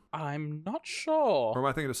months ago? I'm not Or sure. am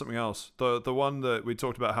I thinking of something else? The one that we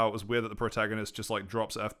talked about how it was weird that the protagonist just like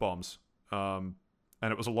drops F-bombs.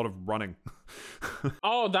 And it was a lot of running.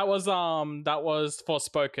 Oh, that was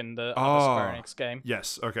Forspoken, the Oh. other Square Enix game.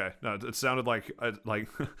 Yes, okay. No, it sounded like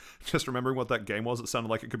just remembering what that game was, it sounded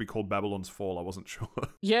like it could be called Babylon's Fall. I wasn't sure.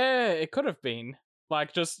 Yeah, it could have been.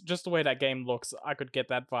 Like just the way that game looks, I could get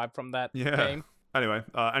that vibe from that Yeah. game. Anyway,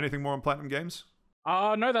 anything more on Platinum Games?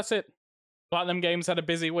 No, that's it. Platinum Games had a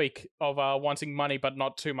busy week of wanting money, but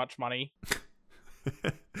not too much money.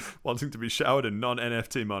 Wanting to be showered in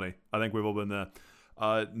non-NFT money. I think we've all been there.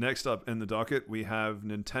 Next up in the docket, we have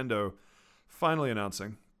Nintendo finally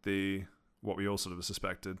announcing what we all sort of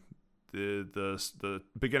suspected, the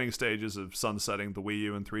beginning stages of sunsetting the Wii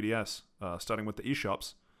U and 3DS, starting with the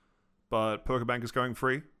eShops. But Pokebank is going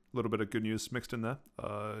free. A little bit of good news mixed in there.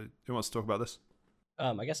 Who wants to talk about this?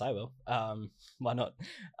 I guess I will. Why not?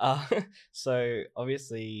 So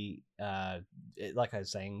obviously, like I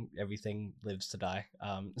was saying, everything lives to die.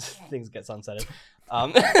 Things get sunsetted.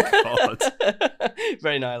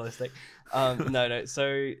 Very nihilistic. No.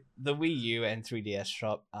 So the Wii U and 3DS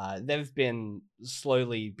shop, they've been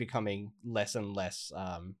slowly becoming less and less,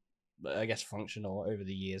 I guess, functional over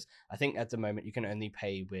the years. I think at the moment you can only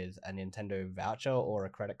pay with a Nintendo voucher or a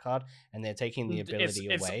credit card, and they're taking the ability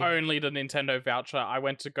It's away. only the Nintendo voucher. I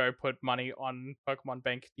went to go put money on Pokemon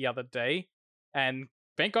Bank the other day, and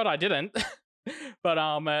thank God I didn't. But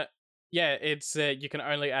yeah, it's you can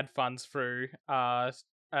only add funds through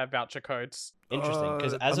voucher codes. Interesting,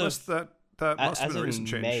 because as unless of that must have as been a of recent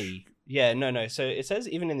change. May, Yeah, no. So it says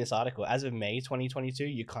even in this article, as of May 2022,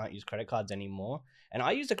 you can't use credit cards anymore. And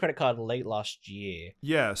I used a credit card late last year.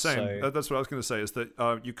 Yeah, same. So- That's what I was going to say, is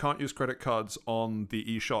that you can't use credit cards on the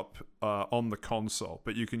eShop on the console,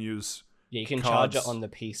 but you can use... Yeah, you can charge it cards. on the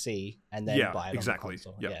PC and then Yeah, buy it exactly. on the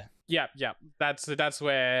console. Yep. Yeah. Yeah. That's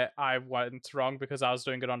where I went wrong because I was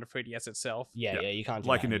doing it on the 3DS itself. Yeah, Yeah. you can't do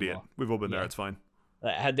Like that an idiot. anymore. We've all been there, Yeah. it's fine.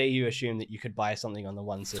 How dare you assume that you could buy something on the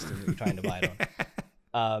one system that you're trying to buy it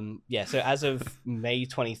on? Yeah, so as of May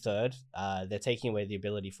 23rd, they're taking away the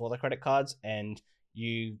ability for the credit cards, and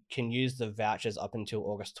you can use the vouchers up until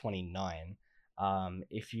August 29.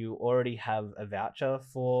 If you already have a voucher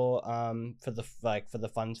for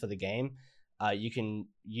the funds for the game, you can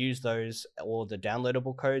use those or the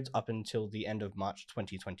downloadable codes up until the end of March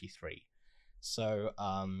 2023. So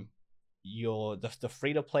the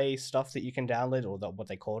free to play stuff that you can download, or what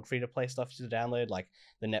they called free to play stuff to download, like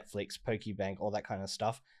the Netflix, Pokebank, all that kind of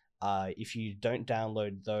stuff. If you don't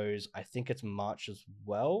download those, I think it's March as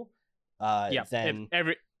well. Then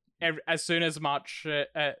every as soon as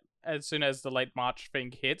the late March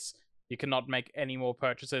thing hits, you cannot make any more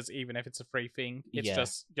purchases, even if it's a free thing. It's Yeah.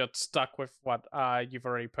 just you're stuck with what you've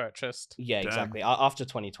already purchased. yeah, Damn. exactly. After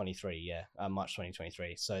 2023, March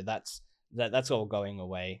 2023. So that's all going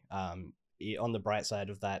away. On the bright side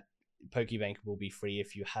of that, Pokebank will be free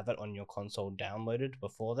if you have it on your console downloaded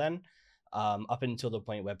before then. Up until the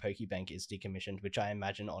point where Pokebank is decommissioned, which I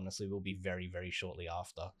imagine honestly will be very, very shortly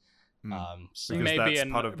after. So Because that's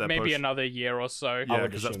part of their push. Another year or so. Yeah, would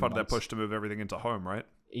because that's assume part of their months. push to move everything into home, right?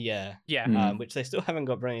 yeah, Yeah. Mm. which they still haven't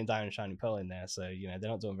got Brilliant Diamond Shiny Pearl in there, so they're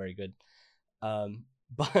not doing very good.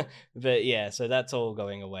 But yeah, so that's all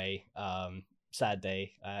going away. Sad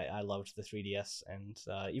day. I loved the 3DS,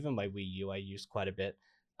 and even my Wii U I used quite a bit.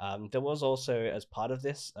 There was also, as part of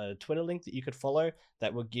this, a Twitter link that you could follow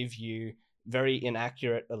that would give you very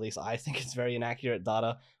inaccurate, at least I think it's very inaccurate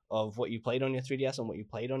data of what you played on your 3DS and what you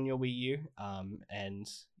played on your Wii U. And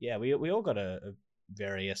yeah, we all got a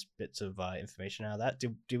various bits of information out of that.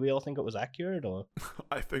 Do we all think it was accurate, or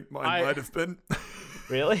I think mine might have been.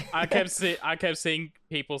 really? I kept seeing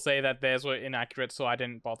people say that theirs were inaccurate, so I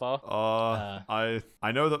didn't bother.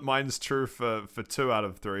 I know that mine's true for 2 out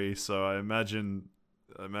of 3, so I imagine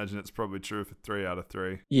it's probably true for 3 out of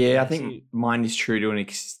 3. Yeah, Yeah, I think mine is true to an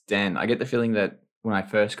extent. I get the feeling that when I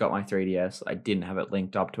first got my 3DS, I didn't have it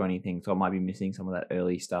linked up to anything, so I might be missing some of that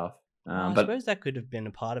early stuff. I But suppose that could have been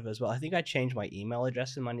a part of it as well. I think I changed my email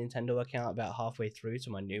address in my Nintendo account about halfway through to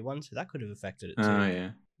my new one, so that could have affected it too. oh yeah.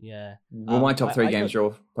 Yeah. Well, my top 3 I games got- are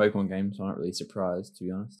all Pokemon games, so I'm not really surprised, to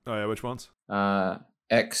be honest. Oh yeah, which ones?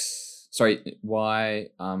 Y,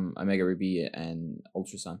 Omega Ruby, and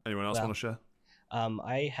Ultra Sun. Anyone else Well, want to share?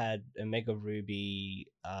 I had Omega Ruby,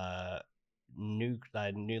 New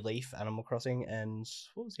Leaf, Animal Crossing, and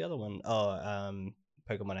what was the other one?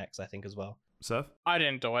 Pokemon X, I think, as well. Seth? I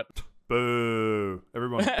didn't do it. Boo!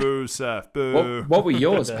 Everyone, boo, Seth, boo. What were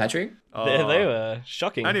yours, Patrick? They were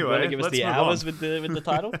shocking. Anyway, You wanna give us let's the move hours on. with the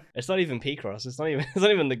title. It's not even P-Cross. It's not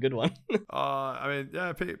even the good one. I mean,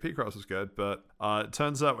 yeah, P-Cross was good, but it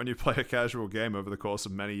turns out when you play a casual game over the course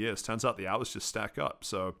of many years, turns out the hours just stack up.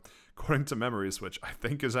 So, according to Memories, which I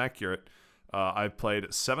think is accurate, I've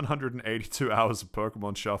played 782 hours of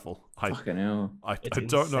Pokemon Shuffle. Fucking hell. I It's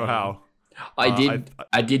don't know insane. how.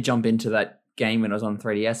 I did jump into that game when I was on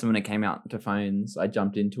 3DS, and when it came out to phones, I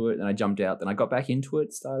jumped into it, and I jumped out, then I got back into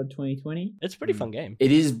it, started 2020. It's a pretty fun game.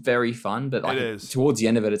 It is very fun, but like It is. towards the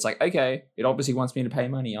end of it, it's like, okay, it obviously wants me to pay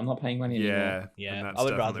money. I'm not paying money anymore. Yeah, and Yeah, that's I would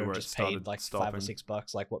definitely rather where have it just paid started like $5 stopping. or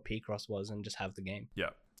 $6 like what P-Cross was and just have the game. Yeah.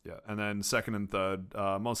 And then second and third,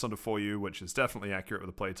 Monster Hunter 4U, which is definitely accurate with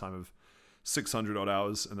a playtime of 600 odd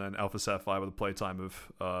hours, and then Alpha Sapphire with a playtime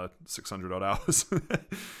of 600 odd hours.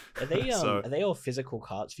 Are they So- are they all physical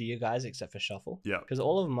carts for you guys except for Shuffle? Yeah. Because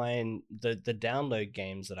all of mine, the download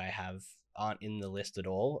games that I have aren't in the list at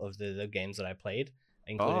all of the games that I played,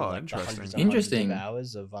 including Oh, like the interesting. hundreds and hundreds Interesting. of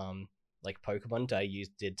hours of like Pokemon that I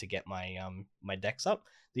did to get my my decks up.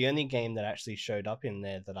 The only game that actually showed up in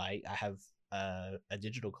there that I have a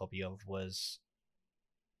digital copy of was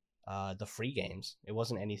the free games. It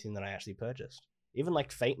wasn't anything that I actually purchased. Even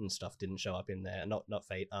like Fate and stuff didn't show up in there. Not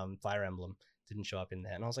Fate. Fire Emblem didn't show up in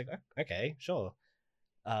there, and I was like, okay, sure.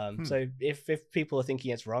 So if people are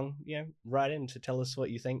thinking it's wrong, write in to tell us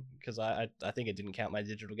what you think, because I think it didn't count my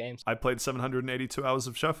digital games. I played 782 hours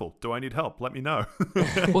of Shuffle. Do I need help? Let me know.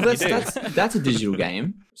 Well, You do. that's a digital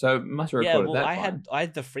game, so it must have Yeah, recorded well, that. I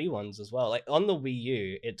had the free ones as well. Like on the Wii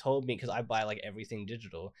U, it told me, because I buy like everything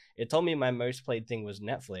digital. It told me my most played thing was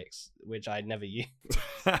Netflix, which I'd never used,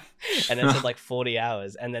 and it said like 40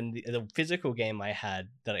 hours. And then the physical game I had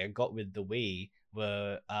that I got with the Wii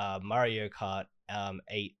were Mario Kart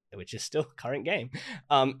 8, which is still a current game,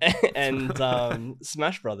 and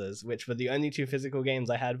Smash Brothers, which were the only 2 physical games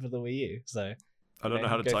I had for the Wii U. So I don't know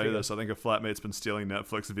how to go tell you figure. this. I think a flatmate's been stealing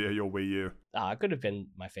Netflix via your Wii U. It could have been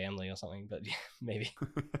my family or something, but yeah, maybe.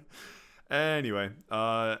 Anyway,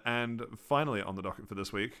 and finally on the docket for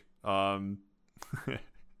this week,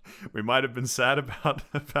 we might have been sad about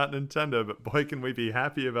Nintendo, but boy, can we be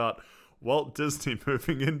happy about Walt Disney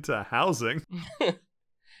moving into housing.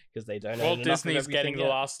 Because they don't. Walt Disney's getting the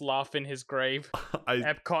last laugh in his grave.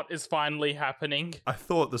 Epcot is finally happening. I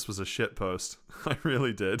thought this was a shitpost. I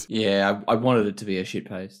really did. Yeah, I wanted it to be a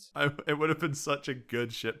shitpost. It would have been such a good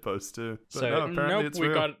shitpost too. But So- no, apparently it's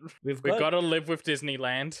real. We've We got to live with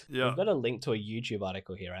Disneyland. Yeah. We've got a link to a YouTube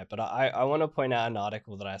article here, right? But I want to point out an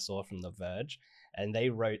article that I saw from The Verge, and they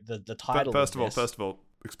wrote the title. First of all,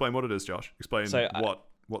 explain what it is, Josh. Explain So,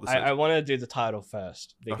 what this is. I want to do the title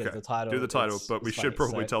first because Okay, the title. Do the title, is but we funny. should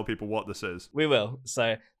probably So- tell people what this is. We will.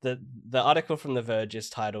 So the article from The Verge is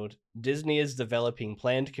titled "Disney is developing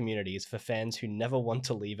planned communities for fans who never want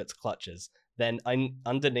to leave its clutches." Then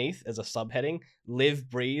underneath as a subheading, "Live,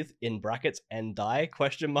 breathe in brackets and die?"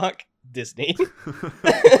 Disney.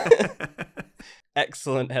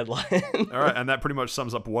 Excellent headline. All right, and that pretty much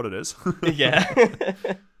sums up what it is. Yeah.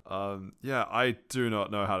 Yeah, I do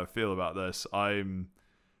not know how to feel about this.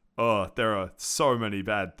 There are so many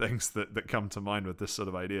bad things that come to mind with this sort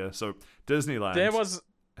of idea. So Disneyland There was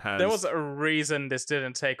has a reason this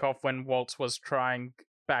didn't take off when Walt was trying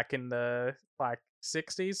back in the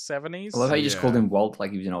 60s, 70s. I love how you just Yeah. called him Walt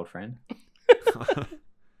like he was an old friend.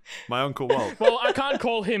 my Uncle Walt, Well, I can't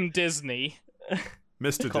call him Disney.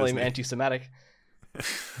 Mr. Call him Disney. anti-Semitic.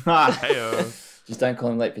 Heyo. Just don't call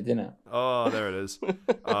him late for dinner. Oh, there it is.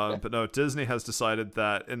 But no, Disney has decided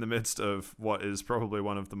that in the midst of what is probably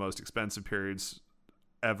one of the most expensive periods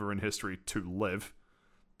ever in history to live,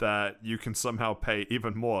 that you can somehow pay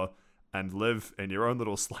even more and live in your own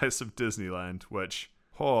little slice of Disneyland, which,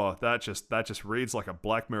 that just reads like a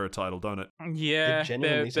Black Mirror title, don't it? Yeah,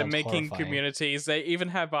 genuinely they're sounds making horrifying. communities. They even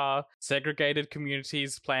have segregated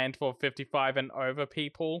communities planned for 55 and over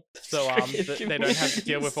people, so they don't have to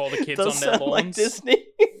deal with all the kids Does on their sound like lawns. Disney.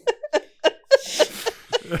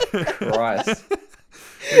 Christ.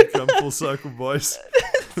 We've come full circle, boys.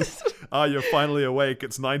 You're finally awake.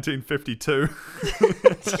 It's 1952.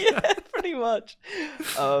 Yeah, pretty much.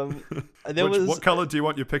 What color do you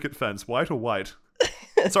want your picket fence? White or white?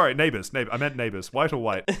 Sorry, neighbors. I meant neighbors. White or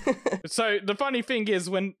white? So the funny thing is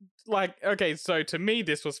so to me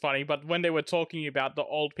this was funny, but when they were talking about the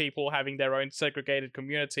old people having their own segregated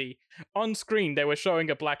community, on screen they were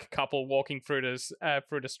showing a black couple walking through the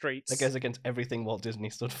streets. That goes against everything Walt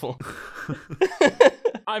Disney stood for.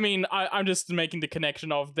 I mean, I'm just making the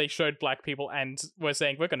connection of they showed black people and were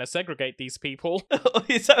saying we're going to segregate these people.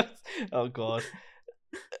 Oh god.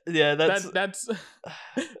 Yeah,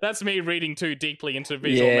 That's me reading too deeply into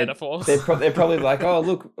visual metaphors. They're probably like, oh,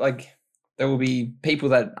 look, like there will be people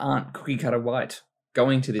that aren't cookie cutter white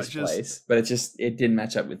going to this place, but it didn't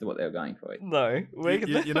match up with what they were going for. No,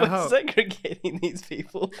 You know how- segregating these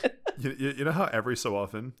people. You know how every so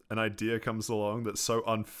often an idea comes along that's so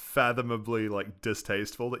unfathomably like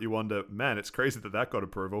distasteful that you wonder, man, it's crazy that got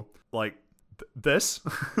approval. Like this.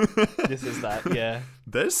 This is that, yeah.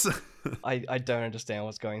 This. I don't understand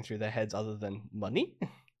what's going through their heads other than money.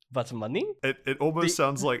 But money? It almost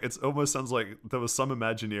sounds like there was some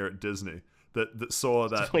Imagineer at Disney that saw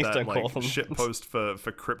that Please don't call like them. shit post for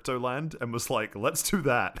Cryptoland and was like, let's do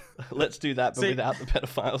that. Let's do that, but See- without the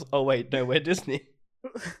pedophiles. Oh wait, no, we're Disney.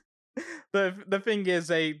 The thing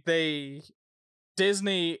is,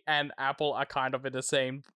 Disney and Apple are kind of in the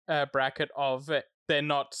same bracket of they're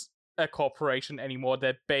not a corporation anymore.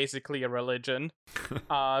 They're basically a religion.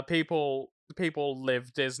 People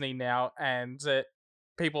live Disney now, and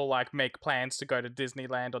people like make plans to go to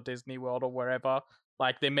Disneyland or Disney World or wherever.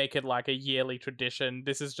 Like they make it like a yearly tradition.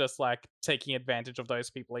 This is just like taking advantage of those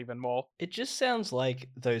people even more. It just sounds like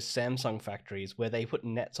those Samsung factories where they put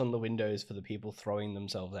nets on the windows for the people throwing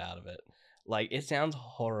themselves out of it. Like, it sounds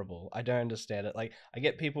horrible. I don't understand it. Like, I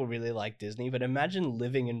get people really like Disney, but imagine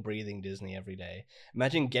living and breathing Disney every day.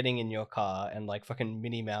 Imagine getting in your car and, like, fucking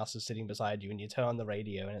Minnie Mouse is sitting beside you and you turn on the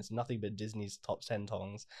radio and it's nothing but Disney's top 10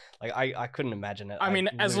 songs. Like, I couldn't imagine it. I mean,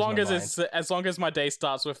 I'd as lose long my as mind. as long as my day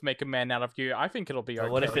starts with "Make a Man Out of You," I think it'll be okay.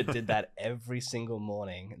 But what if it did that every single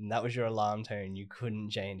morning and that was your alarm tone? You couldn't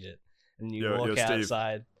change it. And you Yo, walk Steve.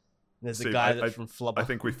 outside. There's See, a guy I- that's from Flubber. I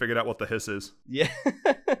think we figured out what the hiss is. Yeah.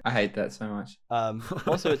 I hate that so much.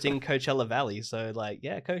 Also, it's in Coachella Valley, so like,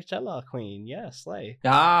 yeah, Coachella Queen, yeah, slay.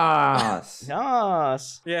 Yes.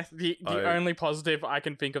 Yes. Yeah, the I- only positive I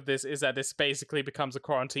can think of this is that this basically becomes a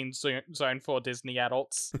quarantine zone for Disney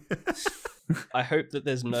adults. I hope that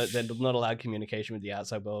they're not allowed communication with the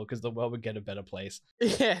outside world because the world would get a better place.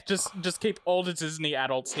 Yeah, just keep all the Disney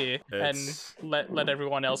adults here It's- and let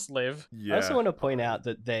everyone else live. Yeah. I also want to point out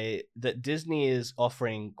that Disney is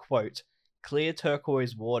offering, quote, clear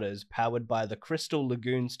turquoise waters powered by the Crystal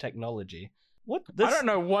Lagoons technology. What? I don't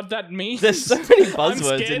know what that means. There's so many I'm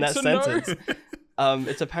buzzwords in scared that to know. sentence.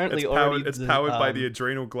 It's apparently It's already powered by the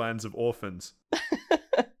adrenal glands of orphans.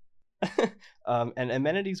 and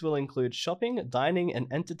amenities will include shopping, dining, and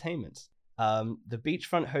entertainment. The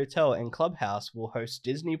beachfront hotel and clubhouse will host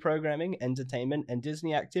Disney programming, entertainment, and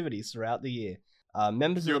Disney activities throughout the year.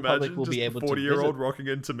 Members Can you of the public imagine will just be a able to 40-year-old visit. rocking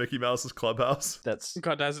into Mickey Mouse's clubhouse? That's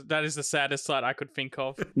God, that is the saddest sight I could think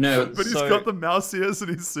of. No, But he's So- got the mouse ears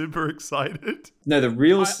and he's super excited. no. The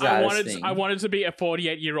real I saddest thing. wanted to be a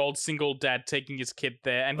 48-year-old single dad taking his kid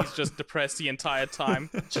there, and he's just depressed the entire time.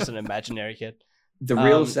 just an imaginary kid. The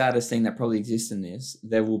real Um, saddest thing that probably exists in this,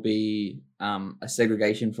 there will be a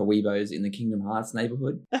segregation for Weebos in the Kingdom Hearts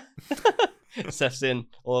neighborhood. Steps in,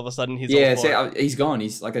 all of a sudden he's Yeah, all for see, it. he's gone.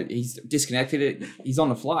 He's disconnected. He's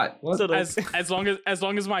on a flight. What? Sort of. As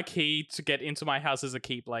long as my key to get into my house is a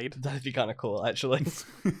keyblade. That'd be kind of cool, actually. So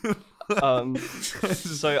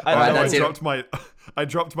Alright, I that's it. I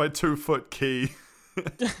dropped my 2-foot key.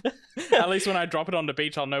 At least when I drop it on the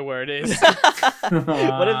beach, I'll know where it is.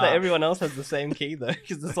 what if everyone else has the same key though?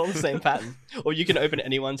 Because it's all the same pattern. Or you can open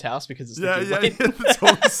anyone's house because it's the Yeah, keyblade. it's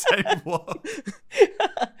all the same one.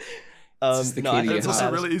 It's just the key to I think your It's the also house.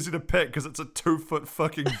 saddest- really easy to pick because it's a 2-foot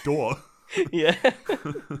fucking door. yeah.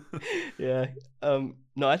 Yeah.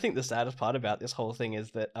 No, I think the saddest part about this whole thing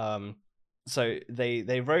is that so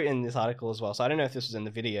they wrote in this article as well. So I don't know if this was in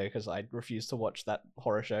the video because I refused to watch that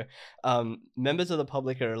horror show. Members of the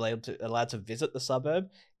public are allowed to visit the suburb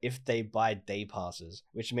if they buy day passes,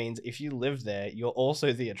 which means if you live there, you're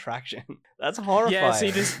also the attraction. That's horrifying. Yeah, see,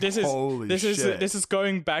 this is Holy this shit. is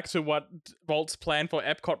going back to what Walt's plan for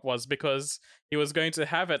Epcot was, because he was going to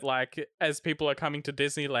have it like as people are coming to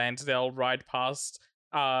Disneyland, they'll ride past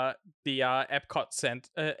the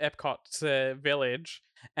Epcot village,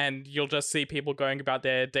 and you'll just see people going about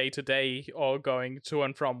their day to day or going to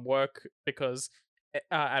and from work, because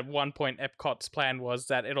at one point Epcot's plan was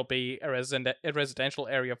that it'll be a residential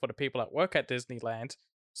area for the people that work at Disneyland.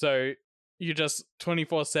 So you just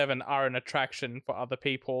 24/7 are an attraction for other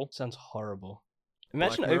people. Sounds horrible.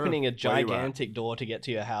 Imagine Black Mirror, opening a where you at? gigantic door to get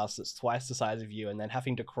to your house that's twice the size of you and then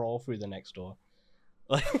having to crawl through the next door.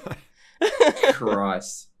 Like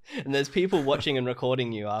Christ. And there's people watching and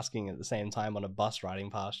recording you asking at the same time on a bus riding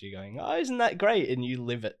past you going, "Oh, isn't that great?" And you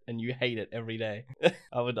live it and you hate it every day.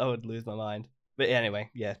 I would lose my mind. But anyway,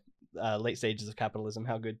 yeah. Late stages of capitalism,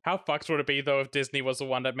 how good. How fucked would it be though if Disney was the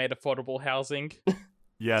one that made affordable housing?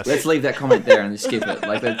 Yes. Let's leave that comment there and just skip it.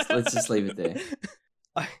 Like let's just leave it there.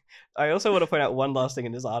 I also want to point out one last thing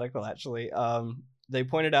in this article, actually. They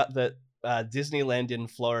pointed out that Disneyland in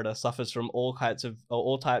Florida suffers from all types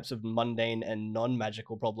of mundane and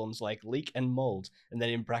non-magical problems like leak and mold. And then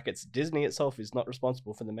in brackets, Disney itself is not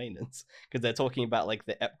responsible for the maintenance, because they're talking about like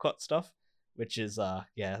the Epcot stuff, which is I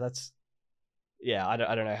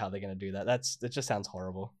don't know how they're gonna do that. That just sounds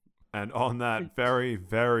horrible. And on that very,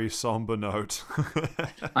 very somber note.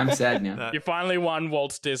 I'm sad now. You finally won,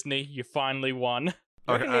 Walt Disney. You finally won.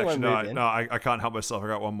 Okay, Reckon anyone actually, move in? no, I can't help myself. I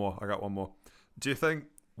got one more. Do you think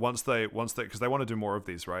once they, because they want to do more of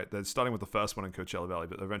these, right? They're starting with the first one in Coachella Valley,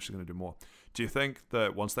 but they're eventually going to do more. Do you think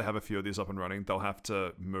that once they have a few of these up and running, they'll have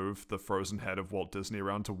to move the frozen head of Walt Disney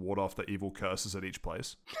around to ward off the evil curses at each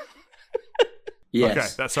place?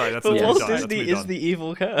 Yes. Okay, that's But me Walt done. That's Disney me is done. the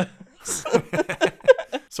evil curse.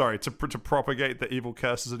 Sorry, to propagate the evil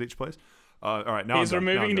curses at each place. All right, now He's I'm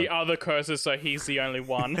done. Now removing I'm the done. other curses, so he's the only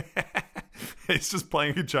one. He's just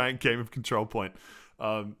playing a giant game of Control Point.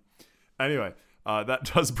 Anyway, that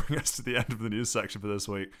does bring us to the end of the news section for this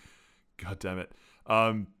week. God damn it.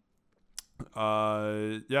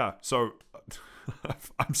 Yeah. So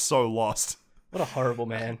I'm so lost. What a horrible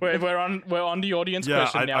man. We're on the audience Yeah,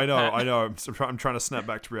 question now. I know. Pat. I know. I'm trying to snap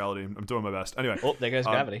back to reality. I'm doing my best. Anyway. Oh, there goes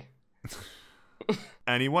gravity.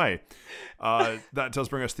 Anyway, that does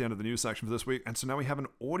bring us to the end of the news section for this week. And so now we have an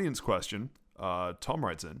audience question. Tom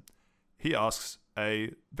writes in. He asks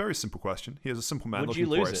a very simple question. He is a simple man Would you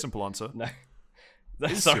looking for lose a it? simple answer. No.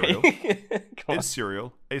 Is Sorry. cereal- Come on. Is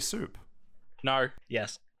cereal a soup? No.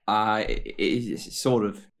 Yes, It is sort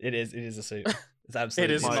of. it is a suit. It's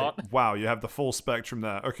absolutely is My- not. Wow, you have the full spectrum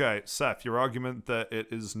there. Okay, Seth, your argument that it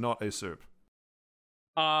is not a soup.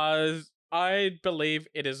 I believe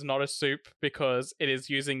it is not a soup because it is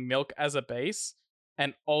using milk as a base,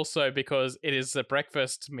 and also because it is a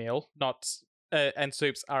breakfast meal, not and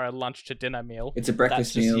soups are a lunch to dinner meal. It's a That's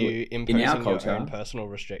breakfast just meal you in imposing our your culture. own personal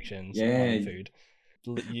restrictions Yeah. on food.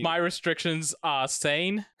 My restrictions are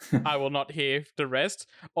sane. I will not hear the rest.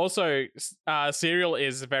 Also, cereal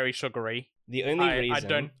is very sugary. The only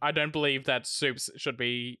reason I don't believe that soups should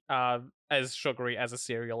be as sugary as a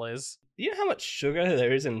cereal is. you know how much sugar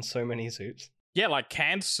there is in so many soups. Yeah, like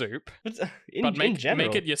canned soup, But but in general,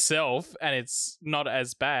 make it yourself, and it's not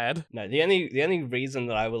as bad. no. The only reason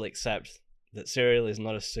that I will accept that cereal is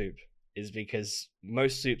not a soup is because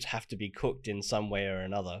most soups have to be cooked in some way or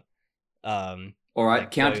another. All right,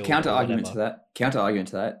 Like counter boiled or argument to whatever. that. Counter argument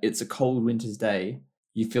to that. It's a cold winter's day.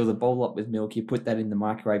 You fill the bowl up with milk. You put that in the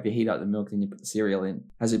microwave. You heat up the milk. Then you put the cereal in.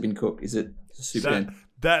 Has it been cooked? Is it soup? Then?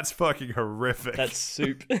 That's fucking horrific. That's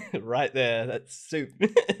soup right there. That's soup.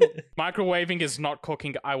 Microwaving is not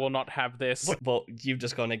cooking. I will not have this. Well, you've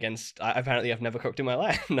just gone against. Apparently, I've never cooked in my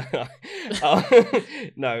life. No,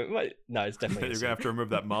 no, it's definitely. You're a gonna have soup. to remove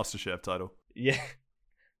that MasterChef title. Yeah.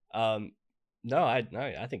 No,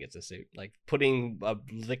 I think it's a soup. Like putting a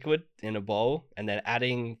liquid in a bowl and then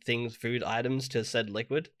adding food items to said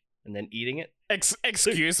liquid, and then eating it.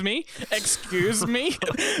 Excuse me? Excuse me?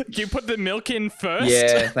 You put the milk in first?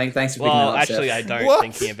 Yeah. Thanks for picking Well, that up, actually, Seth. I don't. What?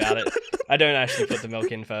 Thinking about it, I don't actually put the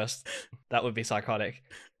milk in first. That would be psychotic.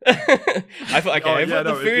 I put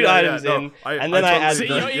the food items in, and then I add See,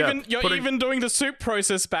 the- you're even doing the soup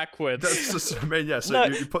process backwards. That's just, I mean, yeah. So No,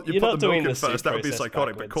 you put you're not the milk doing in the soup first. That would be process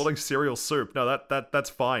psychotic. But backwards. calling cereal soup, no, that's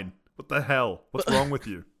fine. What the hell? What's wrong with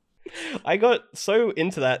you? I got so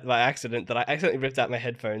into that by accident that I accidentally ripped out my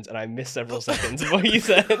headphones and I missed several seconds of what you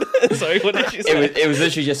said. Sorry, what did you say? It was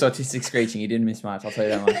literally just autistic screeching. You didn't miss much. I'll tell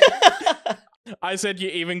you that much. I said you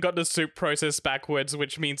even got the soup process backwards,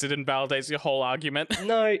 which means it invalidates your whole argument.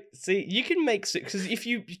 No, see, you can make soup because if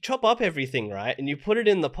you chop up everything, right, and you put it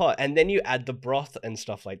in the pot, and then you add the broth and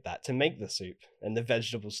stuff like that to make the soup and the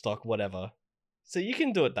vegetable stock, whatever. So you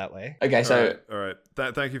can do it that way. Okay, so all right.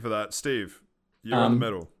 Thank you for that, Steve. You're in the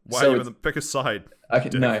middle. Why so are you in the pick a side? okay,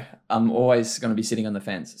 Dick. no, I'm always going to be sitting on the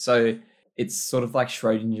fence. So it's sort of like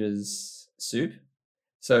Schrodinger's soup.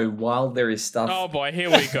 So while there is stuff, Oh boy, here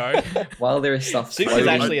we go. while there is stuff, Soup is floating-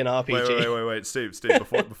 actually an RPG. Wait, Steve,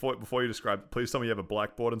 before you describe, please tell me you have a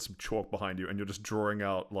blackboard and some chalk behind you, and you're just drawing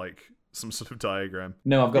out like some sort of diagram.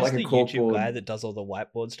 No, I've got Who's like a the YouTube guy corkboard. that does all the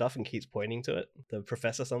whiteboard stuff and keeps pointing to it? The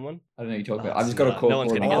professor someone? I don't know what you're talking Oh, about. I've just got a no, corkboard. no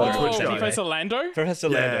one's gonna get Oh, that Twitch guy. Professor Lando? Professor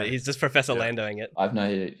Yeah. Lando. He's just Professor Yeah. Landoing it. I've no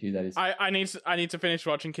idea who that is. I need to finish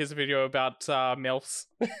watching his video about MILFs.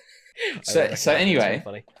 I So reckon anyway,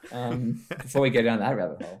 that's really before we go down that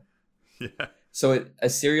rabbit hole, Yeah. so a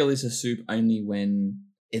cereal is a soup only when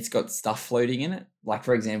it's got stuff floating in it. Like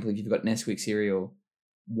for example, if you've got Nesquik cereal,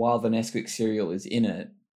 while the Nesquik cereal is in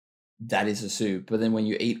it, that is a soup. But then when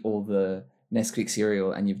you eat all the Nesquik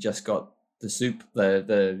cereal and you've just got the soup,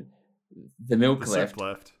 the milk The left, soup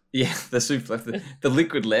left. yeah, the soup left, the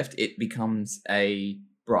liquid left, it becomes a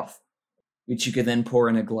broth, which you could then pour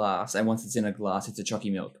in a glass. And once it's in a glass, it's a chalky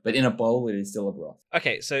milk. But in a bowl, it is still a broth.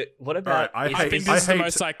 Okay, so what about... Alright, I think I this is the hate-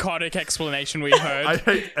 most psychotic explanation we've heard. I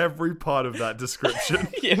hate every part of that description.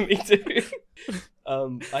 Yeah, me too.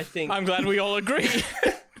 I think... I'm glad we all agree.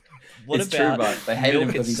 What it's about true, but they hate it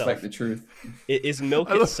milk because they itself? expect the truth. Is milk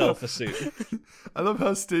I love itself how- a soup? I love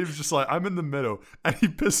how Steve's just like, I'm in the middle, and he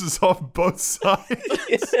pisses off both sides.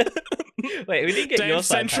 Wait, we didn't get Damn your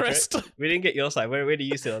side, Patrick. centrist. We didn't get your side. Where do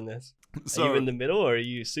you sit on this? So, Are you in the middle or are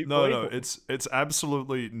you soup no, boy? no, it's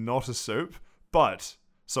absolutely not a soup. But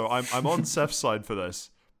so I'm on Seth's side for this,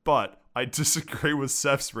 but I disagree with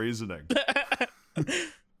Seth's reasoning.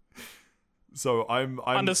 So I'm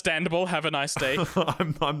Understandable. Have a nice day.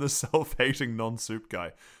 I'm the self-hating non-soup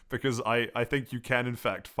guy because I think you can in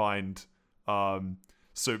fact find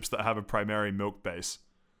soups that have a primary milk base.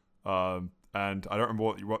 And I don't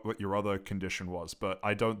remember what your other condition was, but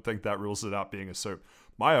I don't think that rules it out being a soup.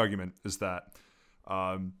 My argument is that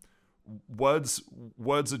words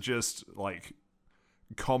are just like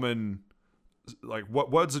common, like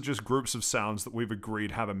what words are just groups of sounds that we've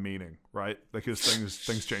agreed have a meaning, right? Because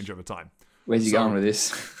things change over time. Where's he So- going with this?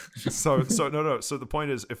 So no. So the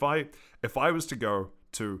point is, if I was to go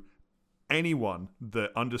to anyone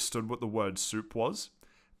that understood what the word soup was,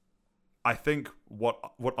 I think what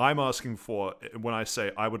I'm asking for when I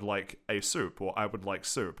say I would like a soup or I would like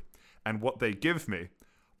soup, and what they give me,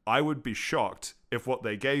 I would be shocked if what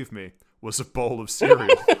they gave me was a bowl of cereal.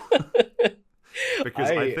 because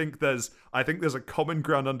I think there's a common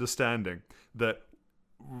ground understanding that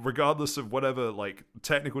regardless of whatever like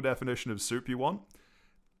technical definition of soup you want,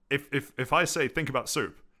 if I say think about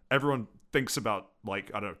soup, everyone thinks about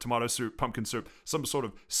like, I don't know, tomato soup, pumpkin soup, some sort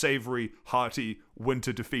of savory, hearty,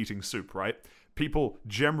 winter defeating soup, right? People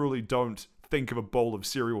generally don't think of a bowl of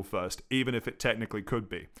cereal first, even if it technically could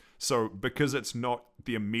be. So because it's not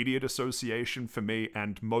the immediate association for me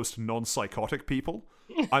and most non-psychotic people,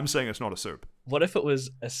 I'm saying it's not a soup. What if it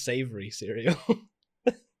was a savory cereal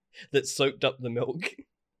that soaked up the milk?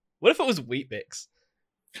 What if it was Wheat Bix?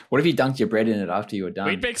 What if you dunked your bread in it after you were done?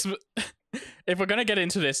 Wheat Bix. If we're gonna get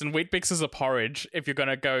into this, and Wheat Bix is a porridge, if you're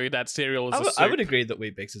gonna go that cereal is a soup. I would agree that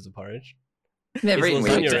Wheat Bix is a porridge. Never Is eaten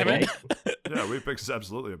lasagna Wheat a Bix. cake? Yeah, Wheat Bix is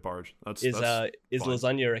absolutely a porridge. Is fine.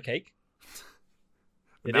 lasagna a cake?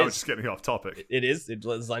 It Now is. it's just getting off topic. It is.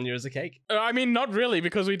 Lasagna is a cake. I mean, not really,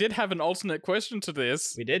 because we did have an alternate question to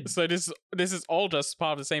this. We did. So this is all just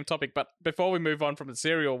part of the same topic. But before we move on from the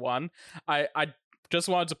cereal one, I just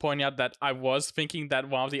wanted to point out that I was thinking that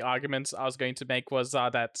one of the arguments I was going to make was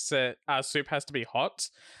that soup has to be hot,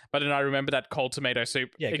 but then I remember that cold tomato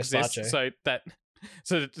soup exists, gazpacho.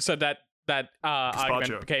 so that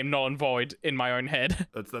argument became null and void in my own head.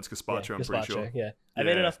 That's gazpacho, I'm pretty sure. Yeah, I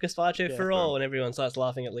made Yeah. enough gazpacho Yeah. for all, and everyone starts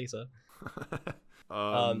laughing at Lisa.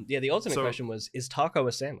 The alternate question was: is taco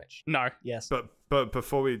a sandwich? No. Yes. But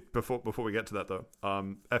before we get to that though,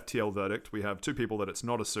 FTL verdict, we have two people that it's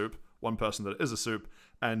not a soup, one person that it is a soup,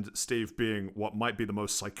 and Steve being what might be the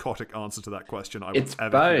most psychotic answer to that question I would It's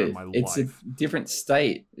ever hear in both. my It's life. a different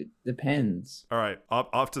state. It depends. All right,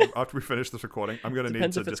 after we finish this recording, I'm going to need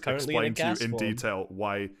Depends to if it's just currently in a explain to you gas in form. detail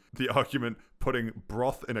why the argument putting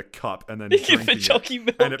broth in a cup and then Give drinking it chalky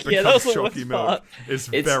milk. and it Yeah, that was becomes the chalky worst milk part. is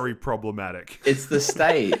It's- very problematic. It's the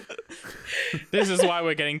state. This is why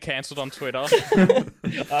we're getting cancelled on Twitter.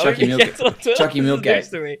 Chucky Milk. Chucky Milk Next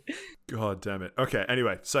to me. God damn it. Okay,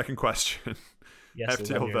 anyway, second question. Yes, FTL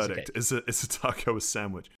lasagna is a verdict. cake. Is a taco a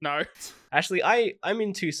sandwich? No. Actually, I'm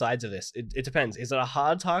in two sides of this. It depends. Is it a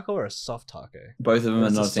hard taco or a soft taco? Both of them If are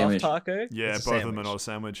it's not a a soft sandwich. taco. Yeah, it's both a of them are sandwich. not a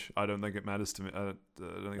sandwich. I don't think it matters to me. I don't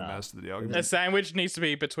think it Nah. matters to the A argument. sandwich needs to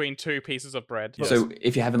be between two pieces of bread. Yes. So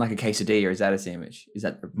if you're having like a quesadilla, is that a sandwich? Is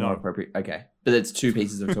that more No. appropriate? Okay, but it's two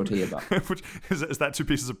pieces of tortilla bar. Which, is that two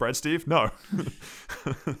pieces of bread, Steve? No.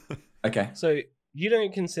 Okay, So you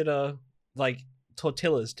don't consider like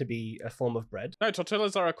tortillas to be a form of bread? No,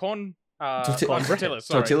 tortillas are a corn. Torti- Corn tortillas.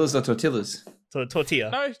 Sorry. tortillas or tortillas? So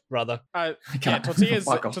tortilla, No, rather. yeah, can't- tortillas.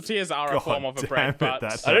 Fuck off. Tortillas are a God form of a damn bread, it, but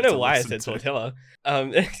that's- I don't know to why I listen said to. tortilla.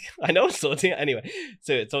 I know it's tortilla. Anyway,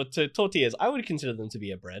 so tortillas, I would consider them to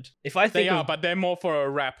be a bread. If I think they are. of, But they're more for a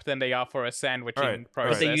wrap than they are for a sandwiching Alright, but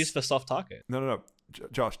process. they're used for soft taco. No.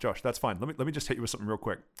 Josh, that's fine. Let me just hit you with something real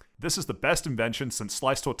quick. This is the best invention since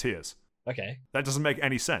sliced tortillas. Okay. That doesn't make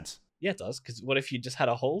any sense. Yeah, it does. Because what if you just had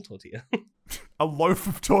a whole tortilla? A loaf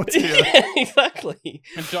of tortilla. Yeah, exactly.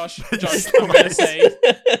 And Josh, It's I'm gonna the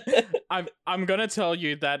say, I'm gonna tell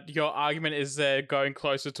you that your argument is going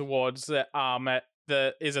closer towards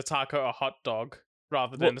is a taco a hot dog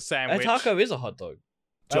rather than Well, a sandwich. A taco is a hot dog.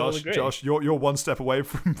 I will agree. Josh, you're one step away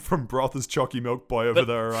from broth as chalky milk boy over But-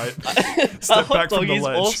 there, all right? a Step hot back from dog the is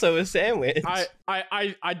ledge. also a sandwich.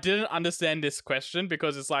 I didn't understand this question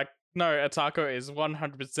because it's like, no, a taco is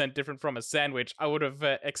 100% different from a sandwich. I would have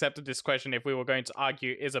accepted this question if we were going to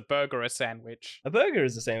argue, is a burger a sandwich? A burger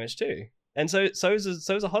is a sandwich too, and so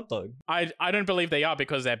is a hot dog. I don't believe they are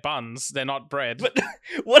because they're buns. They're not bread. But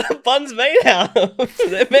what are buns made out of?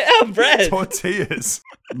 They're made out of bread. Tortillas.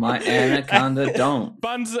 My anaconda don't.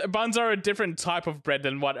 Buns are a different type of bread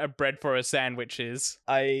than what a bread for a sandwich is.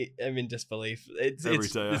 I am in disbelief. It's Every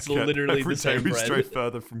day I it's get- literally every the day same we bread. stray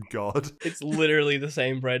further from God. It's literally the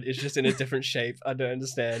same bread. It's just in a different shape. I don't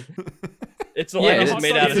understand. It's not Yeah, like it's it's made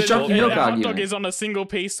dog out it's of a chalky chalk. milk a hot argument. dog is on a single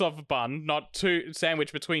piece of bun, not two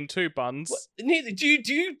sandwich between two buns. What- Neither do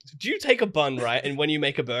you take a bun, right, and when you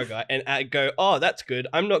make a burger and go, oh, that's good,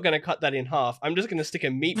 I'm not going to cut that in half, I'm just going to stick a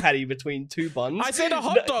meat patty between two buns. I said a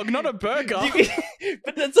hot dog, not a burger.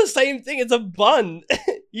 But that's the same thing. It's a bun.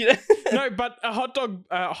 You know. No, but a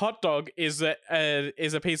hot dog is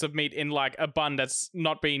a piece of meat in like a bun that's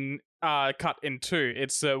not been cut in two.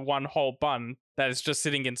 It's one whole bun that is just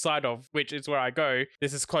sitting inside of, which is where I go.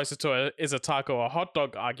 This is closer to is a taco a hot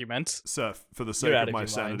dog argument. Seth, for the You're sake out of of my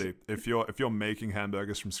your mind. sanity, if you're making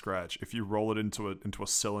hamburgers from scratch, if you roll it into a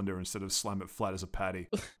cylinder instead of slam it flat as a patty,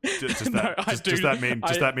 does No, I do-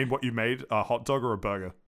 that mean what you made, a hot dog or a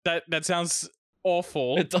burger? That sounds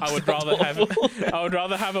awful. It does I would sound rather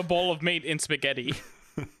awful. have a bowl of meat in spaghetti.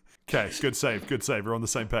 Okay, good save. We're on the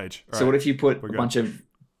same page. All So right. what if you put we're a good. bunch of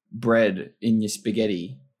bread in your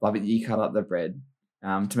spaghetti? Like you cut up the bread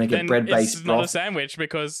to make a Then bread-based it's not a broth. sandwich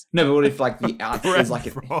because No, but what if like the out Bread there's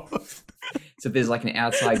like broth. so there's like an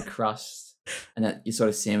outside crust, and that you sort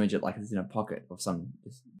of sandwich it like it's in a pocket of some.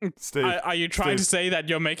 Steve, are you trying to Steve. say that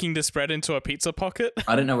you're making this bread into a pizza pocket?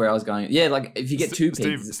 I don't know where I was going. Yeah, like if you get two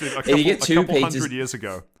pizzas, Steve, if you get two a couple pizzas,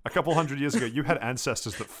 hundred years ago, you had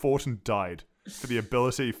ancestors that fought and died for the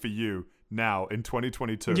ability for you now in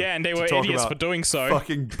 2022. Yeah, and they to were talk idiots about for doing so.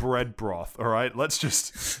 Fucking bread broth. All right, let's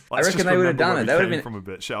reckon they would have done it. That would have been from a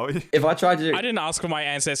bit, shall we? if I tried to. I didn't ask for my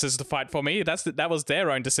ancestors to fight for me. That was their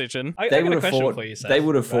own decision. I They got would a have question fought. for you, Seth, They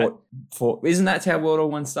would have right? fought. Isn't that how World War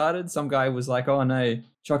One started? Some guy was like, "Oh no,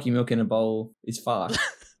 chalky milk in a bowl is fucked,"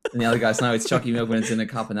 and the other guys, "No, it's chalky milk when it's in a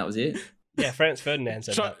cup," and that was it. Yeah, Franz Ferdinand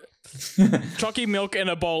said Cho- that. Chalky milk in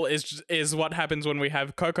a bowl is what happens when we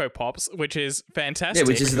have Cocoa Pops, which is fantastic. Yeah,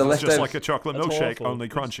 which is the It's just leftover like a chocolate That's milkshake, awful. only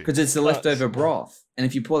crunchy. because it's the leftover broth, and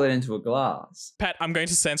if you pour that into a glass, Pat, I'm going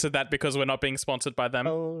to censor that because we're not being sponsored by them.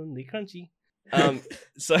 Only crunchy.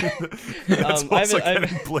 So That's I also have a-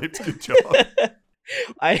 getting bleeped. Good job.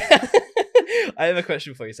 I have a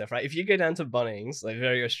question for you, Seth. Right, if you go down to Bunnings, like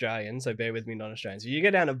very Australian, so bear with me, non-Australians. If you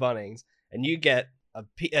go down to Bunnings and you get a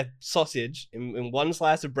sausage in one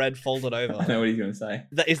slice of bread folded I over, know what he's going to say.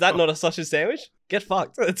 is that not a sausage sandwich? Get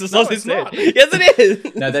fucked. It's a No, sausage it's sandwich. not. Yes, it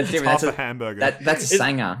is. No, that's It's different. half That's a a, hamburger. that's a It's-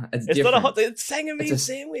 sanger. It's It's different. not a hot. It's Sanger It's meat a-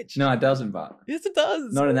 sandwich. No, it doesn't. But Yes, it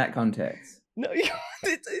does. not in that context. No, it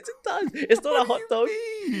does. It's not a hot dog.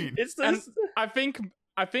 mean? It's And just.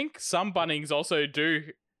 I think some Bunnings also do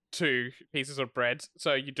 2 pieces of bread,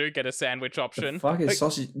 so you do get a sandwich The option. fuck is Like-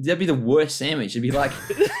 sausage? That'd be the worst sandwich. It'd be like.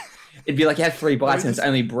 It'd be like you have 3 bites and it's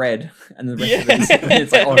only bread, and the rest of it is, and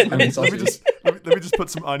it's like, oh, it's only Let me sausage. let me just put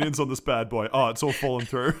some onions on this bad boy. Oh, it's all fallen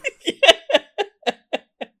through.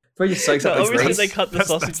 Probably just soaks So up the obviously grease. they cut the That's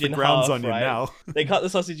sausage the in grounds half, onion right? now. They cut the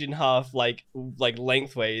sausage in half, like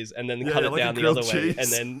lengthways, and then Yeah, cut yeah, it like a down the grilled other way, cheese. and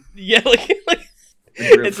then like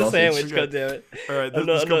grilled it's a sausage. sandwich. Okay. God damn it! All right, I'm this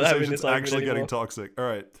not having conversation's this argument actually getting anymore. toxic. All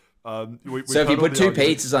right. We So if you heard all put the 2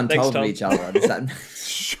 arguments. pizzas on Thanks, top of Tom. each other, does that?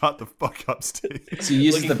 Shut the fuck up, Steve. So you're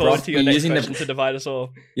using Looking the forward broth. to You're your next using question the to divide us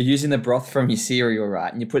all. you're using the broth from your cereal,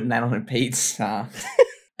 right? And you're putting that on a pizza,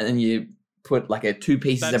 and then you put like 2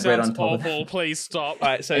 pieces That of bread sounds on top of awful. that. Please stop. All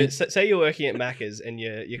right, so say you're working at Macca's and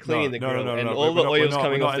you're cleaning the No, grill, and no, all we're the not- oil's we're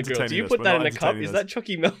coming not off the grill. Do entertaining you this. put We're that not in a cup? entertaining Is this. that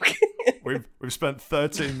chalky milk? We've spent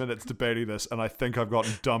 13 minutes debating this, and I think I've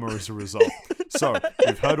gotten dumber as a result. So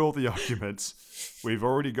we've heard all the arguments. We've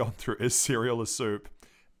already gone through: is cereal a soup?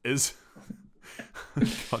 Is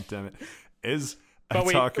God damn it? Is a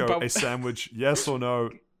taco a sandwich? Yes or no?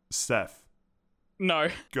 Steph. No.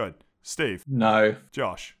 Good. Steve. No,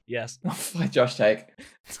 Josh. Yes. fuck Josh take.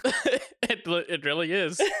 it really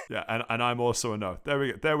is. Yeah, and I'm also a no. There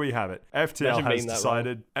we go. There we have it. FTL Imagine has being that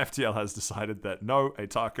decided. FTL has decided that no, a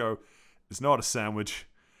taco is not a sandwich.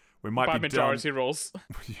 We might By be majority rules. down.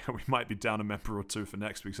 Yeah, we might be down a member or 2 for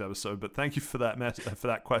next week's episode. But thank you for that for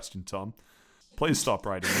that question, Tom. Please stop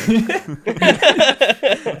writing in.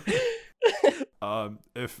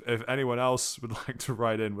 If anyone else would like to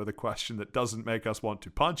write in with a question that doesn't make us want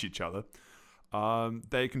to punch each other,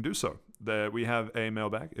 they can do so. We have a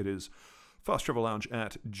mailbag. It is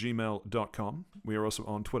fasttravellounge@gmail.com. We are also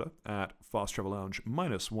on Twitter at fasttravellounge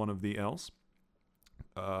 -1 of the L's.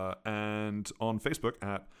 And on Facebook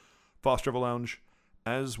at Fast Travel Lounge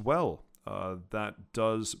as well. That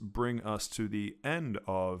does bring us to the end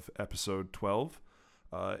of episode 12.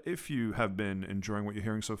 If you have been enjoying what you're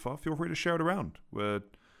hearing so far, feel free to share it around. We're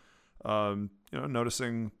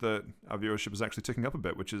noticing that our viewership is actually ticking up a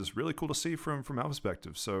bit, which is really cool to see from our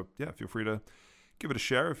perspective. So yeah, feel free to give it a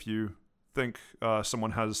share if you think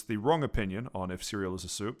someone has the wrong opinion on if cereal is a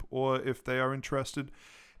soup, or if they are interested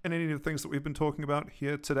in any of the things that we've been talking about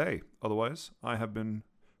here today. Otherwise, I have been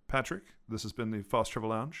Patrick. This has been the Fast Travel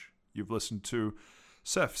Lounge. You've listened to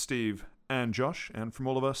Seth, Steve, and Josh, and from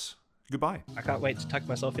all of us, goodbye. I can't wait to tuck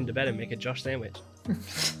myself into bed and make a Josh sandwich.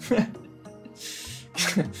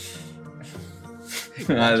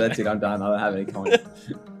 No, that's it. I'm done. I don't have any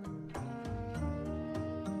comments.